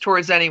intentions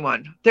towards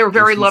anyone. They were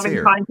very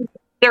loving, kind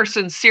people. They're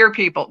sincere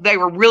people. They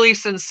were really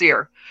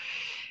sincere.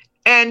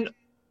 And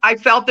I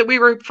felt that we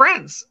were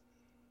friends,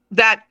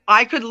 that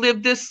I could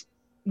live this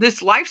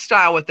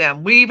lifestyle with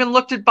them. We even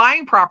looked at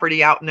buying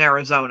property out in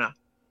Arizona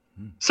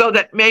so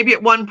that maybe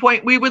at one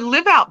point we would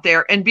live out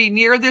there and be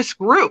near this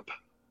group.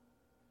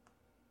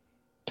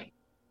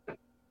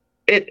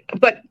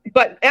 But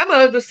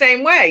Emma, the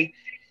same way.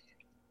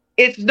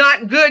 It's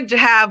not good to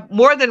have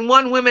more than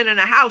one woman in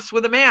a house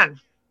with a man.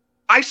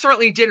 I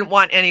certainly didn't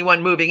want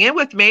anyone moving in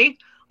with me.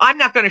 I'm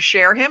not going to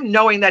share him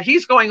knowing that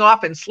he's going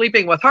off and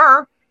sleeping with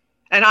her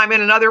and I'm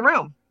in another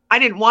room. I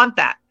didn't want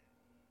that.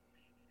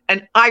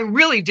 And I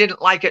really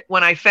didn't like it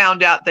when I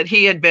found out that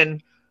he had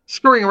been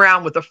screwing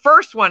around with the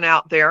first one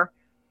out there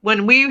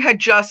when we had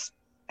just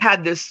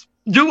had this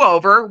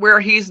do-over where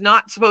he's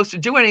not supposed to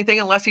do anything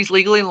unless he's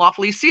legally and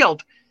lawfully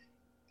sealed.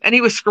 And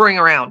he was screwing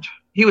around.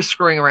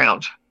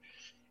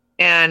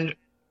 And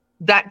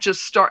that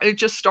just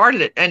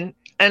started it. And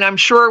I'm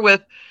sure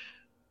with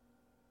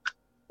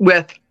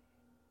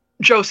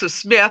Joseph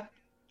Smith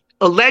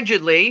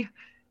allegedly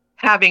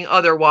having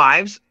other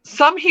wives,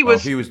 he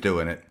was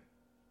doing it.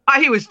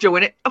 He was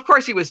doing it. Of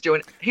course he was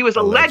doing it. He was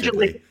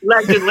allegedly.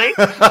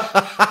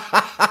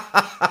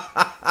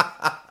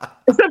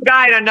 Some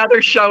guy in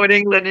another show in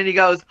England, and he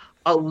goes,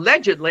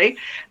 allegedly.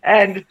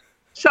 And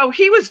so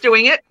he was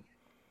doing it.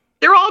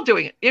 They're all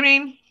doing it. I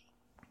mean,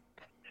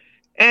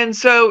 and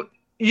so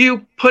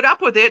you put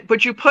up with it,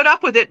 but you put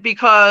up with it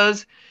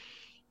because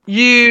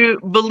you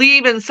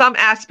believe in some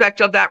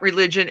aspect of that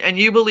religion, and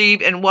you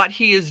believe in what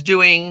he is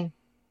doing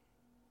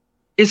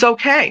is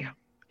okay.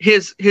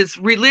 His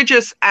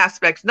religious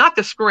aspects, not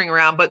the screwing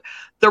around, but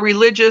the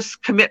religious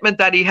commitment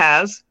that he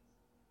has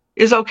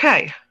is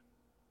okay.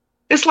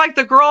 It's like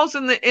the girls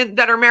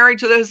that are married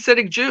to the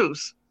Hasidic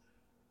Jews.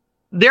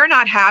 They're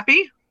not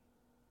happy,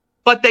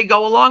 but they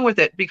go along with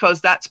it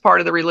because that's part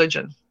of the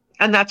religion.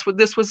 And that's what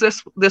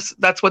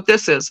that's what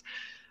this is.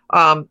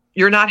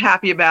 You're not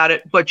happy about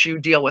it, but you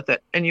deal with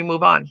it and you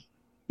move on.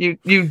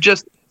 You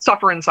just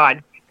suffer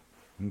inside.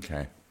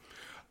 Okay.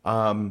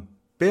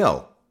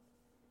 Bill.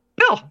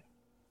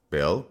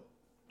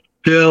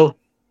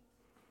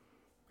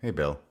 Hey,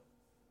 Bill.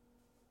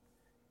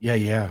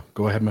 Yeah.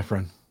 Go ahead, my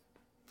friend.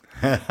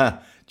 Do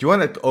you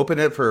want to open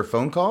it for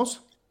phone calls?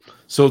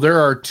 So there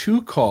are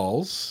two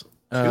calls.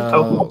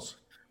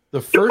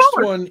 The first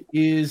one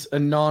is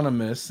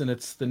anonymous, and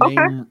it's the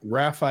name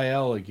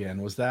Raphael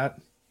again. Was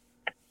that?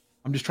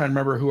 I'm just trying to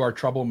remember who our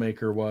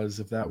troublemaker was.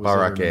 If that was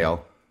Barak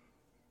Ale.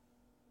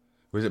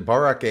 Was it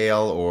Barak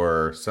Ale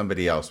or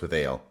somebody else with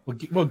ale?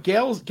 Well,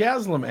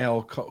 Gaslam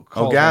Ale.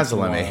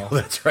 Gaslam Ale.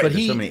 That's right. But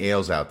There's so many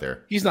ales out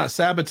there. He's not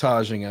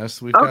sabotaging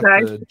us. We've got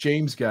the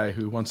James guy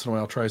who once in a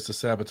while tries to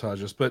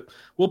sabotage us, but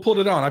we'll put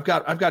it on.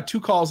 I've got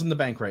two calls in the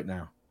bank right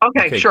now.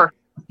 Okay. Sure.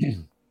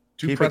 Two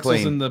Keep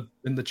pretzels in the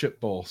chip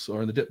bowl,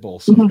 or in the dip bowl.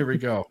 So here we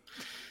go.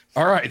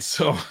 All right,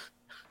 so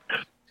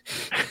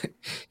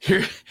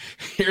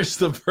here's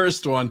the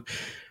first one.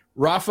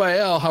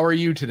 Raphael, how are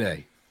you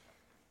today?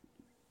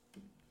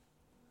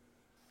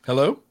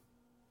 Hello?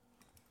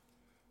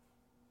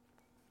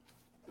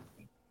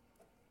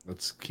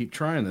 Let's keep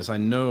trying this. I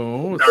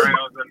know. Sorry, I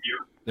was on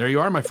mute. There you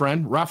are, my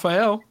friend.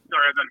 Raphael. Sorry,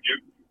 I was on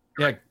mute.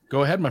 Yeah,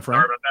 go ahead, my friend.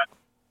 Sorry about that.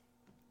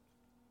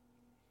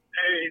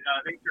 Hey,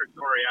 thanks for your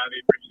story, Abby.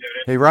 Appreciate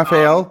it. Hey,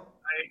 Raphael,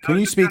 can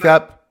you speak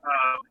up?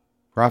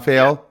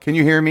 Raphael, can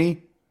you hear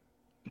me?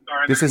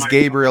 Sorry, This is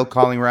Gabriel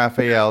calling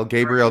Raphael.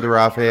 Gabriel to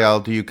Raphael,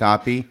 do you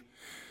copy?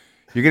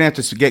 You're going to have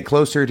to get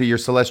closer to your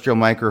celestial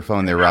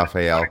microphone there,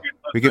 Raphael.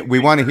 We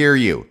want to hear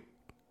you. Okay,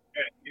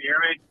 can you hear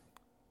me?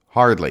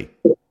 Hardly.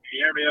 Can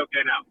you hear me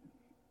okay now?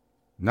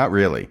 Not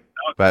really,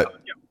 but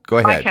go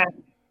ahead.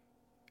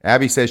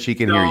 Abby says she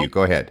can hear you.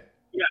 Go ahead.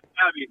 Yeah,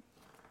 Abby.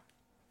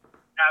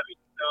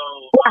 So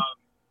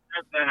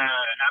after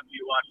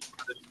you watched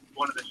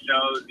one of the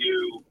shows,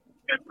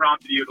 it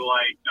prompted you to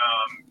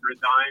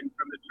resign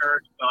from the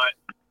church. But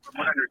from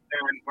what I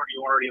understand, weren't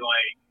you already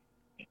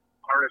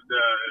part of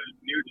the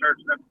new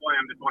church at that point?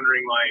 I'm just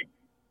wondering,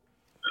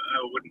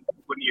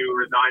 wouldn't you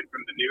resign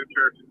from the new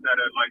church instead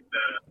of the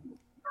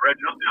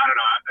original? I don't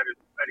know. I just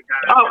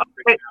kind of on that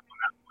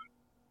one.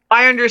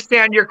 I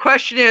understand. Your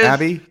question is,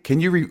 Abby,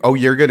 can you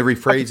you're going to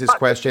rephrase this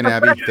question,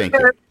 Abby? Thank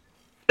you.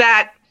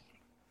 That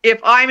if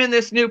I'm in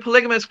this new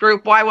polygamous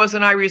group, why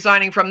wasn't I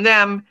resigning from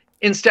them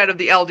instead of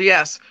the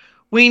LDS?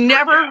 We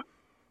never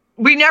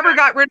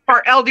got rid of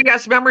our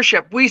LDS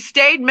membership. We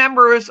stayed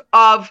members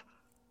of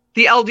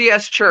the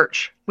LDS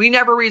church. We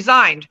never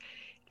resigned.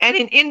 And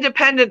in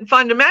independent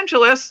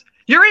fundamentalists,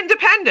 you're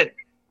independent.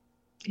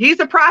 He's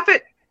a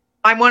prophet.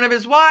 I'm one of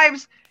his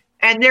wives.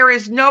 And there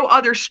is no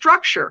other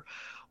structure.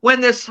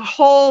 When this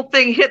whole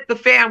thing hit the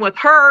fan with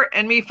her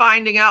and me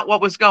finding out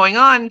what was going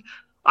on,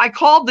 I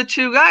called the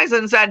two guys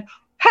and said,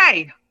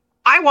 hey,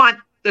 I want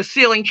the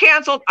sealing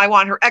canceled. I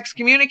want her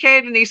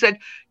excommunicated. And he said,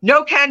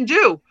 no can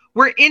do.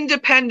 We're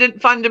independent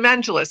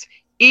fundamentalists.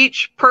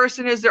 Each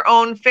person is their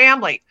own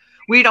family.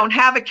 We don't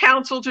have a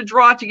council to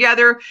draw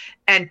together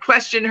and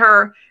question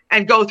her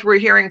and go through a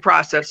hearing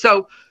process.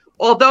 So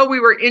although we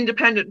were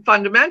independent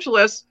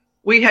fundamentalists,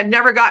 we had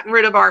never gotten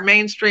rid of our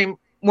mainstream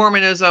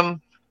Mormonism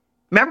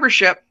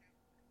membership.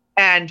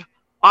 And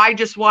I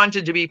just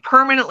wanted to be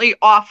permanently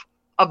off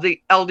of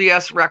the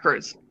LDS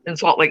records in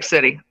Salt Lake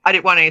City. I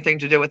didn't want anything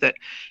to do with it.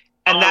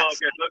 And that's okay.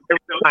 So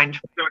it's cutting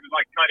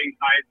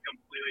ties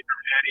completely from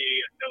any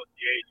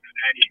association,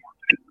 any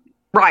Mormonism.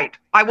 Right.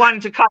 I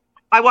wanted to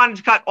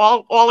cut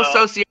all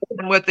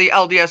association with the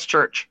LDS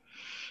church.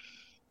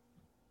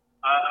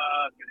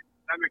 Okay.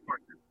 That makes more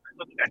sense.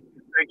 Okay.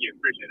 Thank you.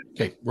 Appreciate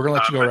it. Okay, we're gonna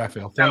let you go,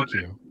 Raphael. Thank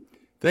you.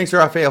 Thanks,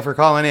 Raphael, for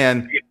calling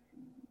in. Yep.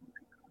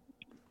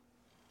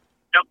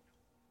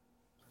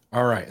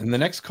 All right, and the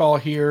next call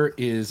here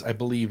is, I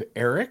believe,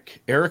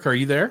 Eric. Eric, are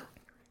you there?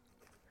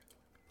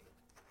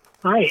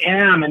 I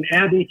am, and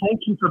Abby,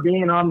 thank you for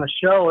being on the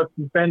show. It's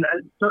been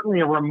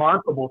certainly a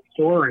remarkable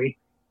story.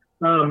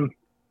 My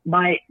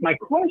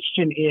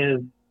question is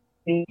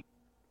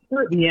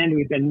We're at the end.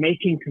 We've been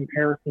making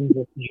comparisons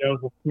with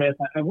Joseph Smith.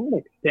 I want to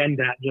extend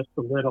that just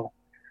a little.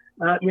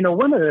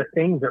 One of the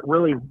things that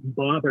really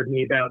bothered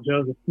me about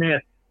Joseph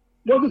Smith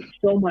wasn't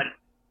so much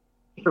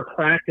the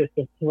practice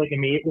of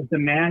polygamy. It was the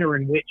manner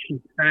in which he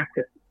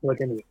practiced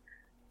polygamy.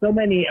 So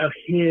many of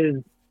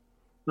his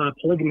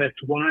polygamous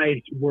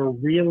wives were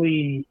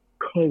really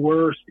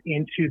coerced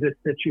into the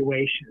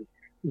situation.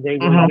 They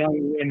were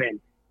young women.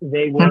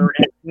 They were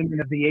women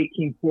of the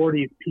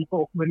 1840s,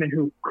 women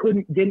who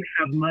didn't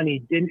have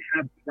money, didn't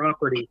have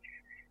property.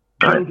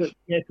 Joseph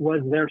Smith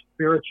was their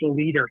spiritual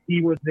leader.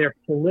 He was their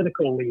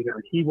political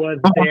leader. He was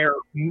their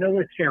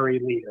military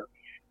leader.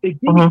 They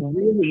didn't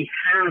really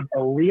have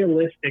a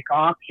realistic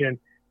option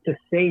to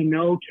say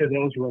no to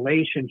those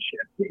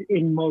relationships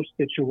in most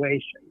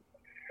situations.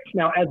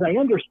 Now, as I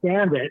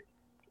understand it,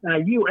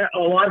 a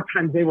lot of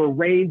times they were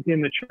raised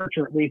in the church,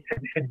 or at least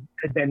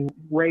had been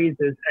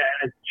raised as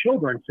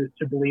children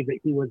to believe that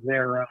he was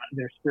their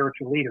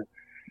spiritual leader.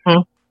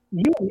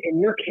 You, in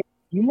your case,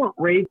 you weren't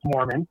raised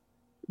Mormon.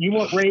 You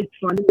weren't raised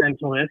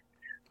fundamentalist.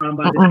 By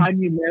the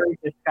time you married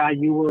this guy,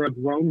 you were a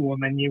grown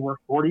woman. You were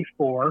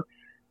 44.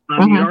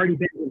 You'd already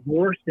been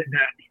divorced at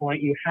that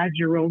point. You had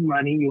your own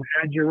money. You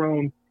had your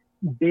own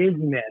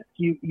business.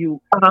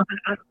 I'm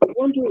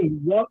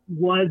wondering, what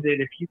was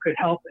it, if you could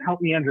help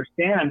me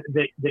understand,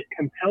 that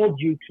compelled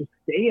you to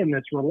stay in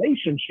this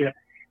relationship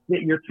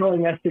that you're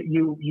telling us that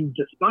you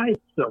despise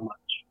so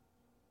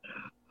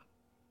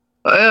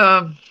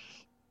much?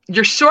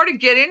 You sort of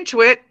get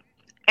into it,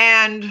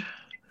 and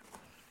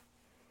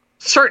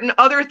certain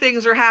other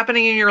things are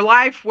happening in your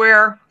life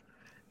where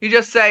you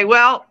just say,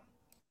 well,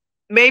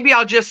 maybe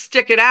I'll just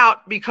stick it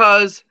out,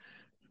 because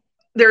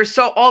there's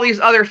all these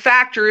other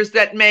factors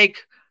that make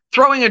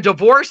throwing a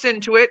divorce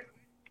into it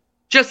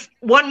just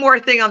one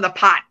more thing on the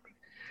pot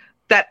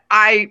that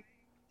I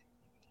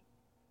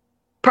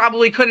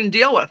probably couldn't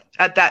deal with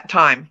at that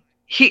time.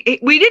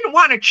 We didn't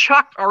want to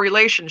chuck our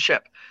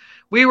relationship.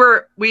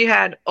 We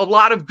had a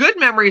lot of good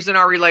memories in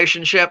our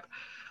relationship,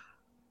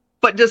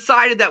 but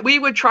decided that we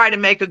would try to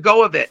make a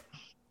go of it.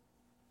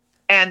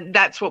 And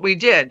that's what we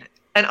did.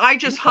 And I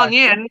just hung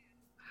in,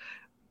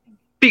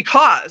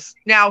 because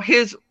now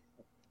his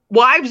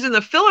wives in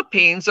the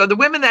Philippines, or the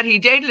women that he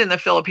dated in the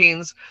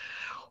Philippines,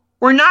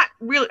 were not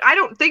really, I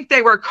don't think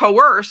they were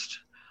coerced.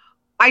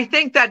 I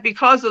think that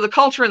because of the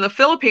culture in the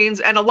Philippines,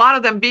 and a lot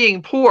of them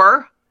being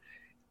poor,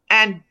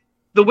 and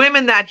the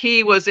women that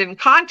he was in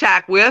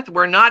contact with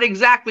were not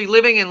exactly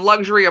living in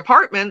luxury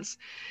apartments,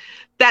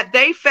 that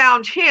they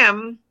found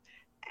him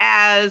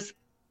as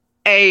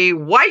a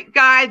white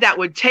guy that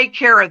would take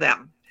care of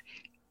them.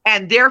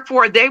 And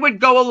therefore they would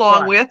go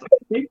along with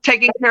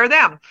taking care of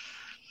them.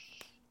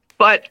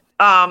 But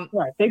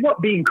they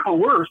weren't being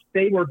coerced,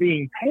 they were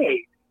being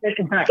paid.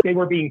 In fact, they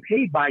were being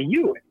paid by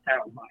you, it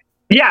sounds like.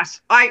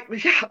 Yes,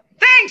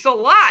 thanks a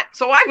lot.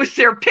 So I was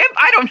their pimp.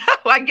 I don't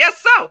know. I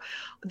guess so.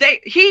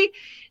 He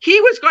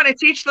was going to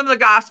teach them the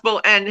gospel,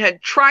 and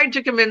had tried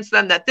to convince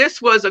them that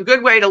this was a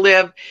good way to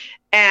live.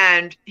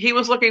 And he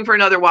was looking for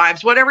another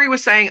wives. Whatever he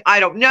was saying, I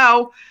don't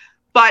know.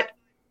 But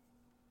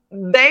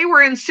they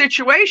were in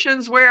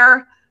situations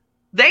where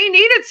they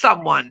needed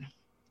someone.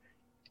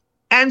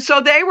 And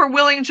so they were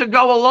willing to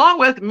go along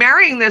with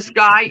marrying this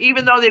guy,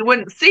 even though they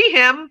wouldn't see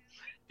him,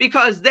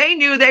 because they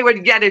knew they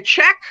would get a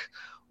check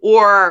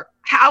or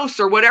house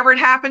or whatever it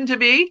happened to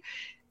be.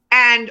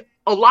 And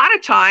a lot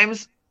of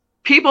times,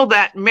 people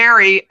that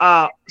marry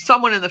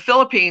someone in the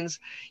Philippines,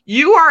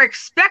 you are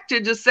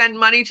expected to send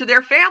money to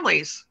their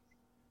families.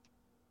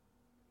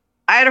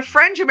 I had a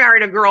friend who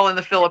married a girl in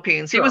the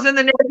Philippines. He was in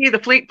the Navy, the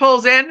fleet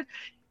pulls in,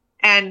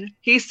 and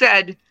he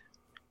said,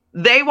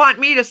 they want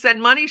me to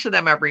send money to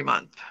them every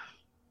month.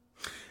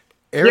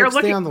 Eric,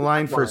 stay on the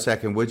line for a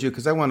second, would you?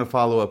 Because I want to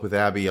follow up with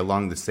Abby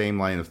along the same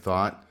line of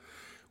thought,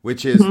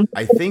 which is,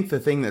 I think the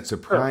thing that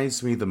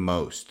surprised me the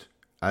most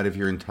out of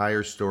your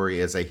entire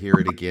story, as I hear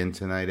it again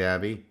tonight,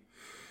 Abby,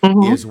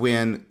 is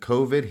when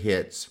COVID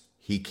hits,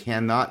 he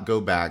cannot go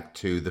back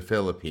to the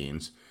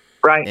Philippines.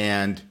 Right.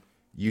 And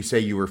you say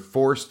you were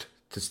forced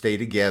to stay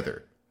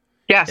together.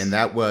 Yes. And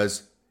that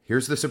was,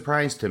 here's the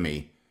surprise to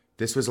me,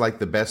 this was like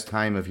the best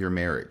time of your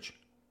marriage.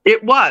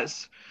 It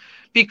was,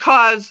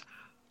 because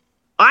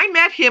I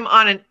met him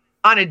on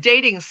a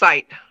dating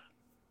site.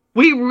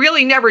 We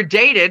really never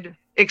dated,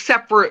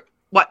 except for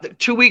the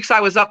 2 weeks I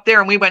was up there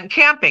and we went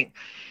camping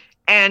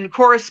and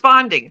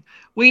corresponding.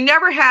 We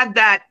never had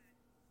that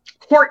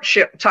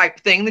courtship type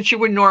thing that you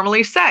would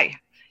normally say.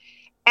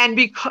 And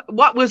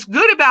what was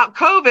good about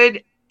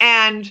COVID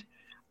and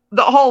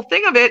the whole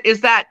thing of it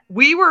is that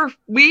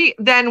we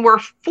then were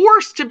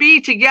forced to be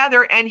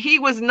together, and he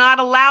was not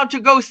allowed to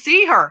go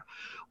see her.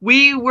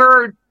 We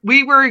were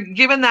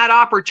given that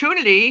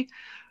opportunity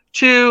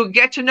to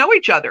get to know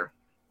each other,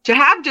 to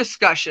have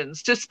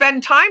discussions, to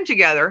spend time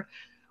together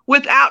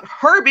without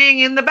her being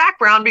in the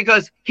background,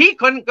 because he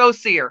couldn't go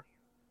see her.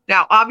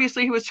 Now,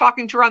 obviously, he was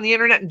talking to her on the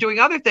internet and doing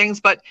other things,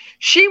 but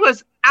she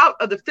was out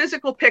of the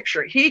physical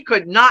picture. He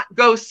could not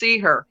go see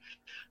her.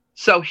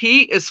 So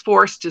he is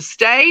forced to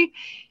stay.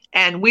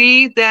 And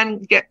we then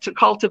get to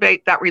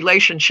cultivate that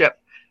relationship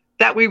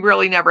that we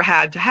really never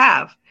had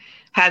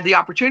the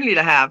opportunity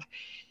to have.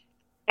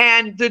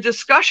 And the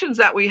discussions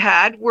that we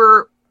had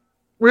were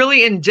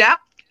really in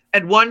depth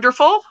and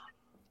wonderful.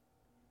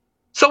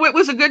 So it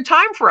was a good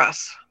time for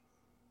us.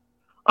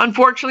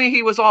 Unfortunately,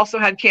 he also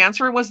had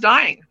cancer and was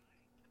dying.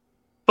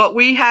 But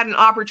we had an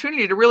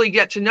opportunity to really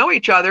get to know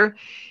each other.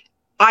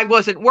 I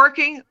wasn't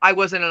working. I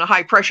wasn't in a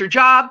high pressure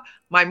job.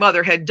 My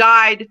mother had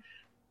died.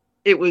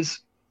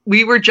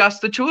 We were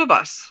just the two of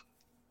us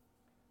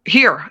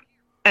here.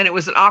 And it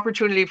was an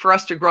opportunity for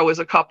us to grow as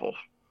a couple.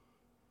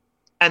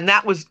 And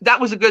that was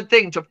a good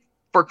thing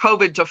for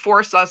COVID to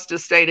force us to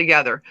stay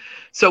together.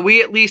 So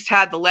we at least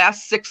had the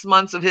last 6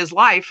 months of his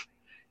life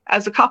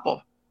as a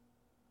couple.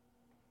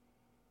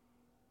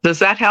 Does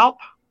that help?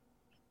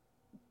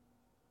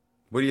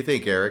 What do you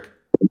think, Eric?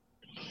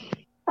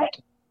 I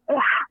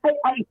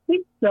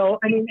think so.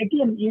 I mean,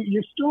 again,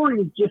 your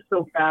story is just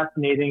so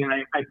fascinating, and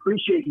I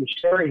appreciate you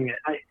sharing it.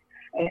 I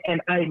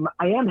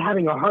am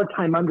having a hard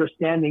time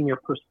understanding your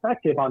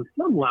perspective on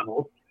some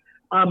levels.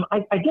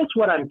 I guess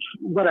the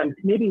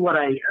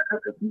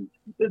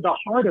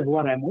heart of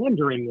what I'm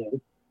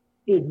wondering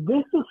is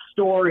this a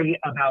story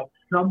about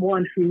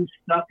someone who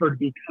suffered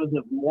because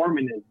of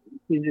Mormonism?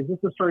 Is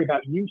this a story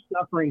about you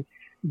suffering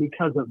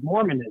because of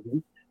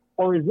Mormonism?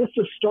 Or is this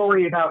a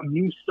story about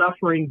you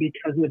suffering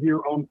because of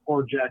your own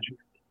poor judgment?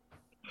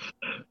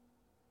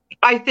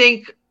 I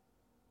think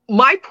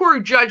my poor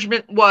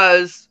judgment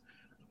was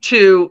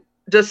to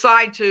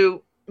decide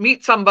to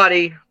meet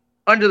somebody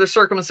under the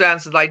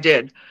circumstances I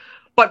did.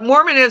 But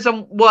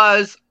Mormonism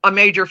was a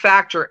major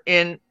factor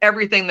in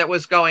everything that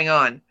was going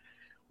on.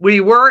 We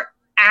were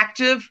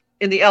active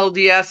in the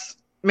LDS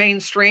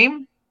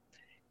mainstream,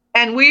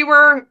 and we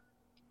were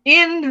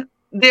in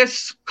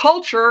this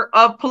culture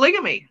of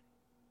polygamy.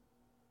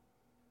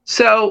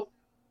 So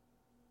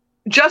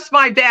just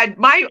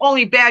my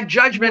only bad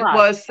judgment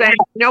was saying,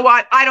 you know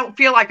what, I don't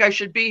feel like I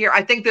should be here.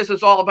 I think this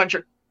is all a bunch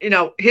of,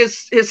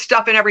 his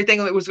stuff and everything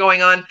that was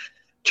going on.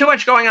 Too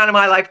much going on in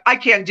my life. I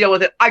can't deal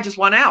with it. I just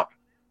want out.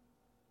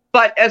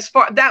 But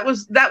that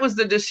was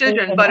the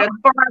decision. But as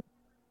far as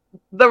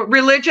the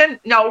religion,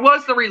 no, it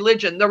was the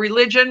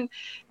religion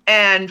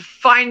and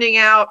finding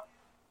out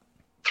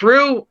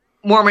through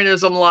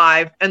Mormonism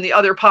Live and the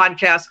other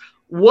podcasts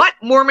what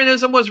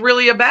Mormonism was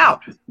really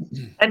about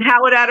and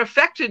how it had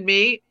affected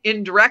me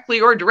indirectly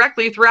or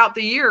directly throughout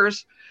the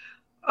years.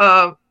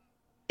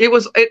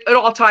 It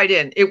all tied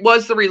in. It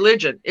was the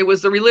religion. It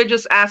was the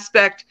religious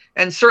aspect,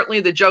 and certainly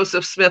the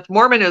Joseph Smith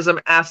Mormonism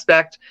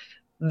aspect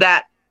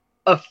that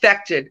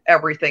affected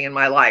everything in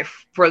my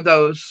life for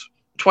those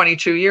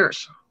 22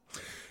 years.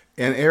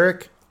 And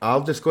Eric,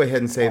 I'll just go ahead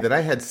and say that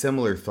I had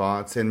similar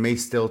thoughts, and may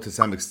still to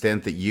some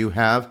extent that you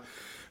have.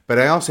 But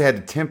I also had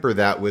to temper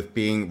that with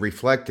being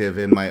reflective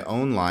in my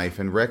own life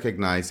and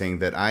recognizing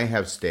that I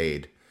have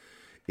stayed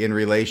in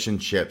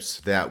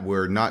relationships that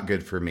were not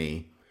good for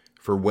me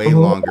for way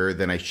longer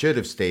than I should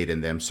have stayed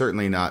in them.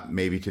 Certainly not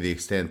maybe to the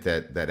extent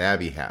that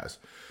Abby has.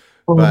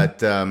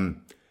 But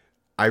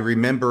I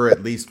remember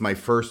at least my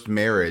first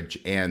marriage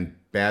and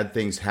bad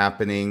things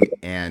happening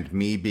and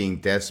me being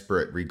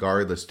desperate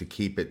regardless to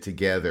keep it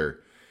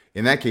together.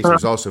 In that case, it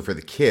was also for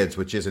the kids,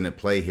 which isn't at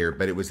play here,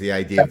 but it was the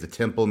idea of the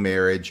temple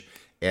marriage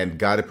and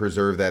got to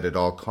preserve that at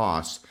all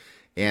costs.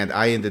 And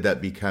I ended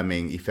up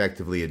becoming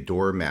effectively a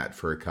doormat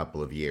for a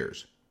couple of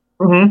years.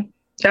 Mm-hmm.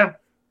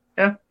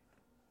 Yeah.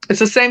 It's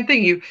the same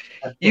thing.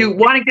 You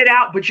want to get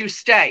out, but you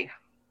stay.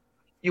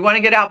 You want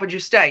to get out, but you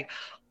stay.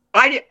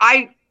 I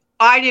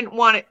didn't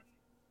want it.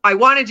 I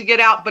wanted to get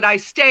out, but I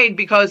stayed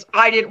because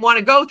I didn't want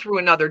to go through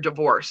another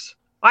divorce.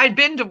 I had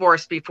been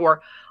divorced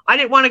before. I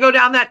didn't want to go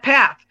down that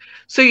path.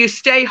 So you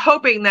stay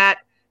hoping that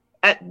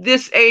at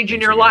this age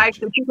in your life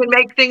that you can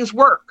make things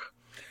work.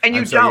 And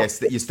you don't.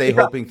 Yes, you stay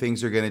hoping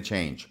things are going to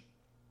change.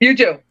 You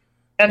do.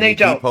 And they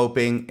don't. You keep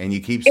hoping, and you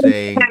keep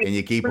staying, and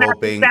you keep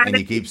hoping, and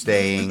you keep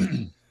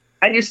staying.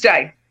 And you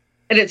stay.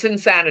 And it's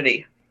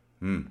insanity.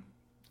 And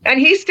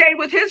he stayed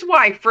with his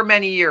wife for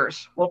many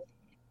years. Well,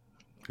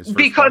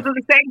 because of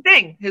the same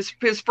thing.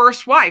 His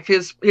first wife,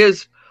 his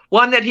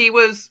one that he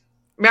was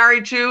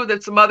married to,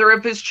 that's the mother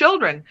of his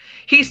children.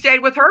 He stayed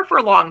with her for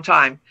a long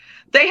time.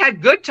 They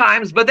had good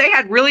times, but they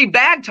had really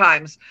bad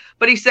times.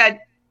 But he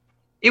said,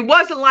 it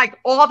wasn't like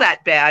all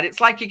that bad. It's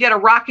like you get a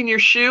rock in your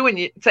shoe and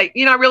you say,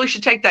 I really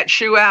should take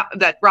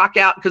that rock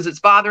out because it's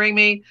bothering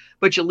me,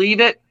 but you leave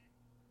it.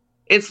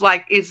 It's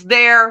like, it's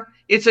there,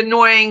 it's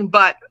annoying,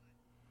 but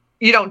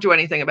you don't do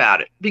anything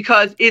about it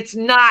because it's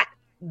not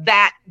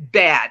that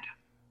bad.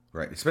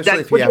 Right. Especially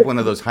if you have one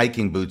of those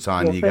hiking boots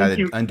on, you got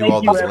to undo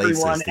all those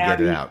laces to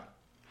get it out.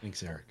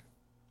 Thanks, Eric.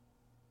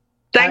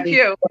 Thank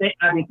you.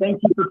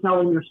 Thank you for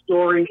telling your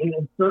story.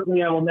 And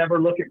certainly I will never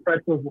look at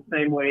pretzels the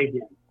same way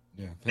again.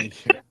 Yeah,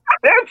 thank you.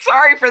 I'm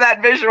sorry for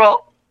that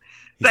visual.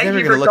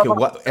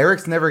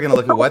 Eric's never going to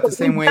look at what the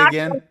same way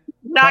again?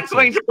 Not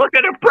going to look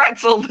at a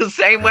pretzel the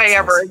same way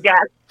ever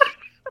again.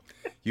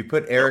 You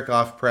put Eric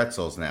off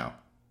pretzels now.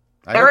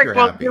 I hope you're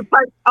happy.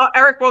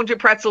 Eric won't do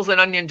pretzels and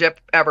onion dip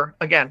ever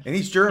again. And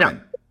he's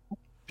German. No.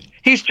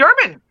 He's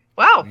German.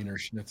 Wow. Wiener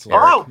Schnitzel.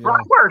 Oh, Yeah.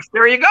 bratwurst.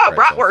 There you go.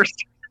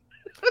 Bratwurst.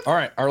 All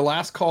right. Our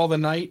last call of the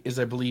night is,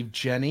 I believe,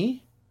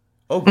 Jenny.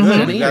 Oh, good.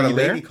 Jenny, We got are a you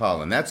lady there?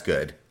 calling. That's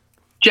good.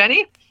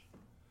 Jenny?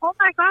 Oh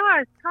my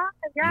gosh. Hi.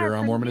 Yes, You're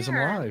on I'm Mormonism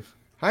here. Live.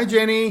 Hi,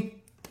 Jenny.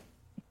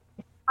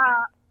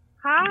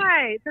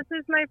 Hi. This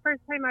is my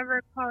first time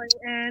ever calling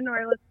in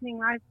or listening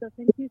live, so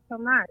thank you so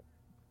much.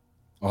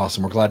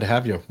 Awesome. We're glad to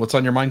have you. What's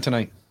on your mind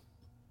tonight?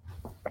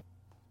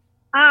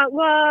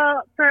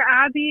 Well, for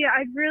Abby,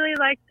 I'd really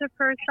like to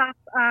first off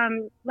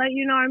let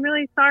you know I'm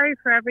really sorry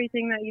for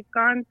everything that you've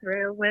gone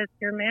through with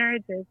your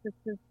marriages.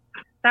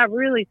 That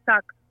really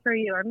sucks for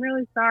you. I'm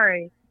really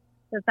sorry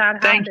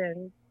that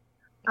happened.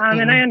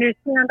 And I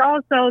understand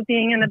also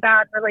being in a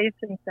bad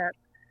relationship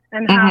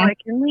and how it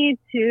can lead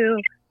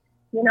to,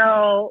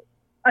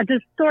 a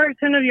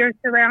distortion of your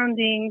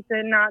surroundings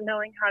and not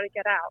knowing how to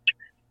get out.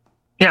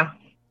 Yeah.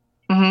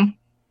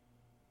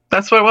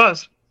 That's what it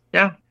was.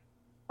 Yeah.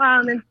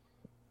 But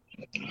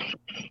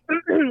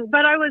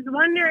I was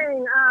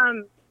wondering,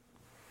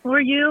 were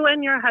you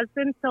and your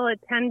husband still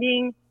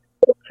attending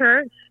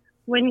church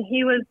when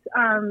he was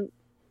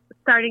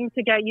starting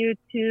to get you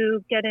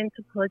to get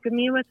into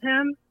polygamy with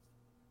him?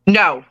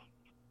 No.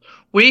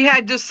 We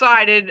had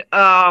decided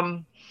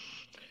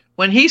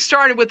when he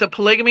started with the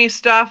polygamy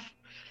stuff,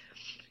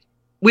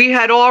 we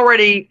had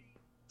already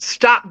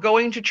stopped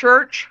going to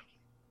church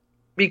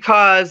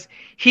because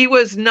he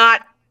was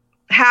not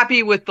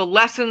happy with the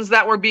lessons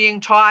that were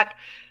being taught.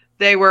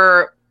 They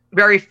were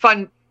very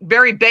fun,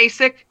 very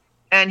basic,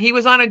 and he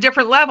was on a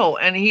different level.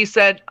 And he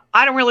said,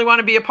 I don't really want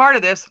to be a part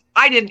of this.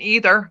 I didn't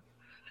either.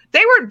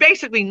 They were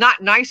basically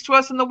not nice to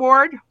us in the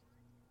ward.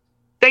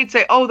 They'd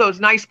say, oh, those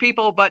nice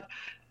people, but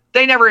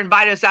they never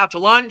invited us out to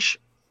lunch.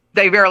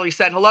 They barely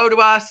said hello to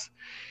us.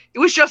 It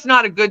was just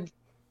not a good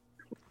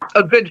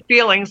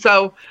feeling.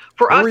 So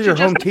for us, Who were your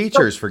home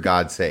teachers, for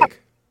God's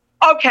sake?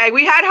 Okay,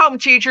 we had home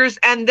teachers,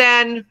 and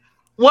then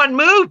one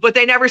moved, but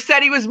they never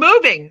said he was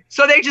moving,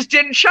 so they just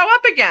didn't show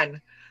up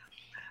again.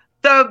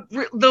 The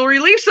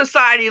Relief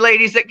Society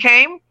ladies that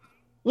came,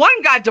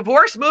 one got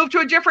divorced, moved to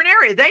a different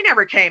area. They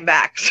never came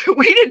back. So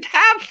we didn't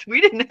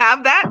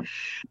have that.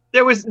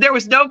 There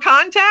was no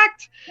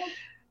contact.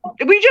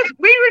 We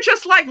were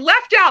just like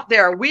left out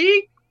there.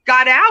 We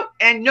got out,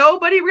 and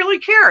nobody really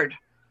cared.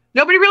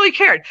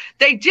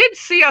 They did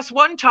see us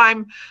one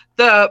time.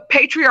 The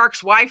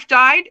patriarch's wife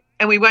died,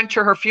 and we went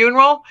to her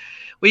funeral.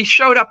 We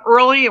showed up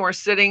early and we're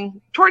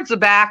sitting towards the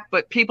back,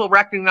 but people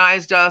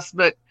recognized us,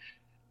 but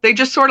they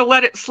just sort of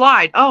let it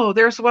slide. Oh,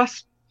 there's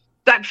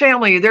that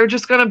family. They're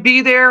just going to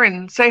be there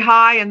and say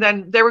hi. And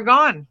then they were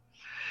gone.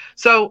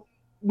 So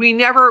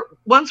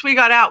once we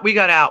got out, we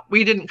got out.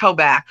 We didn't go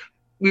back.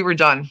 We were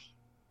done.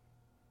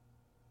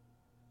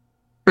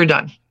 We're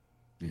done.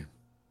 Yeah.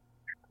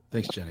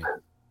 Thanks, Jenny.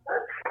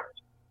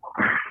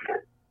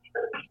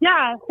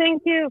 Yeah,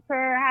 thank you for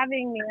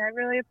having me. I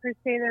really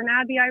appreciate it. And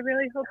Abby, I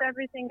really hope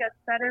everything gets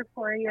better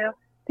for you.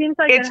 Seems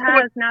like it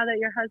has now that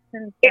your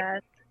husband's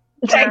dead.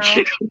 Thank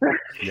you.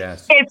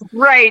 Yes. It's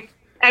great.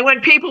 And when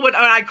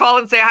I call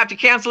and say I have to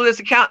cancel this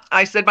account,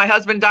 I said my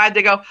husband died.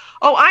 They go,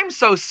 oh, I'm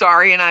so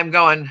sorry. And I'm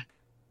going,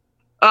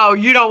 oh,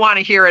 you don't want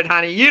to hear it,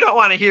 honey. You don't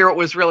want to hear what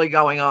was really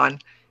going on.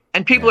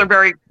 And people are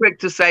very quick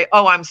to say,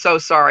 oh, I'm so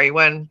sorry,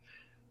 when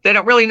they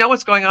don't really know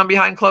what's going on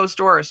behind closed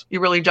doors. You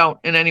really don't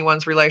in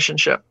anyone's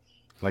relationship.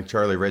 Like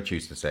Charlie Rich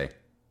used to say.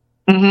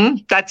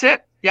 That's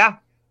it. Yeah.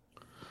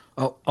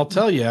 I'll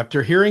tell you,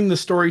 after hearing the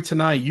story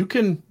tonight, you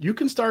can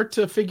start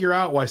to figure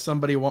out why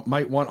somebody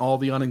might want all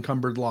the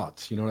unencumbered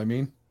lots. You know what I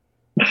mean?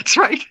 That's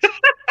right.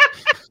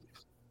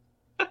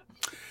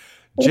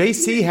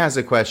 JC has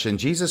a question.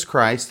 Jesus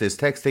Christ is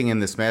texting in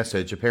this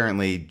message.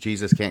 Apparently,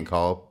 Jesus can't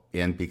call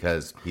in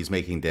because he's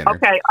making dinner.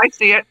 Okay, I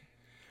see it.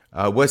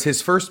 Was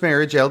his first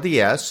marriage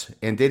LDS,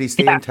 and did he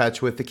stay in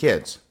touch with the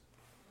kids?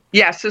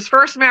 Yes, his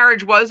first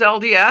marriage was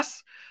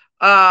LDS.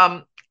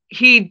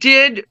 He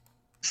did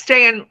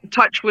stay in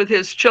touch with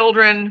his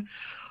children.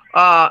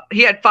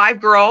 He had 5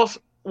 girls.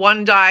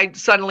 One died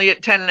suddenly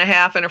at 10 and a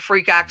half in a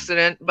freak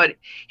accident, but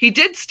he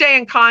did stay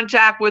in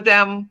contact with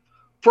them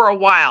for a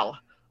while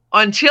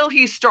until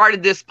he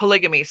started this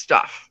polygamy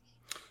stuff.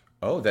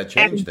 Oh, that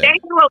changed and they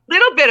knew a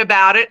little bit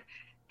about it.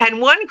 And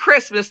one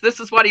Christmas, this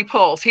is what he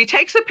pulls. He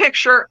takes a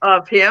picture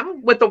of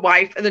him with the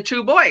wife and the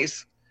 2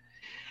 boys.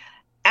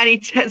 And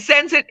he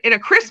sends it in a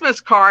Christmas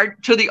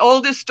card to the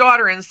oldest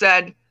daughter and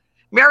said,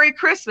 Merry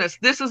Christmas.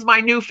 This is my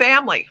new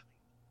family.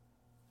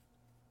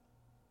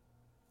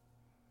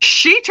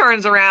 She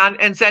turns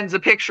around and sends a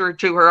picture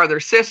to her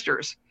other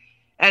sisters.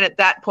 And at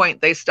that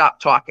point, they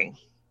stopped talking.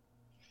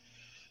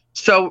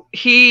 So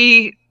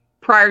he,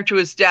 prior to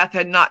his death,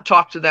 had not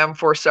talked to them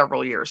for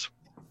several years.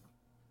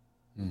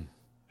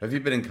 Have you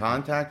been in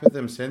contact with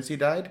him since he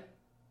died?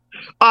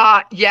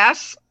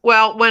 Yes.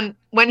 Well,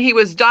 when he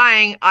was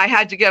dying, I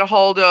had to get a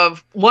hold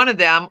of one of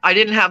them. I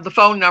didn't have the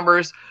phone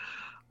numbers.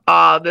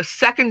 The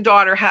second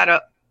daughter had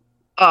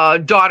a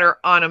daughter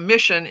on a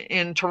mission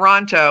in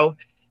Toronto,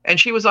 And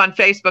she was on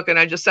Facebook, and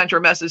I just sent her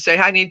a message, say,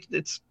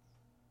 it's,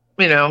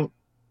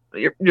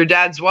 your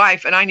dad's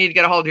wife, and I need to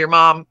get a hold of your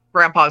mom.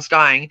 Grandpa's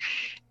dying.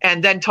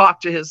 And then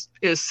talk to his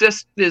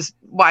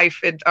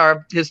wife,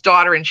 or his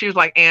daughter. And she was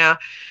like,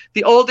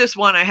 the oldest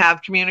one I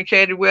have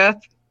communicated with,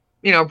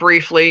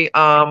 briefly.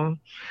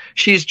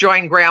 She's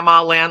joined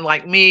grandma land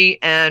like me.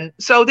 And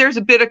so there's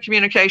a bit of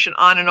communication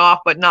on and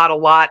off, but not a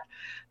lot.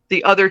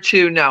 The other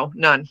two, no,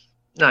 none.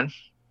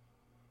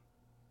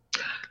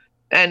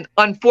 And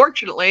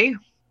unfortunately,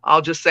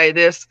 I'll just say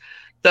this,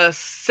 the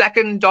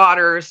second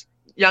daughter's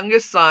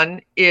youngest son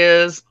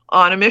is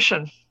on a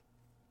mission.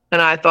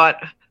 And I thought,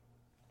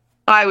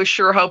 I was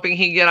sure hoping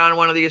he'd get on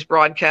one of these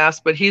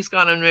broadcasts, but he's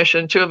gone on a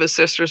mission. Two of his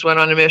sisters went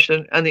on a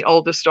mission, and the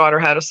oldest daughter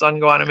had a son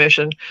go on a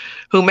mission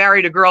who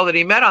married a girl that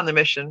he met on the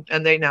mission,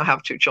 and they now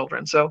have 2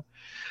 children. So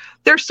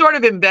they're sort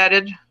of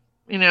embedded,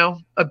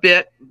 a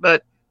bit,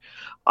 but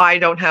I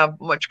don't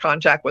have much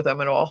contact with them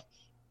at all.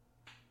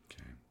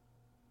 Okay.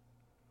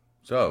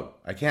 So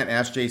I can't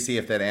ask JC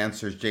if that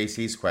answers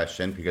JC's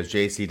question, because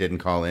JC didn't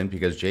call in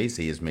because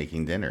JC is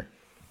making dinner.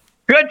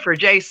 Good for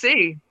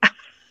JC.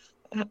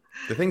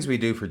 The things we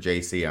do for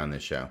JC on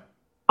this show.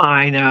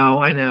 I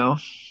know.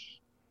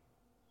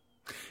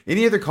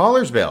 Any other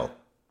callers, Bill?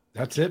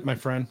 That's it, my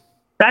friend.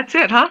 That's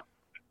it, huh?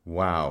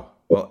 Wow.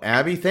 Well,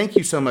 Abby, thank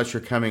you so much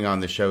for coming on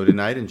the show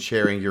tonight and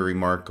sharing your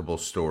remarkable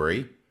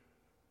story.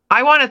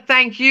 I want to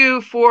thank you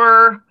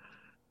for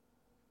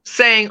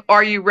saying,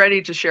 are you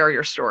ready to share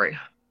your story?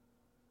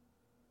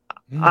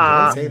 Did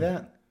I say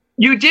that?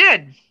 You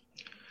did.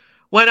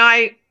 When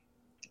I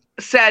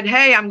said,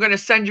 hey, I'm going to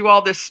send you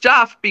all this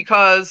stuff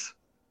because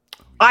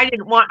I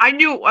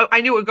knew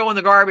it would go in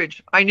the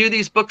garbage. I knew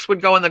these books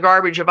would go in the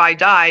garbage if I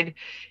died.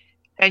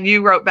 And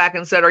you wrote back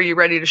and said, are you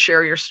ready to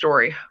share your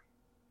story?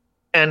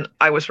 And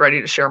I was ready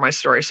to share my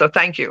story. So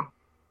thank you.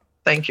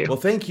 Thank you. Well,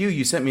 thank you.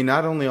 You sent me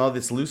not only all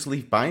this loose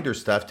leaf binder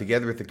stuff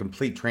together with the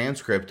complete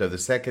transcript of the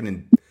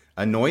second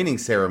anointing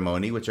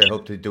ceremony, which I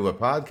hope to do a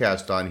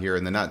podcast on here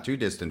in the not too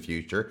distant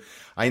future.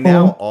 I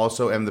now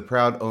also am the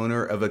proud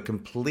owner of a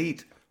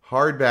complete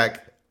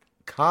hardback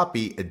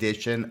copy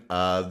edition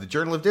of the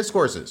Journal of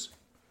Discourses.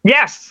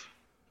 Yes.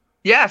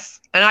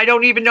 And I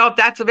don't even know if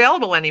that's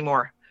available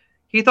anymore.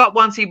 He thought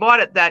once he bought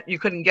it that you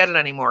couldn't get it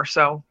anymore.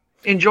 So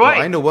enjoy.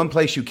 Well, I know one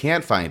place you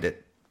can't find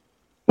it.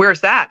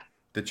 Where's that?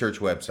 The church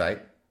website.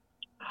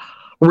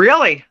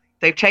 Really?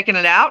 They've taken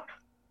it out?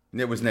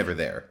 It was never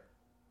there.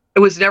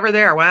 It was never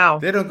there. Wow.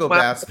 They don't go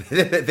past.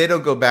 They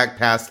don't go back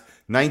past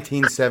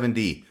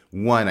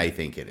 1971. I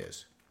think it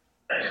is.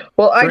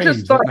 Well, I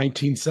just thought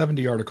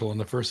 1970 article in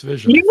the First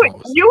Vision. You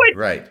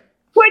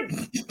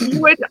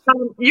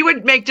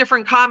would make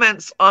different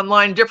comments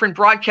online, different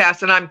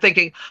broadcasts, and I'm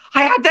thinking,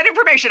 I have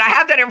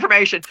that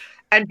information.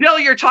 And Bill,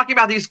 you're talking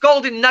about these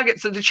golden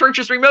nuggets that the church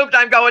has removed.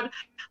 I'm going,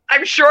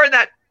 I'm sure in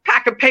that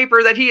pack of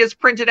paper that he has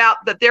printed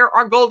out that there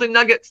are golden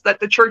nuggets that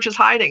the church is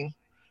hiding.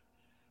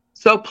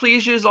 So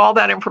please use all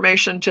that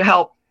information to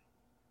help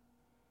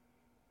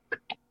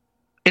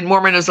in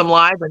Mormonism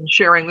Live and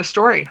sharing the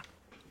story.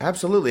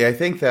 Absolutely. I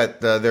think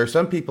that there are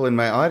some people in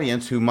my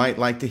audience who might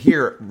like to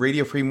hear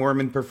Radio Free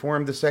Mormon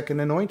perform the second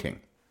anointing.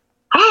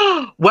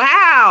 Oh,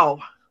 wow.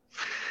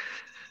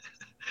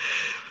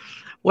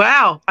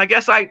 Wow. I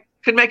guess I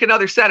could make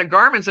another set of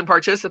garments and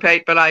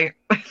participate, but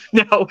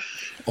no.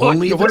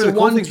 Only if it's a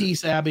one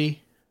piece,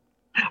 Abby.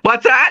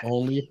 What's that?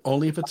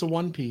 Only if it's a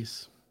one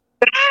piece.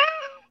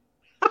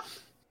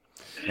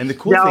 And the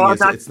cool thing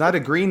is, it's not a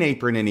green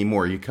apron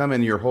anymore. You come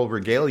in your whole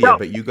regalia,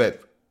 but you got...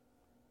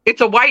 It's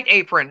a white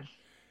apron.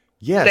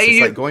 Yes, it's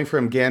like going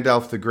from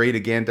Gandalf the Grey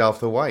to Gandalf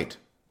the White.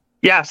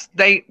 Yes,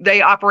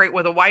 they operate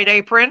with a white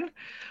apron.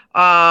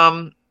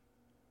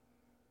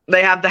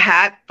 They have the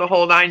hat, the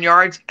whole 9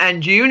 yards.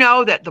 And do you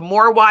know that the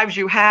more wives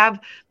you have,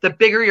 the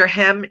bigger your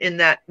hem in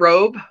that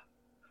robe?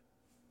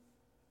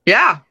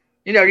 Yeah.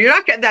 You're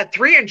not getting that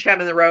 3-inch hem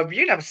in the robe.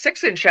 You'd have a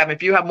 6-inch hem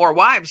if you have more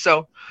wives.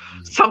 So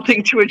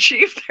something to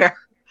achieve there.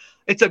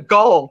 It's a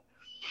goal.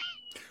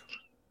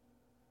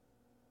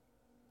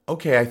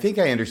 Okay, I think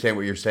I understand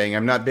what you're saying.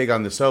 I'm not big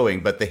on the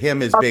sewing, but the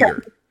hem is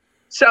bigger.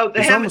 So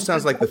the hem almost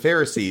sounds like the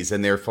Pharisees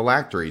and their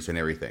phylacteries and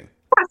everything.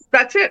 Yes,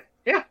 that's it.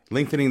 Yeah.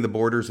 Lengthening the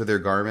borders of their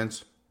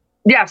garments.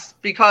 Yes,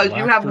 because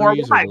you have more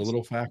wives. The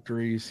little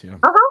factories. Yeah.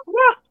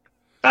 Yeah.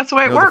 That's the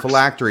way it works. The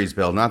phylacteries,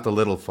 Bill, not the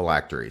little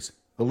phylacteries.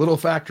 The little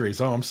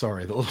factories. Oh, I'm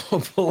sorry. The little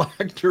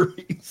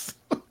phylacteries.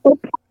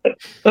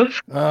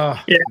 Yeah.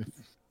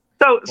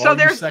 So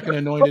there's second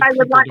anointed.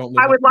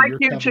 I would like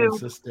you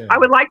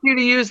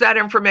to use that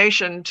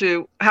information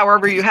to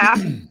however you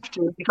have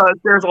to, because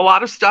there's a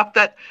lot of stuff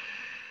that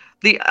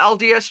the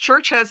LDS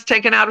Church has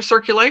taken out of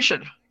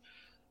circulation.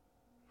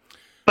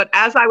 But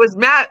as I was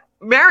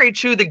married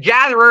to the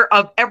gatherer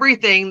of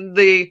everything,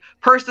 the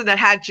person that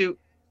had to,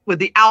 with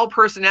the owl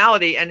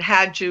personality, and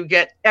had to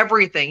get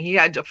everything, he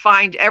had to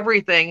find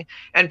everything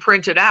and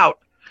print it out.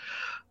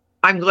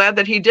 I'm glad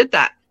that he did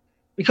that,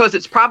 because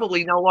it's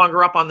probably no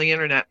longer up on the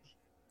internet.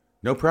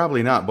 No,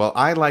 probably not. Well,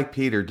 I, like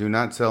Peter, do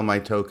not sell my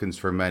tokens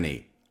for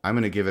money. I'm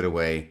going to give it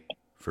away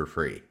for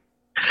free.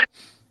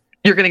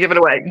 You're going to give it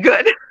away.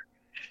 Good.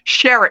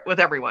 Share it with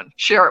everyone.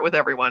 Share it with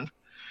everyone.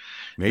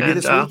 Maybe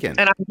this weekend.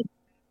 And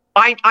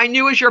I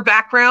knew as your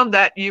background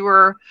that you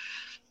were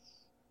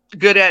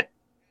good at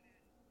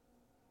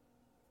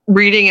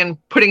reading and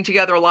putting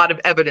together a lot of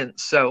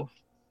evidence. So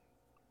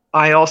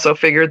I also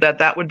figured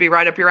that would be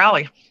right up your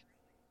alley.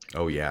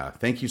 Oh, yeah.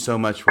 Thank you so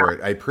much for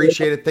it. I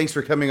appreciate it. Thanks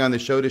for coming on the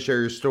show to share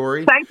your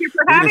story. Thank you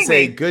for We're having gonna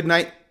say me. good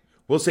night.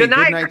 We'll say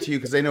good night to you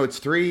because I know it's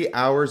 3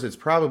 hours. It's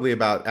probably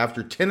about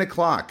after 10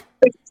 o'clock.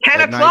 It's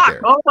 10 o'clock.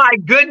 Oh, my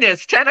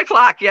goodness. 10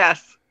 o'clock.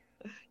 Yes.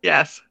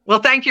 Yes. Well,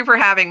 thank you for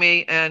having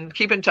me and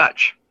keep in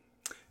touch.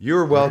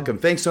 You're welcome.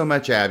 Thanks so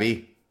much,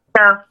 Abby.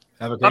 Yeah.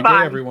 Have a great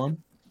day, everyone.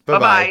 Bye-bye.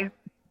 Bye-bye.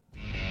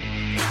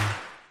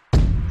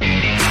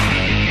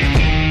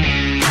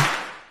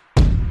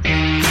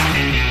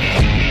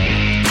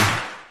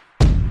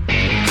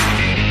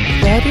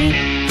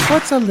 Daddy,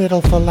 what's a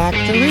little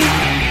phylactery?